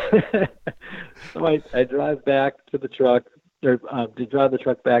 So I drive back to the truck, or to drive the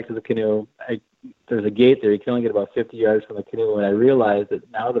truck back to the canoe. There's a gate there. You can only get about 50 yards from the canoe, and I realized that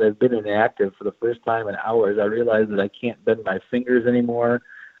now that I've been inactive for the first time in hours, I realized that I can't bend my fingers anymore.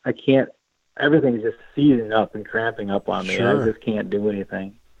 I can't. Everything's just seizing up and cramping up on me. Sure. I just can't do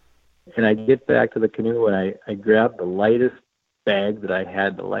anything. And I get back to the canoe, and I grab the lightest bag that I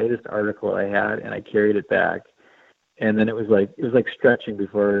had, the lightest article I had, and I carried it back. And then it was like stretching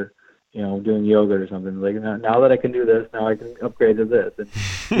before, doing yoga or something. Like, now that I can do this, now I can upgrade to this. And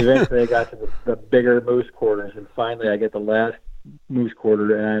eventually I got to the bigger moose quarters, and finally I get the last moose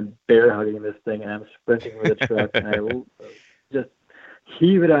quarter, and I'm bear hugging this thing, and I'm sprinting with the truck, and I just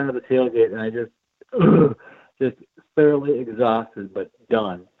heave it onto the tailgate, and I just thoroughly exhausted but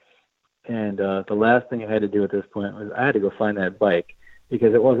done. And the last thing I had to do at this point was I had to go find that bike,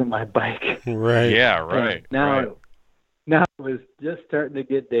 because it wasn't my bike. Right. Yeah, right. Now it was just starting to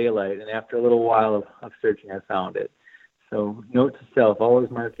get daylight, and after a little while of searching, I found it. So note to self, always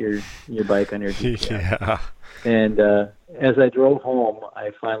mark your bike on your GPS. Yeah. And as I drove home,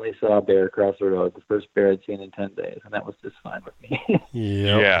 I finally saw a bear across the road, the first bear I'd seen in 10 days, and that was just fine with me. Yep.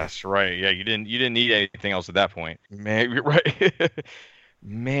 Yes, right. Yeah, you didn't need anything else at that point. Man, right.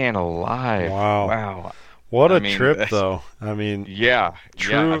 Man alive. Wow. What a trip, though. I mean, yeah,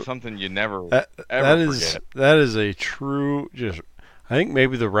 something you never ever forget. That is a true, I think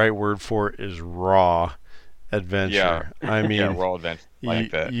maybe the right word for it is raw adventure. Yeah. I mean, yeah, raw adventure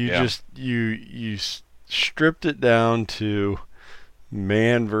like that. You stripped it down to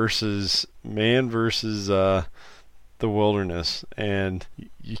man versus the wilderness, and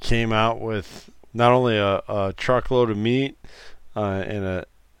you came out with not only a truckload of meat and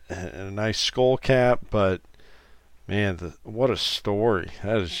a nice skull cap, but man, what a story.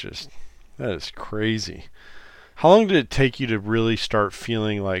 That is crazy. How long did it take you to really start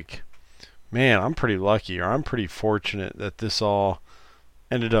feeling like, man, I'm pretty lucky, or I'm pretty fortunate that this all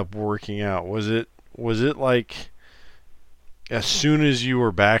ended up working out? Was it like as soon as you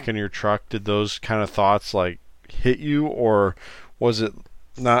were back in your truck, did those kind of thoughts like hit you, or was it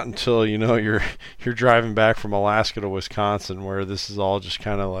not until you're driving back from Alaska to Wisconsin where this is all just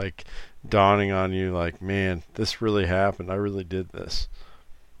kind of like dawning on you, like, man, this really happened. I really did this.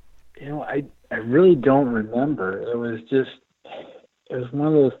 I really don't remember. It was one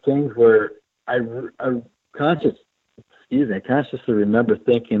of those things where I consciously remember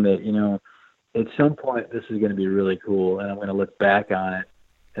thinking that, at some point this is going to be really cool, and I'm going to look back on it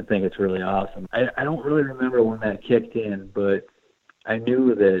and think it's really awesome. I don't really remember when that kicked in, but I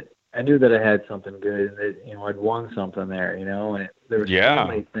knew that I had something good, and that I'd won something there, and there were so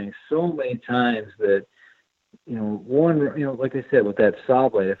many things, so many times that like I said, with that saw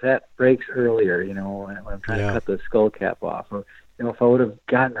blade, if that breaks earlier, when I'm trying to cut the skull cap off, or if I would have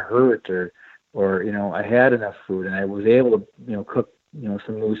gotten hurt, or I had enough food and I was able to cook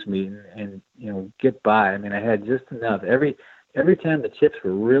some moose meat and get by. I mean, I had just enough. Every time the chips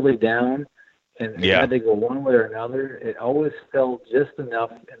were really down and it had to go one way or another, it always felt just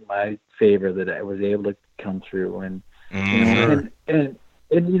enough in my favor that I was able to come through. And and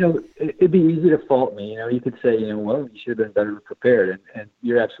it'd be easy to fault me. You could say, well, you should have been better prepared, and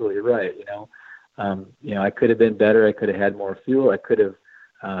you're absolutely right. I could have been better. I could have had more fuel. I could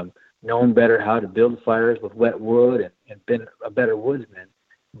have known better how to build fires with wet wood and been a better woodsman.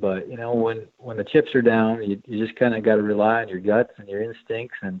 But when the chips are down, you just kind of got to rely on your guts and your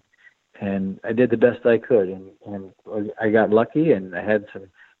instincts, and I did the best I could, and I got lucky, and I had some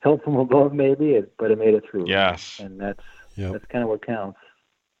help from above maybe, but I made it through. Yes, and that's kind of what counts.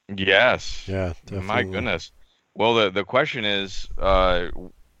 Yes. Yeah, definitely. My goodness. Well, the question is,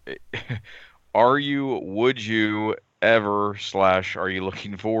 would you ever / are you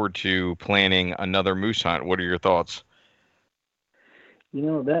looking forward to planning another moose hunt? What are your thoughts?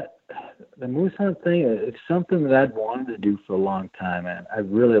 That the moose hunt thing, it's something that I'd wanted to do for a long time, and I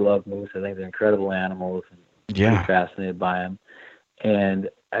really love moose. I think they're incredible animals, and I'm pretty fascinated by them. And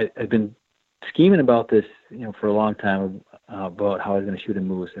I've been scheming about this, for a long time, about how I was going to shoot a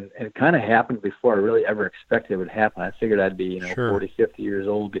moose, and it kind of happened before I really ever expected it would happen. I figured I'd be 40, 50 years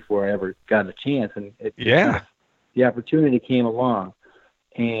old before I ever got a chance, and the opportunity came along.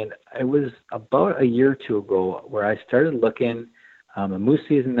 And it was about a year or two ago where I started looking. The moose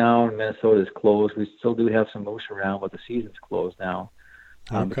season now in Minnesota is closed. We still do have some moose around, but the season's closed now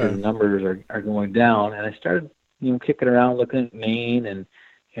because the numbers are going down. And I started kicking around looking at Maine and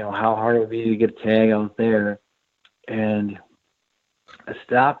how hard it would be to get a tag out there. And I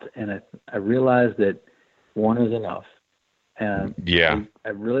stopped, and I realized that one is enough. And I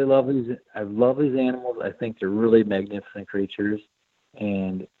really love these. I love these animals. I think they're really magnificent creatures,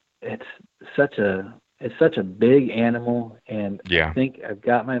 and it's such a big animal. And I think I've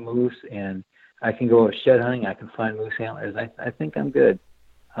got my moose, and I can go shed hunting. I can find moose antlers. I think I'm good.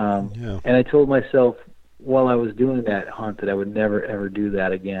 And I told myself while I was doing that hunt that I would never ever do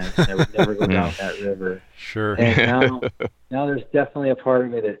that again. I would never go down that river. Sure. And now there's definitely a part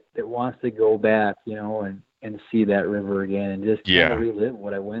of me that wants to go back, and see that river again and just kind of relive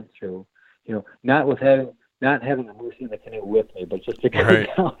what I went through. Not having a moose in the canoe with me, but just to go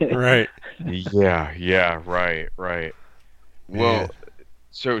down it. Right. Right. Well,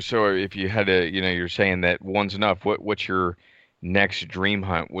 so if you had to, you're saying that one's enough. What's your next dream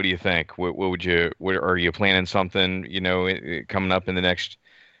hunt? What do you think? What are you planning something, coming up in the next,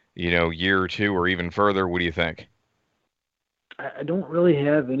 year or two or even further? What do you think? I don't really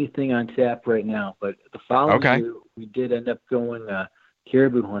have anything on tap right now, but the following year we did end up going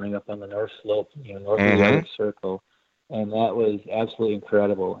caribou hunting up on the North Slope, north of the Arctic Circle, and that was absolutely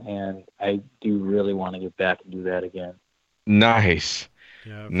incredible. And I do really want to get back and do that again. Nice,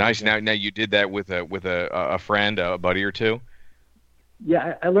 nice. Now you did that with a friend, a buddy or two.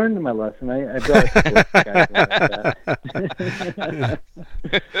 Yeah, I learned my lesson. I brought a guys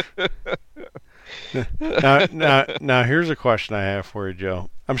like now here's a question I have for you, Joe.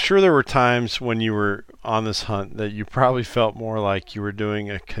 I'm sure there were times when you were on this hunt that you probably felt more like you were doing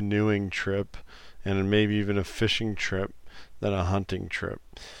a canoeing trip and maybe even a fishing trip than a hunting trip.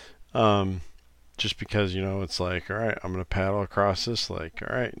 Just because, it's like, all right, I'm going to paddle across this lake.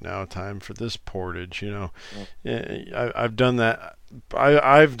 All right, now time for this portage, I've done that.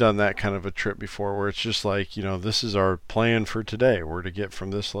 I've done that kind of a trip before where it's just like, this is our plan for today. We're to get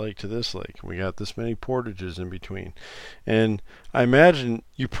from this lake to this lake. We got this many portages in between. And I imagine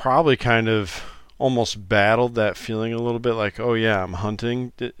you probably kind of almost battled that feeling a little bit like, oh yeah, I'm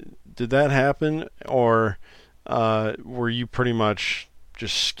hunting. Did that happen? Or were you pretty much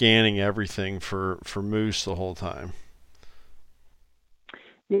just scanning everything for moose the whole time?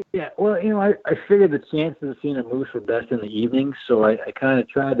 Yeah, well, I figured the chances of seeing a moose were best in the evenings, so I kind of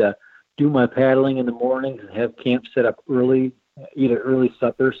tried to do my paddling in the mornings and have camp set up early, eat an early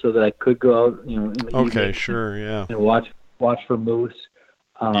supper so that I could go out, in the evening. Sure, yeah. And watch for moose.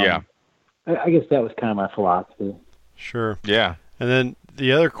 Yeah. I guess that was kind of my philosophy. Sure. Yeah. And then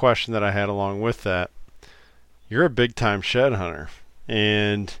the other question that I had along with that, you're a big-time shed hunter,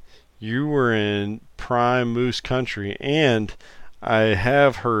 and you were in prime moose country, and I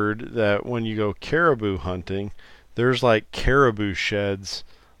have heard that when you go caribou hunting, there's like caribou sheds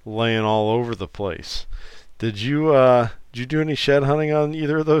laying all over the place. Did you do any shed hunting on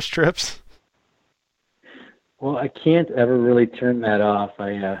either of those trips? Well, I can't ever really turn that off.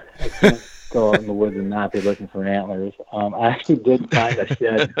 I can't go out in the woods and not be looking for antlers. I actually did find a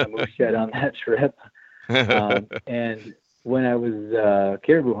moose shed on that trip. And when I was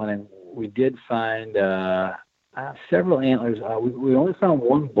caribou hunting, we did find several antlers. We only found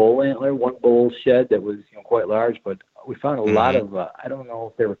one bull shed that was quite large, but we found a lot of I don't know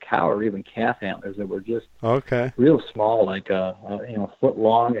if they were cow or even calf antlers that were just real small, like a foot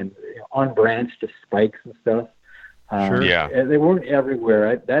long and unbranched, just spikes and stuff. Sure. Yeah. They weren't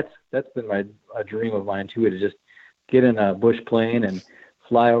everywhere. That's been a dream of mine too, to just get in a bush plane and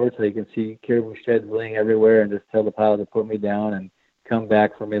fly over so you can see caribou sheds laying everywhere, and just tell the pilot to put me down and come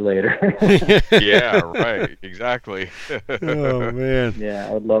back for me later. Yeah, right. Exactly. Oh man. Yeah,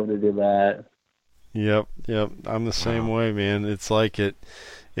 I would love to do that. Yep. I'm the same way, man. It's like it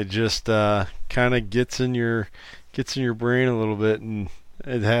just kind of gets in your brain a little bit, and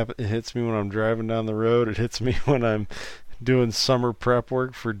it hits me when I'm driving down the road. It hits me when I'm doing summer prep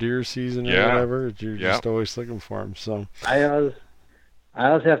work for deer season or whatever. You're just always looking for them. So I always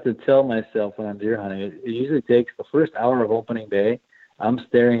have to tell myself when I'm deer hunting, it usually takes the first hour of opening day, I'm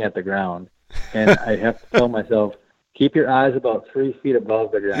staring at the ground, and I have to tell myself, keep your eyes about 3 feet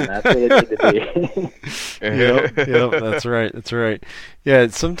above the ground. That's where they need to be. Yep, that's right. Yeah,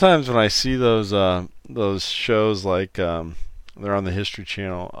 sometimes when I see those shows like they're on the History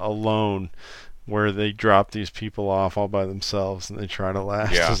Channel, Alone, where they drop these people off all by themselves and they try to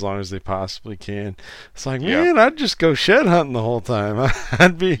last as long as they possibly can. It's like, man, I'd just go shed hunting the whole time.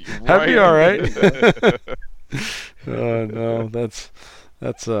 I'd be all right. No, that's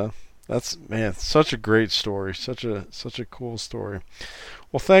man, such a great story, such a cool story.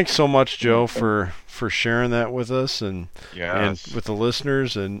 Well, thanks so much, Joe, for sharing that with us and with the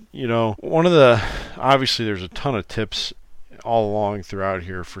listeners. And obviously there's a ton of tips all along throughout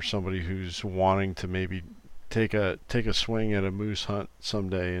here for somebody who's wanting to maybe take a swing at a moose hunt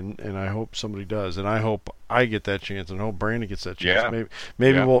someday, and I hope somebody does, and I hope I get that chance, and I hope Brandon gets that chance. Yeah.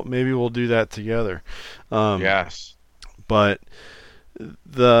 Maybe we'll do that together. Yes. But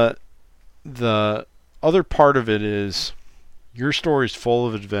the other part of it is your story is full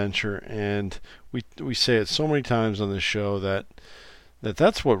of adventure, and we say it so many times on this show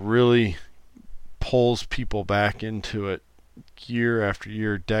that's what really pulls people back into it year after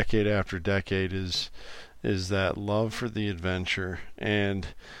year, decade after decade, is that love for the adventure. And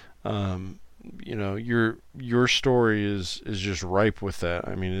your story is just ripe with that.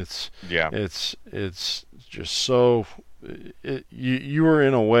 I mean, it's just so you were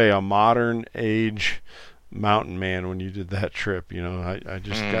in a way a modern age mountain man when you did that trip. I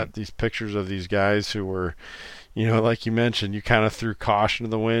just got these pictures of these guys who were, like you mentioned, you kind of threw caution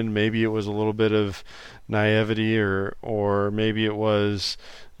to the wind. Maybe it was a little bit of naivety, or maybe it was,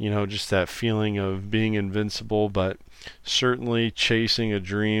 just that feeling of being invincible, but certainly chasing a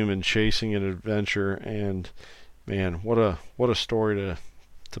dream and chasing an adventure. And man, what a story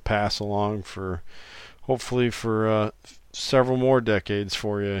to pass along for, hopefully for several more decades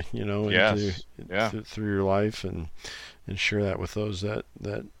for you, through your life, and share that with those that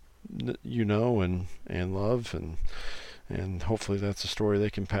and love, and hopefully that's a story they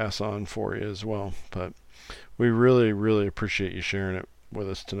can pass on for you as well. But we really, really appreciate you sharing it with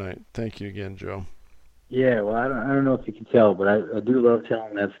us tonight. Thank you again, Joe. Yeah, well, I don't know if you can tell, but I do love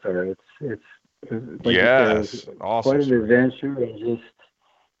telling that story. It's like awesome. Quite an adventure, and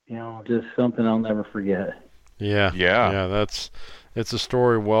just something I'll never forget. Yeah. It's a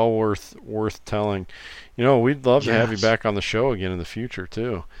story well worth telling. We'd love to have you back on the show again in the future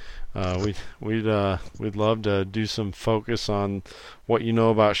too. We'd love to do some focus on what you know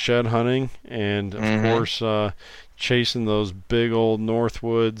about shed hunting, and of course chasing those big old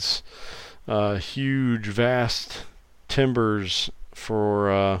Northwoods, huge vast timbers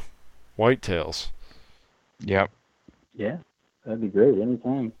for whitetails. Yep. Yeah, that'd be great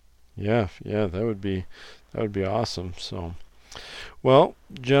anytime. Yeah, that would be awesome. So, well,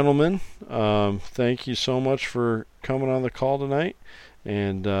 gentlemen, thank you so much for coming on the call tonight.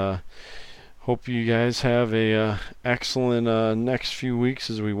 And hope you guys have a excellent next few weeks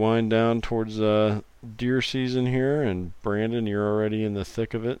as we wind down towards deer season here. And Brandon, you're already in the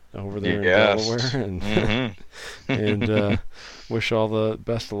thick of it over there in Delaware. And, and wish all the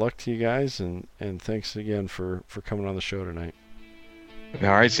best of luck to you guys. And thanks again for coming on the show tonight. All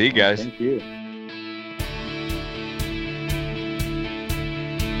right, see you guys. Thank you.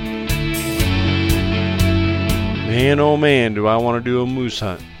 Man, oh man, do I want to do a moose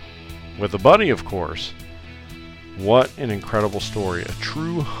hunt. With a buddy, of course. What an incredible story. A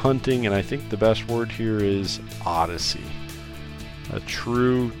true hunting, and I think the best word here is odyssey. A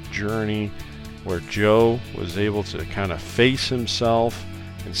true journey where Joe was able to kind of face himself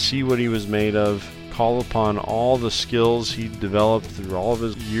and see what he was made of, call upon all the skills he'd developed through all of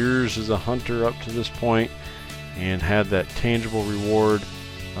his years as a hunter up to this point, and had that tangible reward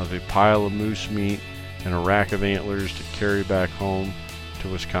of a pile of moose meat and a rack of antlers to carry back home to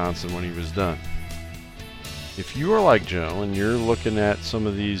Wisconsin when he was done. If you are like Joe and you're looking at some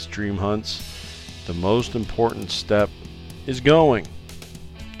of these dream hunts, the most important step is going.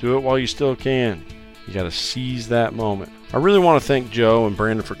 Do it while you still can. You got to seize that moment. I really want to thank Joe and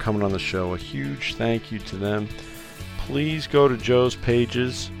Brandon for coming on the show. A huge thank you to them. Please go to Joe's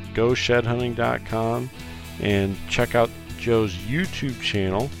pages, GoSheadHunting.com, and check out Joe's YouTube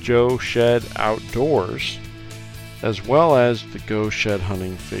channel, Joe Shed Outdoors, as well as the Go Shed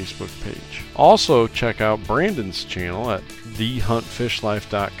Hunting Facebook page. Also, check out Brandon's channel at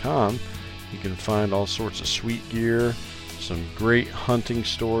thehuntfishlife.com. You can find all sorts of sweet gear, some great hunting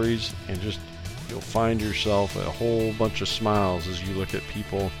stories, and just you'll find yourself a whole bunch of smiles as you look at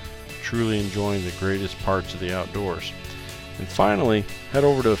people truly enjoying the greatest parts of the outdoors. And finally, head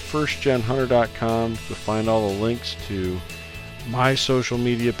over to firstgenhunter.com to find all the links to my social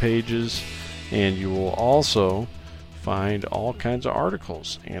media pages, and you will also find all kinds of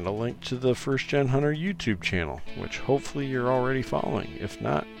articles and a link to the First Gen Hunter YouTube channel, which hopefully you're already following. If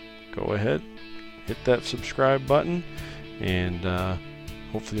not, go ahead, hit that subscribe button, and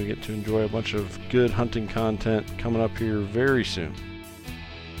hopefully you'll get to enjoy a bunch of good hunting content coming up here very soon.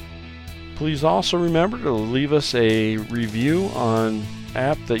 Please also remember to leave us a review on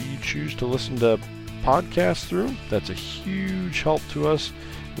app that you choose to listen to podcasts through. That's a huge help to us.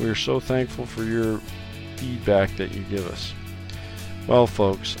 We are so thankful for your feedback that you give us. Well,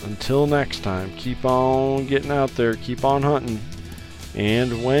 folks, until next time, keep on getting out there, keep on hunting,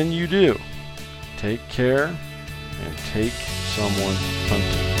 and when you do, take care and take someone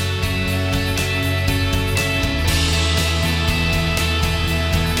hunting.